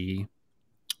currency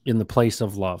in the place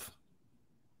of love,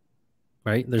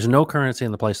 right? There's no currency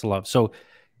in the place of love. So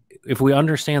if we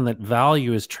understand that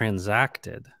value is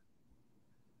transacted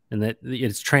and that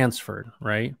it's transferred,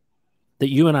 right? That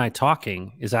you and I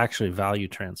talking is actually value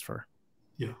transfer.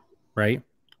 Yeah. Right?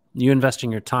 You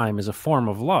investing your time is a form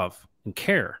of love and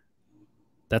care.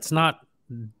 That's not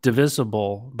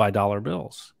divisible by dollar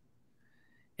bills.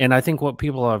 And I think what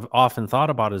people have often thought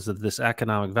about is that this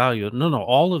economic value. No,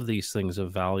 all of these things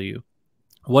of value.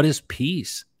 What is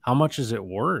peace? How much is it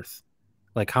worth?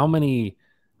 Like how many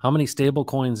stable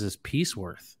coins is peace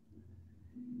worth?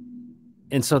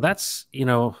 And so that's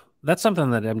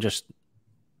something that I'm just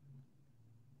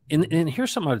and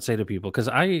here's something I'd say to people, because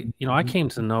I came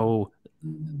to know,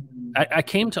 I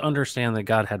came to understand that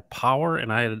God had power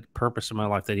and I had a purpose in my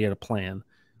life, that he had a plan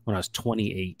when I was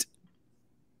 28.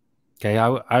 Okay.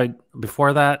 I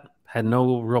before that had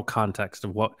no real context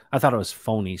of what I thought. It was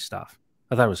phony stuff.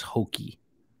 I thought it was hokey.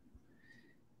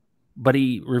 But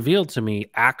he revealed to me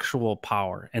actual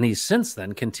power. And he's since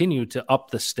then continued to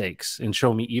up the stakes and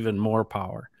show me even more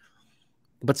power.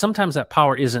 But sometimes that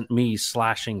power isn't me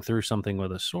slashing through something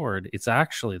with a sword. It's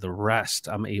actually the rest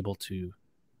I'm able to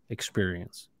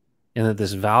experience. And that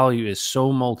this value is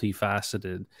so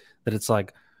multifaceted that it's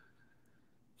like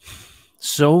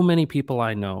so many people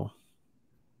I know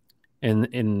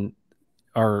and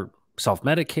are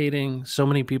self-medicating. So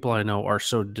many people I know are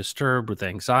so disturbed with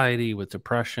anxiety, with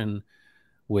depression,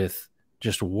 with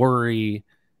just worry,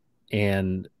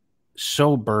 and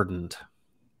so burdened.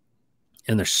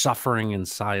 And they're suffering in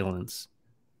silence.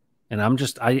 And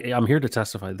I'm here to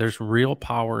testify. There's real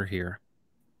power here.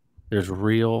 There's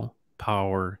real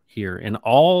power here. And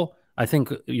all I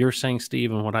think you're saying,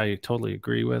 Steve, and what I totally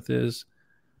agree with is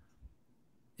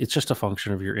it's just a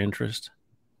function of your interest,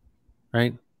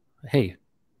 right? Hey,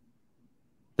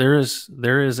 there is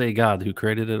a God who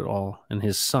created it all, and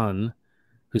his son,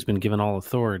 who's been given all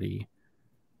authority,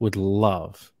 would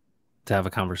love to have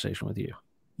a conversation with you.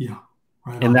 Yeah.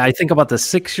 Right. And I think about the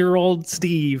 6-year-old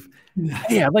Steve.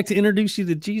 Hey, I'd like to introduce you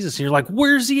to Jesus. And you're like,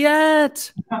 where's he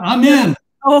at? I'm in.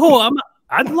 Oh,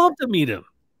 I'd love to meet him.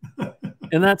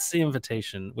 And that's the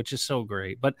invitation, which is so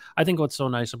great. But I think what's so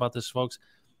nice about this, folks,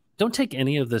 don't take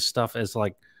any of this stuff as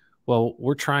like, well,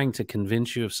 we're trying to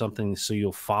convince you of something so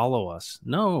you'll follow us.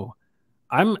 No,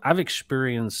 I've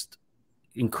experienced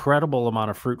incredible amount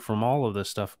of fruit from all of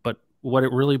this stuff. But what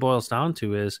it really boils down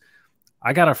to is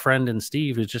I got a friend in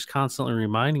Steve who's just constantly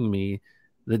reminding me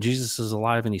that Jesus is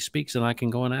alive and he speaks, and I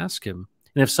can go and ask him.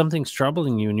 And if something's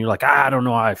troubling you and you're like, I don't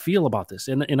know how I feel about this.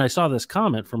 And I saw this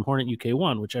comment from Hornet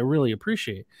UK1, which I really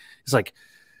appreciate. It's like,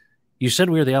 you said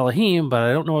we were the Elohim, but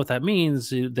I don't know what that means.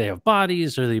 They have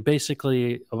bodies. Are they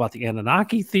basically about the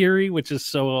Anunnaki theory, which is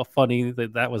so funny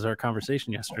that was our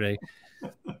conversation yesterday.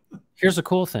 Here's the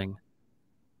cool thing.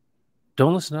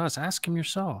 Don't listen to us. Ask him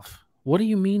yourself. What do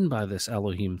you mean by this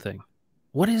Elohim thing?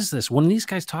 What is this? When these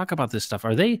guys talk about this stuff,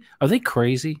 are they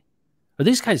crazy? Are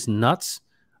these guys nuts?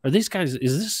 Are these guys,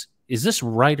 is this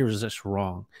right or is this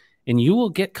wrong? And you will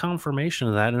get confirmation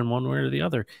of that in one way or the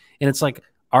other. And it's like,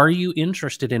 are you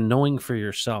interested in knowing for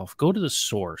yourself? Go to the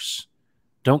source.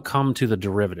 Don't come to the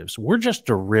derivatives. We're just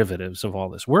derivatives of all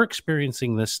this. We're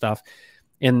experiencing this stuff.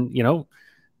 And,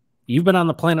 you've been on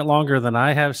the planet longer than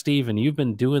I have, Steve, and you've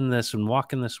been doing this and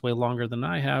walking this way longer than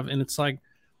I have. And it's like,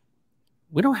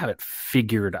 we don't have it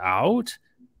figured out,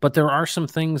 but there are some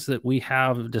things that we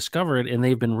have discovered, and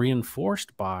they've been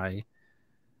reinforced by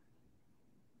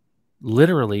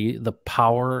literally the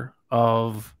power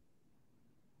of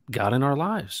God in our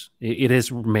lives. It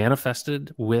is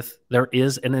manifested with, there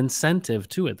is an incentive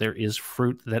to it. There is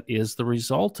fruit that is the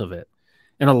result of it.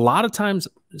 And a lot of times,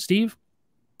 Steve,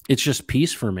 it's just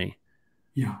peace for me.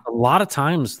 Yeah. A lot of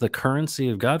times the currency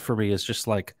of God for me is just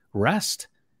like rest.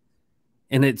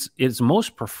 And it's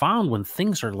most profound when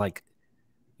things are like,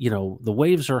 the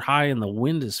waves are high and the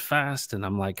wind is fast. And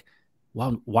I'm like,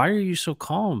 well, why are you so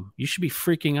calm? You should be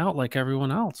freaking out like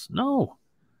everyone else. No,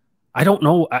 I don't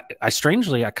know.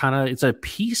 It's a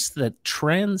peace that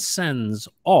transcends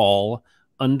all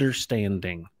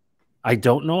understanding. I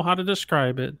don't know how to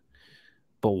describe it,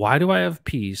 but why do I have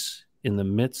peace in the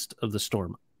midst of the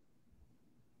storm?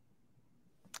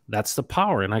 That's the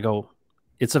power. And I go,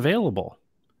 it's available.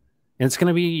 And it's going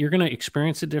to be, you're going to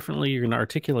experience it differently. You're going to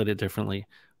articulate it differently.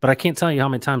 But I can't tell you how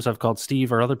many times I've called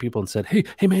Steve or other people and said,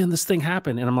 hey, man, this thing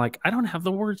happened. And I'm like, I don't have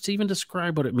the words to even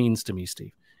describe what it means to me,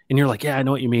 Steve. And you're like, yeah, I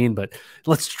know what you mean, but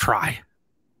let's try.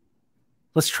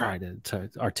 Let's try to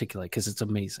articulate, because it's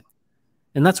amazing.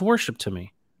 And that's worship to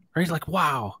me, right? Like,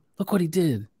 wow, look what he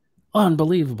did.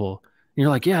 Unbelievable. And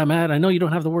you're like, yeah, Matt, I know you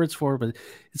don't have the words for it, but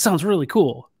it sounds really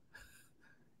cool.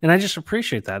 And I just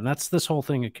appreciate that. And that's this whole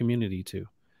thing of community too.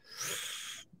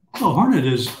 Well, Hornet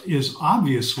is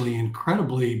obviously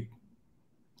incredibly,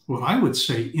 what I would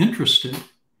say, interested.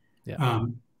 Yeah.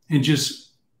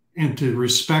 And to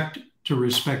respect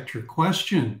your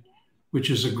question, which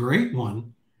is a great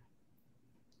one.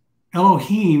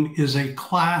 Elohim is a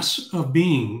class of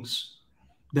beings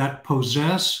that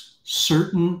possess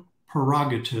certain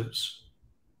prerogatives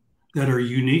that are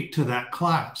unique to that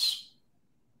class.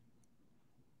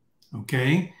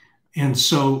 Okay? And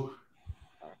so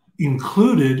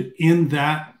included in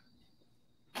that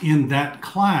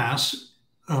class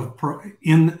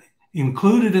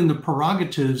included in the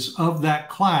prerogatives of that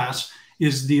class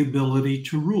is the ability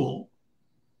to rule.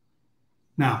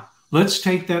 Now, let's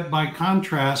take that by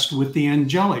contrast with the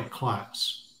angelic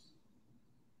class.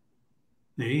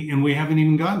 And we haven't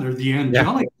even gotten there. The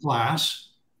angelic class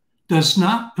does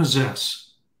not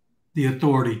possess the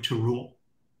authority to rule.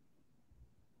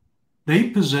 They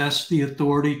possess the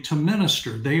authority to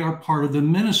minister. They are part of the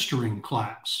ministering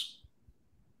class.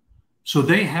 So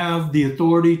they have the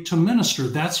authority to minister.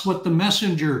 That's what the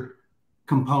messenger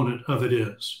component of it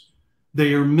is.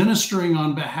 They are ministering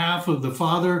on behalf of the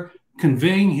Father,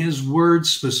 conveying his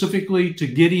words specifically to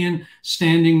Gideon,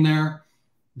 standing there,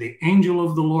 the angel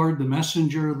of the Lord, the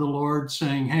messenger of the Lord,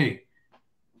 saying, hey,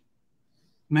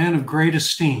 man of great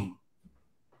esteem.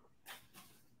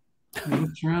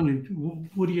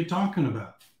 What are you talking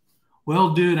about?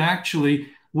 Well, dude, actually,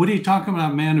 what are you talking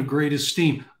about, man of great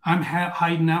esteem? I'm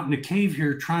hiding out in a cave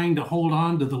here trying to hold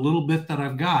on to the little bit that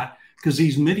I've got, because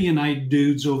these Midianite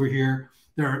dudes over here,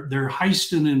 they're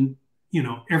heisting and,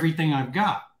 everything I've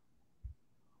got.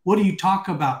 What do you talk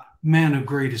about, man of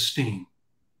great esteem?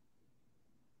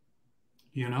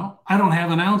 I don't have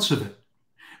an ounce of it.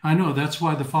 I know, that's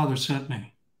why the Father sent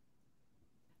me.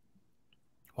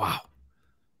 Wow.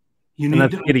 And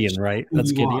that's Gideon, right?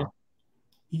 That's Gideon.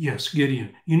 Yes,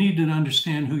 Gideon. You need to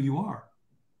understand who you are.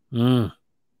 You're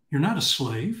not a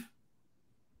slave.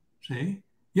 See?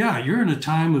 Yeah, you're in a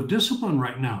time of discipline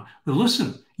right now. But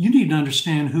listen, you need to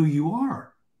understand who you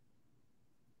are.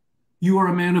 You are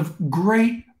a man of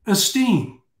great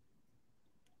esteem.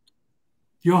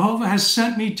 Jehovah has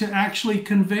sent me to actually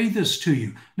convey this to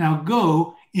you. Now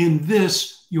go in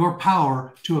this, your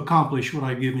power, to accomplish what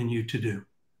I've given you to do.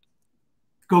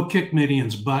 Go kick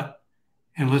Midian's butt,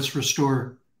 and let's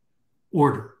restore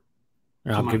order.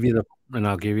 And I'll give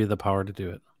you the power to do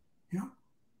it. Yeah.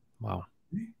 Wow.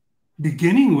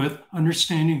 Beginning with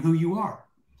understanding who you are.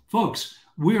 Folks,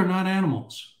 we are not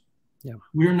animals. Yeah.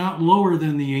 We are not lower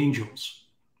than the angels.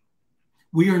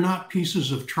 We are not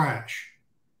pieces of trash.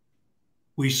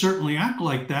 We certainly act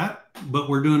like that, but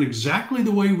we're doing exactly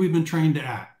the way we've been trained to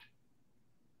act.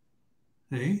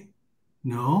 See?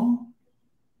 No.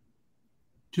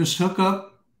 Just hook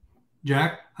up.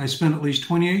 Jack, I spent at least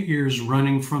 28 years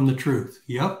running from the truth.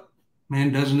 Yep.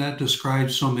 Man, doesn't that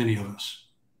describe so many of us?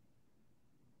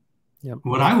 Yep.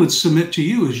 What I would submit to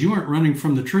you is you weren't running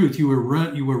from the truth. You were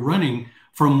running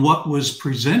from what was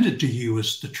presented to you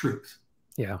as the truth.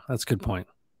 Yeah, that's a good point.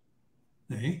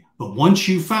 Okay? But once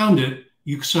you found it,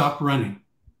 you stop running.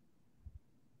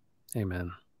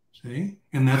 Amen. See?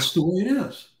 And that's the way it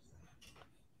is.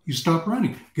 You stop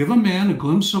running. Give a man a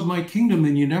glimpse of my kingdom,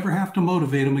 and you never have to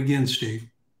motivate him again, Steve.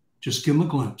 Just give him a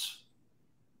glimpse.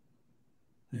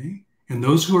 See? And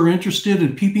those who are interested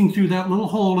in peeping through that little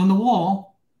hole in the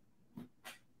wall,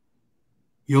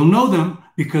 you'll know them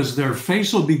because their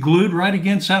face will be glued right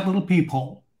against that little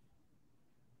peephole.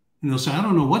 And they'll say, I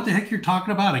don't know what the heck you're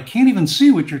talking about. I can't even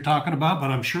see what you're talking about,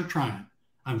 but I'm sure trying.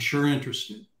 I'm sure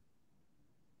interested.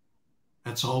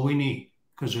 That's all we need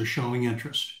because they're showing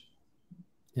interest.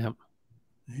 Yep.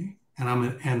 Okay?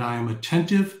 And I am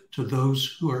attentive to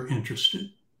those who are interested.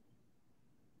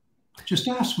 Just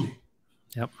ask me.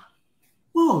 Yep.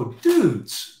 Whoa,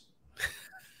 dudes.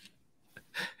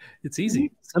 It's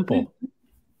easy, simple.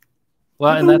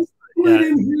 Well, and I that's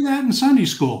didn't hear that in Sunday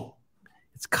school.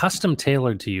 It's custom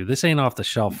tailored to you. This ain't off the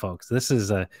shelf, folks. This is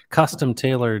a custom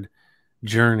tailored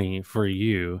journey for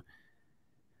you.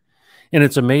 And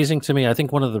it's amazing to me. I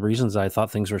think one of the reasons I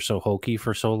thought things were so hokey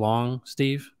for so long,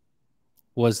 Steve,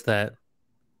 was that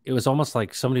it was almost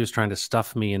like somebody was trying to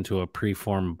stuff me into a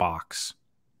preformed box.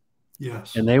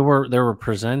 Yes. And they were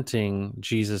presenting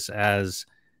Jesus as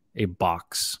a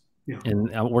box. Yeah. And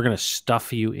we're going to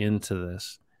stuff you into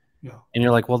this. Yeah. And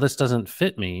you're like, well, this doesn't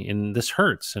fit me and this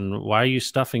hurts. And why are you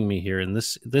stuffing me here? And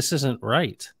this isn't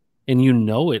right. And you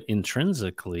know it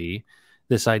intrinsically,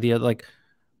 this idea, like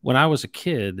when I was a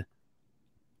kid,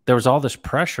 there was all this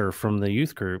pressure from the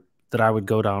youth group that I would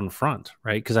go down front,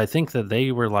 right? Because I think that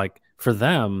they were like, for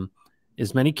them,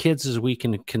 as many kids as we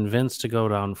can convince to go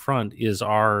down front is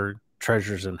our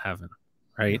treasures in heaven,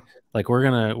 right? Yeah. Like we're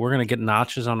gonna get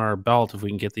notches on our belt if we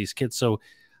can get these kids. So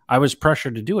I was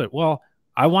pressured to do it. Well,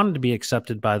 I wanted to be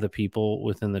accepted by the people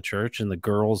within the church and the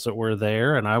girls that were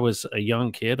there. And I was a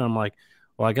young kid. I'm like,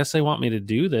 well, I guess they want me to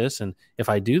do this. And if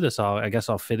I do this, I guess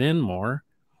I'll fit in more.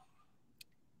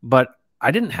 But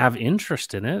I didn't have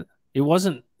interest in it. It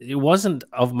wasn't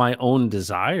of my own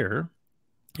desire.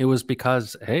 It was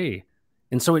because, hey,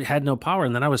 and so it had no power.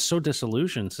 And then I was so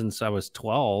disillusioned since I was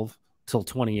 12 till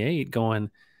 28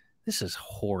 going, this is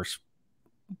horse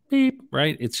beep,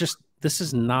 right? It's just, this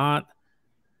is not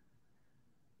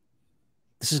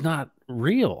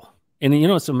real. And you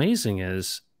know, what's amazing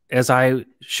is as I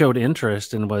showed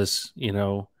interest and was,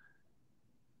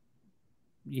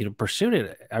 pursued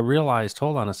it, I realized,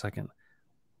 hold on a second.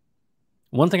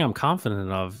 One thing I'm confident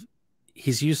of,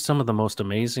 he's used some of the most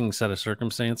amazing set of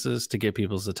circumstances to get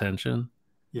people's attention.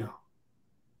 Yeah.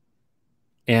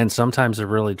 And sometimes they're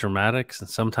really dramatic and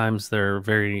sometimes they're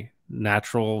very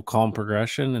natural, calm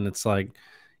progression. And it's like,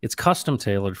 it's custom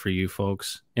tailored for you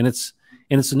folks. And it's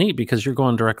neat because you're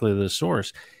going directly to the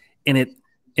source. And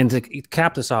to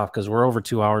cap this off, because we're over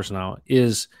 2 hours now,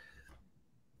 is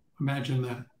imagine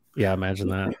that. Yeah, imagine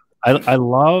that. I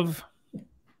love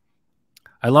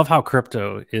how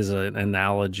crypto is an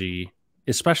analogy,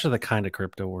 especially the kind of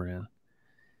crypto we're in.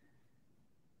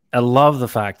 I love the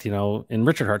fact, and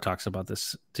Richard Hart talks about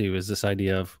this too, is this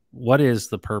idea of what is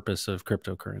the purpose of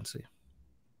cryptocurrency?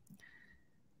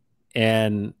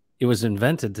 And it was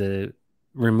invented to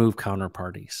remove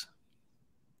counterparties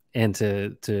and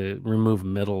to remove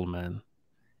middlemen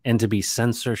and to be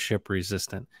censorship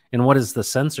resistant. And what is the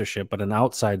censorship but an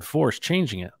outside force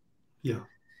changing it? Yeah.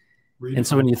 And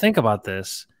so when you think about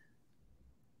this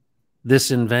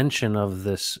invention of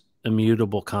this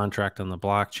immutable contract on the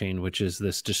blockchain, which is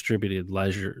this distributed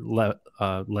ledger,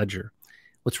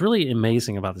 what's really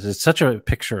amazing about this, it's such a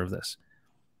picture of this.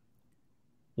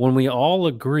 When we all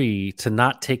agree to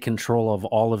not take control of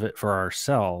all of it for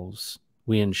ourselves,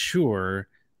 we ensure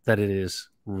that it is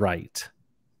right.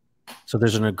 So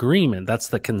there's an agreement. That's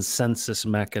the consensus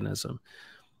mechanism.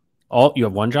 You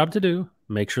have one job to do.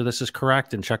 Make sure this is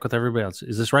correct and check with everybody else.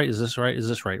 Is this right? Is this right? Is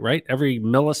this right? Right? Every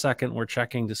millisecond, we're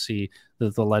checking to see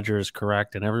that the ledger is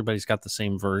correct and everybody's got the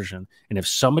same version. And if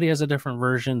somebody has a different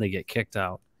version, they get kicked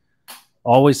out.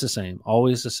 Always the same,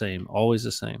 always the same, always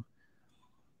the same.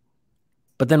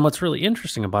 But then what's really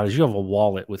interesting about it is you have a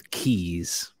wallet with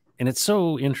keys. And it's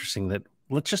so interesting that,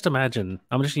 let's just imagine,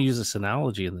 I'm just going to use this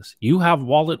analogy in this. You have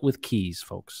wallet with keys,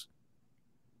 folks.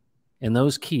 And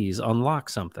those keys unlock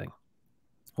something.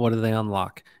 What do they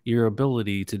unlock? Your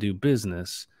ability to do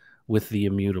business with the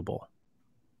immutable,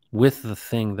 with the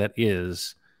thing that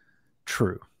is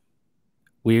true.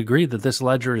 We agree that this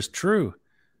ledger is true.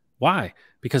 Why?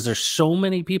 Because there's so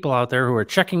many people out there who are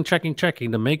checking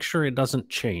to make sure it doesn't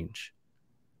change.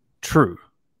 True.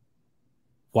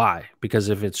 Why? Because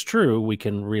if it's true, we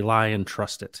can rely and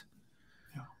trust it.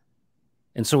 Yeah.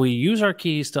 And so we use our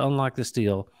keys to unlock this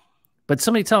deal. But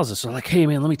somebody tells us, they're like, hey,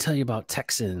 man, let me tell you about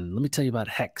Texan. Let me tell you about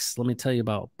Hex. Let me tell you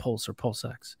about Pulse or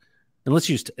PulseX. And let's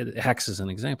use Hex as an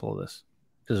example of this,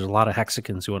 because there's a lot of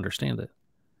Hexicans who understand it.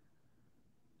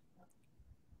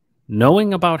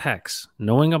 Knowing about Hex,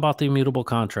 knowing about the immutable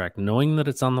contract, knowing that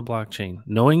it's on the blockchain,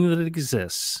 knowing that it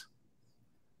exists,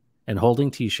 and holding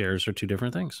T-shares are two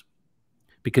different things.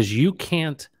 Because you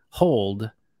can't hold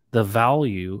the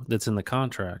value that's in the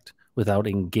contract without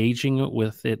engaging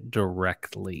with it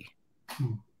directly.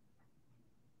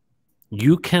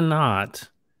 You cannot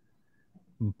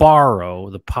borrow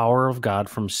the power of God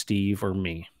from Steve or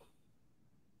me.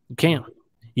 You can't.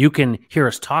 You can hear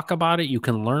us talk about it. You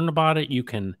can learn about it. You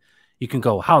can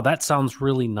go, "How that sounds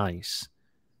really nice."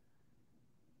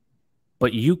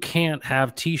 But you can't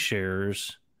have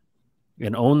T-shares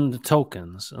and own the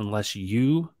tokens unless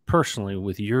you personally,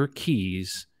 with your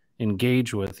keys,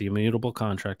 engage with the immutable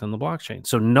contract on the blockchain.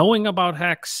 So knowing about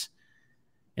Hex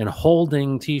and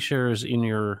holding T-shares in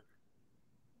your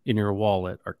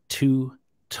wallet are two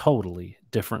totally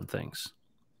different things.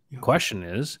 Yeah. Question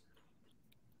is,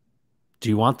 do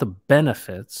you want the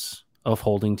benefits of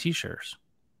holding T-shares?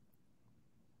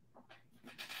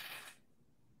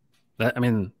 I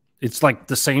mean, it's like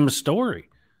the same story.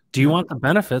 Do you want the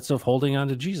benefits of holding on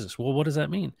to Jesus? Well, what does that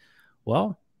mean?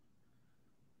 Well,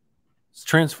 it's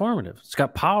transformative. It's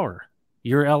got power.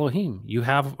 You're Elohim. You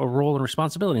have a role and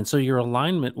responsibility. And so your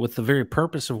alignment with the very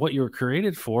purpose of what you were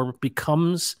created for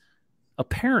becomes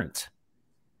apparent.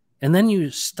 And then you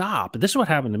stop. This is what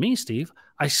happened to me, Steve.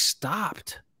 I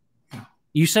stopped.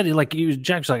 You said, like,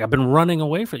 Jack's like, I've been running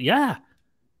away from it. Yeah.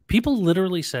 People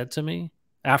literally said to me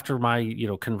after my,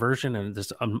 conversion and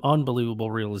this unbelievable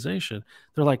realization,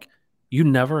 they're like, you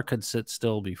never could sit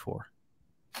still before.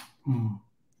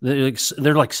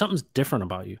 They're like, something's different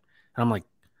about you. And I'm like,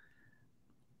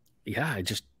 yeah,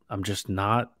 I'm just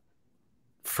not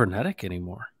frenetic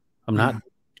anymore. I'm not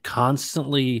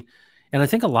constantly. And I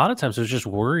think a lot of times I was just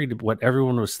worried what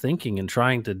everyone was thinking and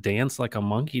trying to dance like a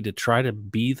monkey to try to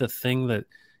be the thing that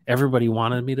everybody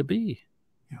wanted me to be.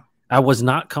 Yeah. I was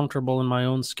not comfortable in my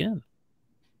own skin.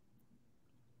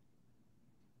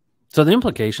 So the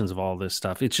implications of all this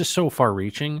stuff, it's just so far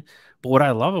reaching. But what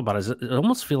I love about it is I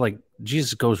almost feel like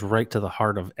Jesus goes right to the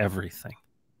heart of everything.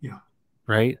 Yeah.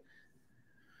 Right.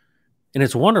 And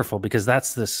it's wonderful because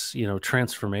that's this,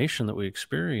 transformation that we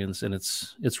experience, and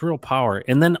it's real power.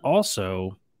 And then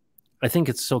also, I think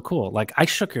it's so cool. Like, I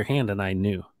shook your hand and I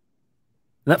knew. Isn't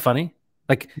that funny?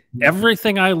 Like,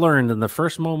 everything I learned in the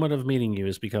first moment of meeting you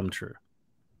has become true.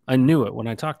 I knew it when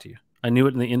I talked to you. I knew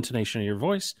it in the intonation of your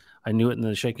voice. I knew it in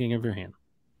the shaking of your hand.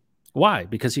 Why?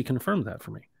 Because he confirmed that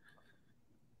for me.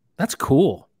 That's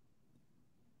cool.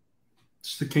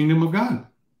 It's the kingdom of God.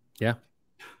 Yeah.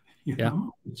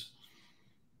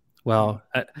 Well,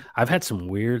 I've had some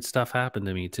weird stuff happen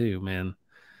to me too, man.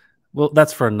 Well,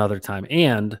 that's for another time.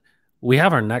 And we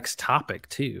have our next topic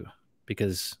too,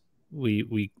 because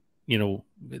we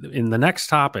in the next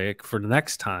topic for the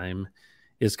next time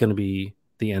is going to be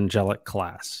the angelic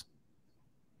class.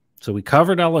 So we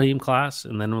covered Elohim class,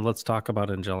 and then let's talk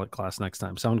about angelic class next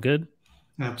time. Sound good?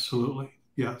 Absolutely.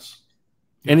 Yes.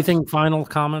 Anything final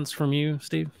comments from you,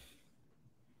 Steve?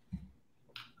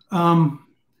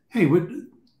 Hey,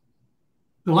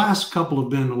 the last couple have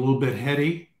been a little bit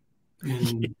heady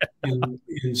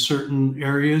in certain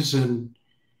areas, and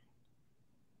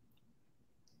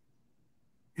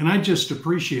I just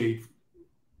appreciate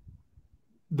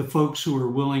the folks who are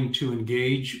willing to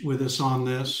engage with us on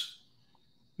this,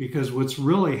 because what's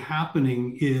really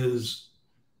happening is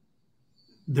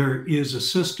there is a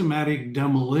systematic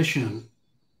demolition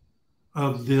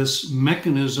of this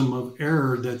mechanism of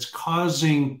error that's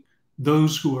causing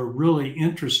those who are really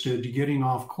interested to getting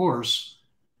off course.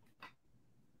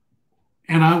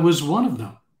 And I was one of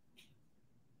them,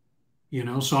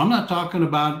 so I'm not talking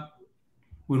about,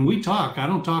 when we talk, I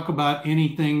don't talk about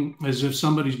anything as if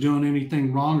somebody's doing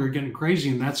anything wrong or getting crazy.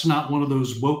 And that's not one of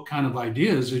those woke kind of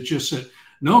ideas. It's just that,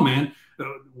 no, man,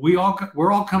 we're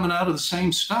all coming out of the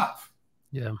same stuff.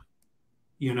 Yeah.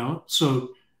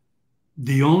 So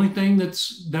the only thing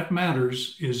that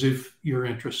matters is if you're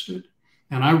interested.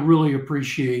 And I really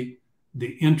appreciate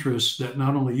the interest that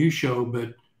not only you show,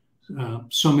 but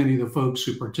so many of the folks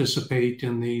who participate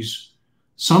in these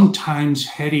sometimes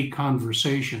heady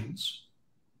conversations.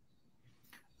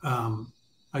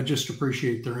 I just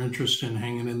appreciate their interest in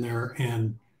hanging in there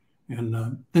and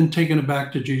then taking it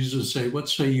back to Jesus and say, what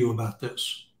say you about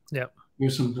this? Yeah.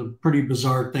 There's some pretty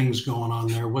bizarre things going on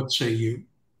there. What say you?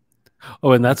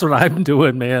 Oh, and that's what I'm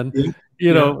doing, man.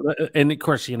 Yeah. And of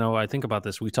course, I think about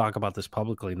this. We talk about this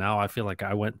publicly now. I feel like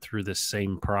I went through this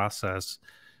same process,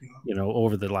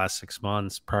 over the last 6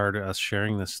 months prior to us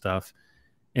sharing this stuff.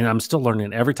 And I'm still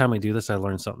learning. Every time I do this, I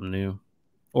learn something new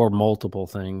or multiple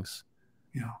things.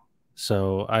 Yeah.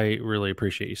 So I really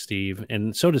appreciate you, Steve.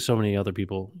 And so do so many other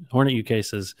people. Hornet UK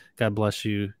says, God bless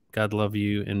you. God love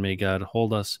you. And may God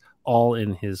hold us all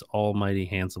in his almighty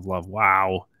hands of love.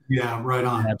 Wow. Yeah, right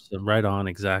on. Absolutely. Right on.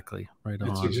 Exactly. Right on.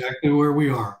 That's exactly where we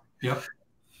are. Yep.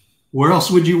 Where else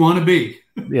would you want to be?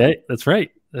 Yeah, that's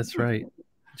right. That's right.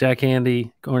 Jack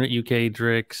Handy, Hornet UK,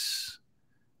 Drix,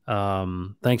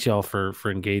 Thanks y'all for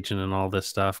engaging in all this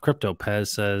stuff. Crypto Pez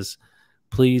says,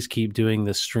 please keep doing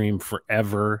this stream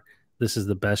forever. This is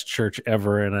the best church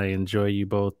ever, and I enjoy you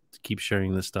both. Keep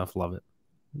sharing this stuff. Love it.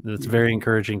 It's very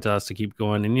encouraging to us to keep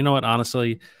going. And you know what?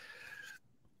 Honestly,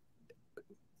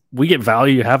 we get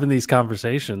value having these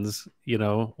conversations. You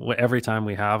know, every time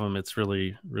we have them, it's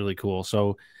really, really cool.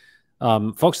 So,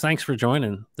 folks, thanks for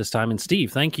joining this time. And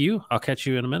Steve, thank you. I'll catch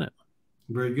you in a minute.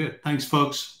 Very good. Thanks,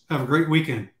 folks. Have a great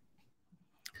weekend.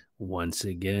 Once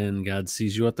again, God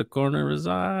sees you at the corner of his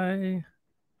eye.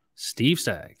 Steve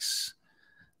Staggs,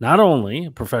 not only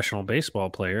a professional baseball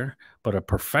player, but a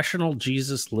professional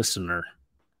Jesus listener.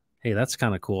 Hey, that's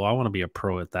kind of cool. I want to be a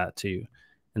pro at that too.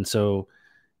 And so,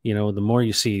 you know, the more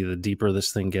you see, the deeper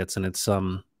this thing gets, and it's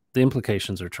the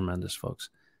implications are tremendous,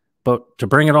 folks. But to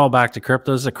bring it all back to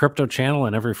crypto, this is a crypto channel,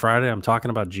 and every Friday I'm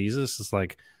talking about Jesus. It's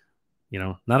like, you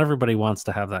know, not everybody wants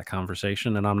to have that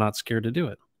conversation, and I'm not scared to do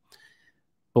it.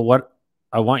 But what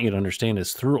I want you to understand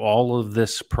is through all of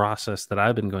this process that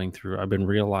I've been going through, I've been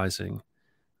realizing,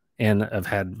 and I've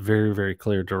had very, very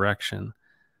clear direction,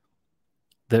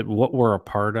 that what we're a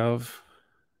part of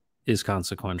is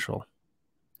consequential,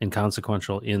 and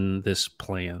consequential in this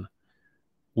plan.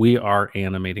 We are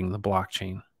animating the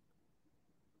blockchain.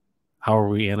 How are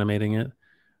we animating it?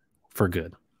 For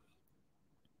good.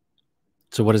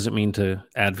 So what does it mean to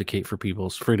advocate for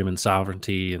people's freedom and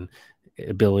sovereignty and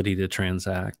ability to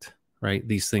transact, right?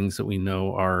 These things that we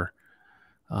know are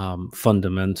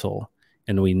fundamental.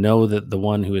 And we know that the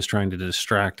one who is trying to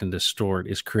distract and distort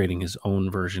is creating his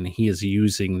own version. He is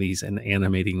using these and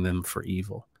animating them for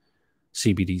evil.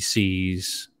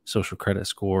 CBDCs, social credit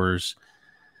scores,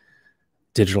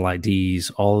 digital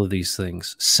IDs, all of these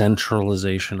things,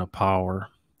 centralization of power.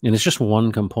 And it's just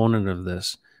one component of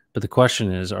this. But the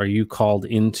question is, are you called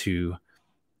into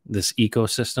this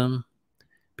ecosystem?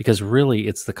 Because really,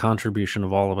 it's the contribution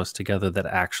of all of us together that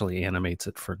actually animates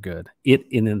it for good. It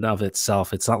in and of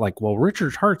itself, it's not like, well,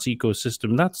 Richard Hart's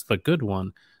ecosystem, that's the good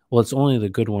one. Well, it's only the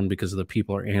good one because the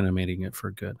people are animating it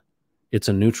for good. It's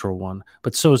a neutral one,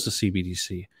 but so is the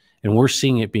CBDC. And we're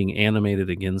seeing it being animated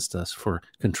against us for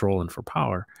control and for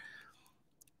power.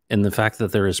 And the fact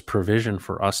that there is provision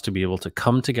for us to be able to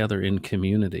come together in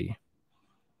community.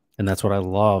 And that's what I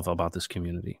love about this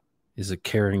community, is the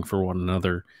caring for one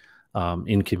another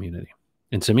in community.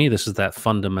 And to me, this is that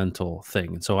fundamental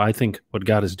thing. And so I think what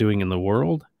God is doing in the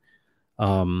world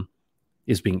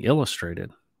is being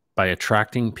illustrated by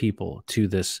attracting people to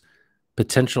this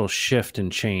potential shift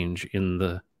and change in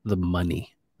the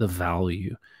money, the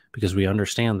value, because we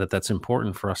understand that that's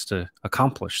important for us to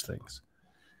accomplish things.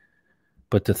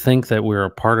 But to think that we're a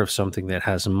part of something that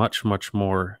has much, much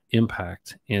more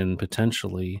impact in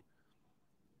potentially,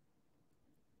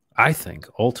 I think,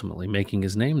 ultimately making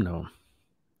his name known.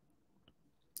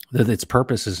 That its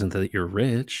purpose isn't that you're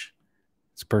rich.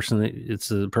 It's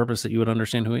the purpose that you would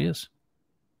understand who he is.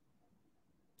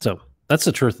 So that's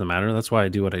the truth of the matter. That's why I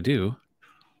do what I do.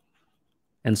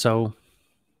 And so,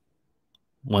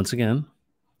 once again,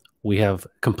 we have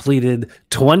completed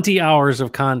 20 hours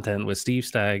of content with Steve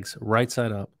Staggs, right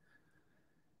side up.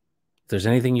 If there's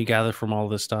anything you gather from all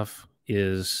this stuff,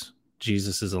 is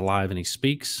Jesus is alive and he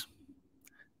speaks.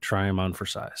 Try him on for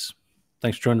size.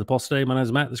 Thanks for joining the Pulse today. My name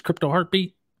is Matt. This is Crypto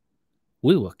Heartbeat.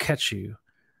 We will catch you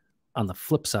on the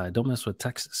flip side. Don't mess with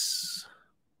Texas.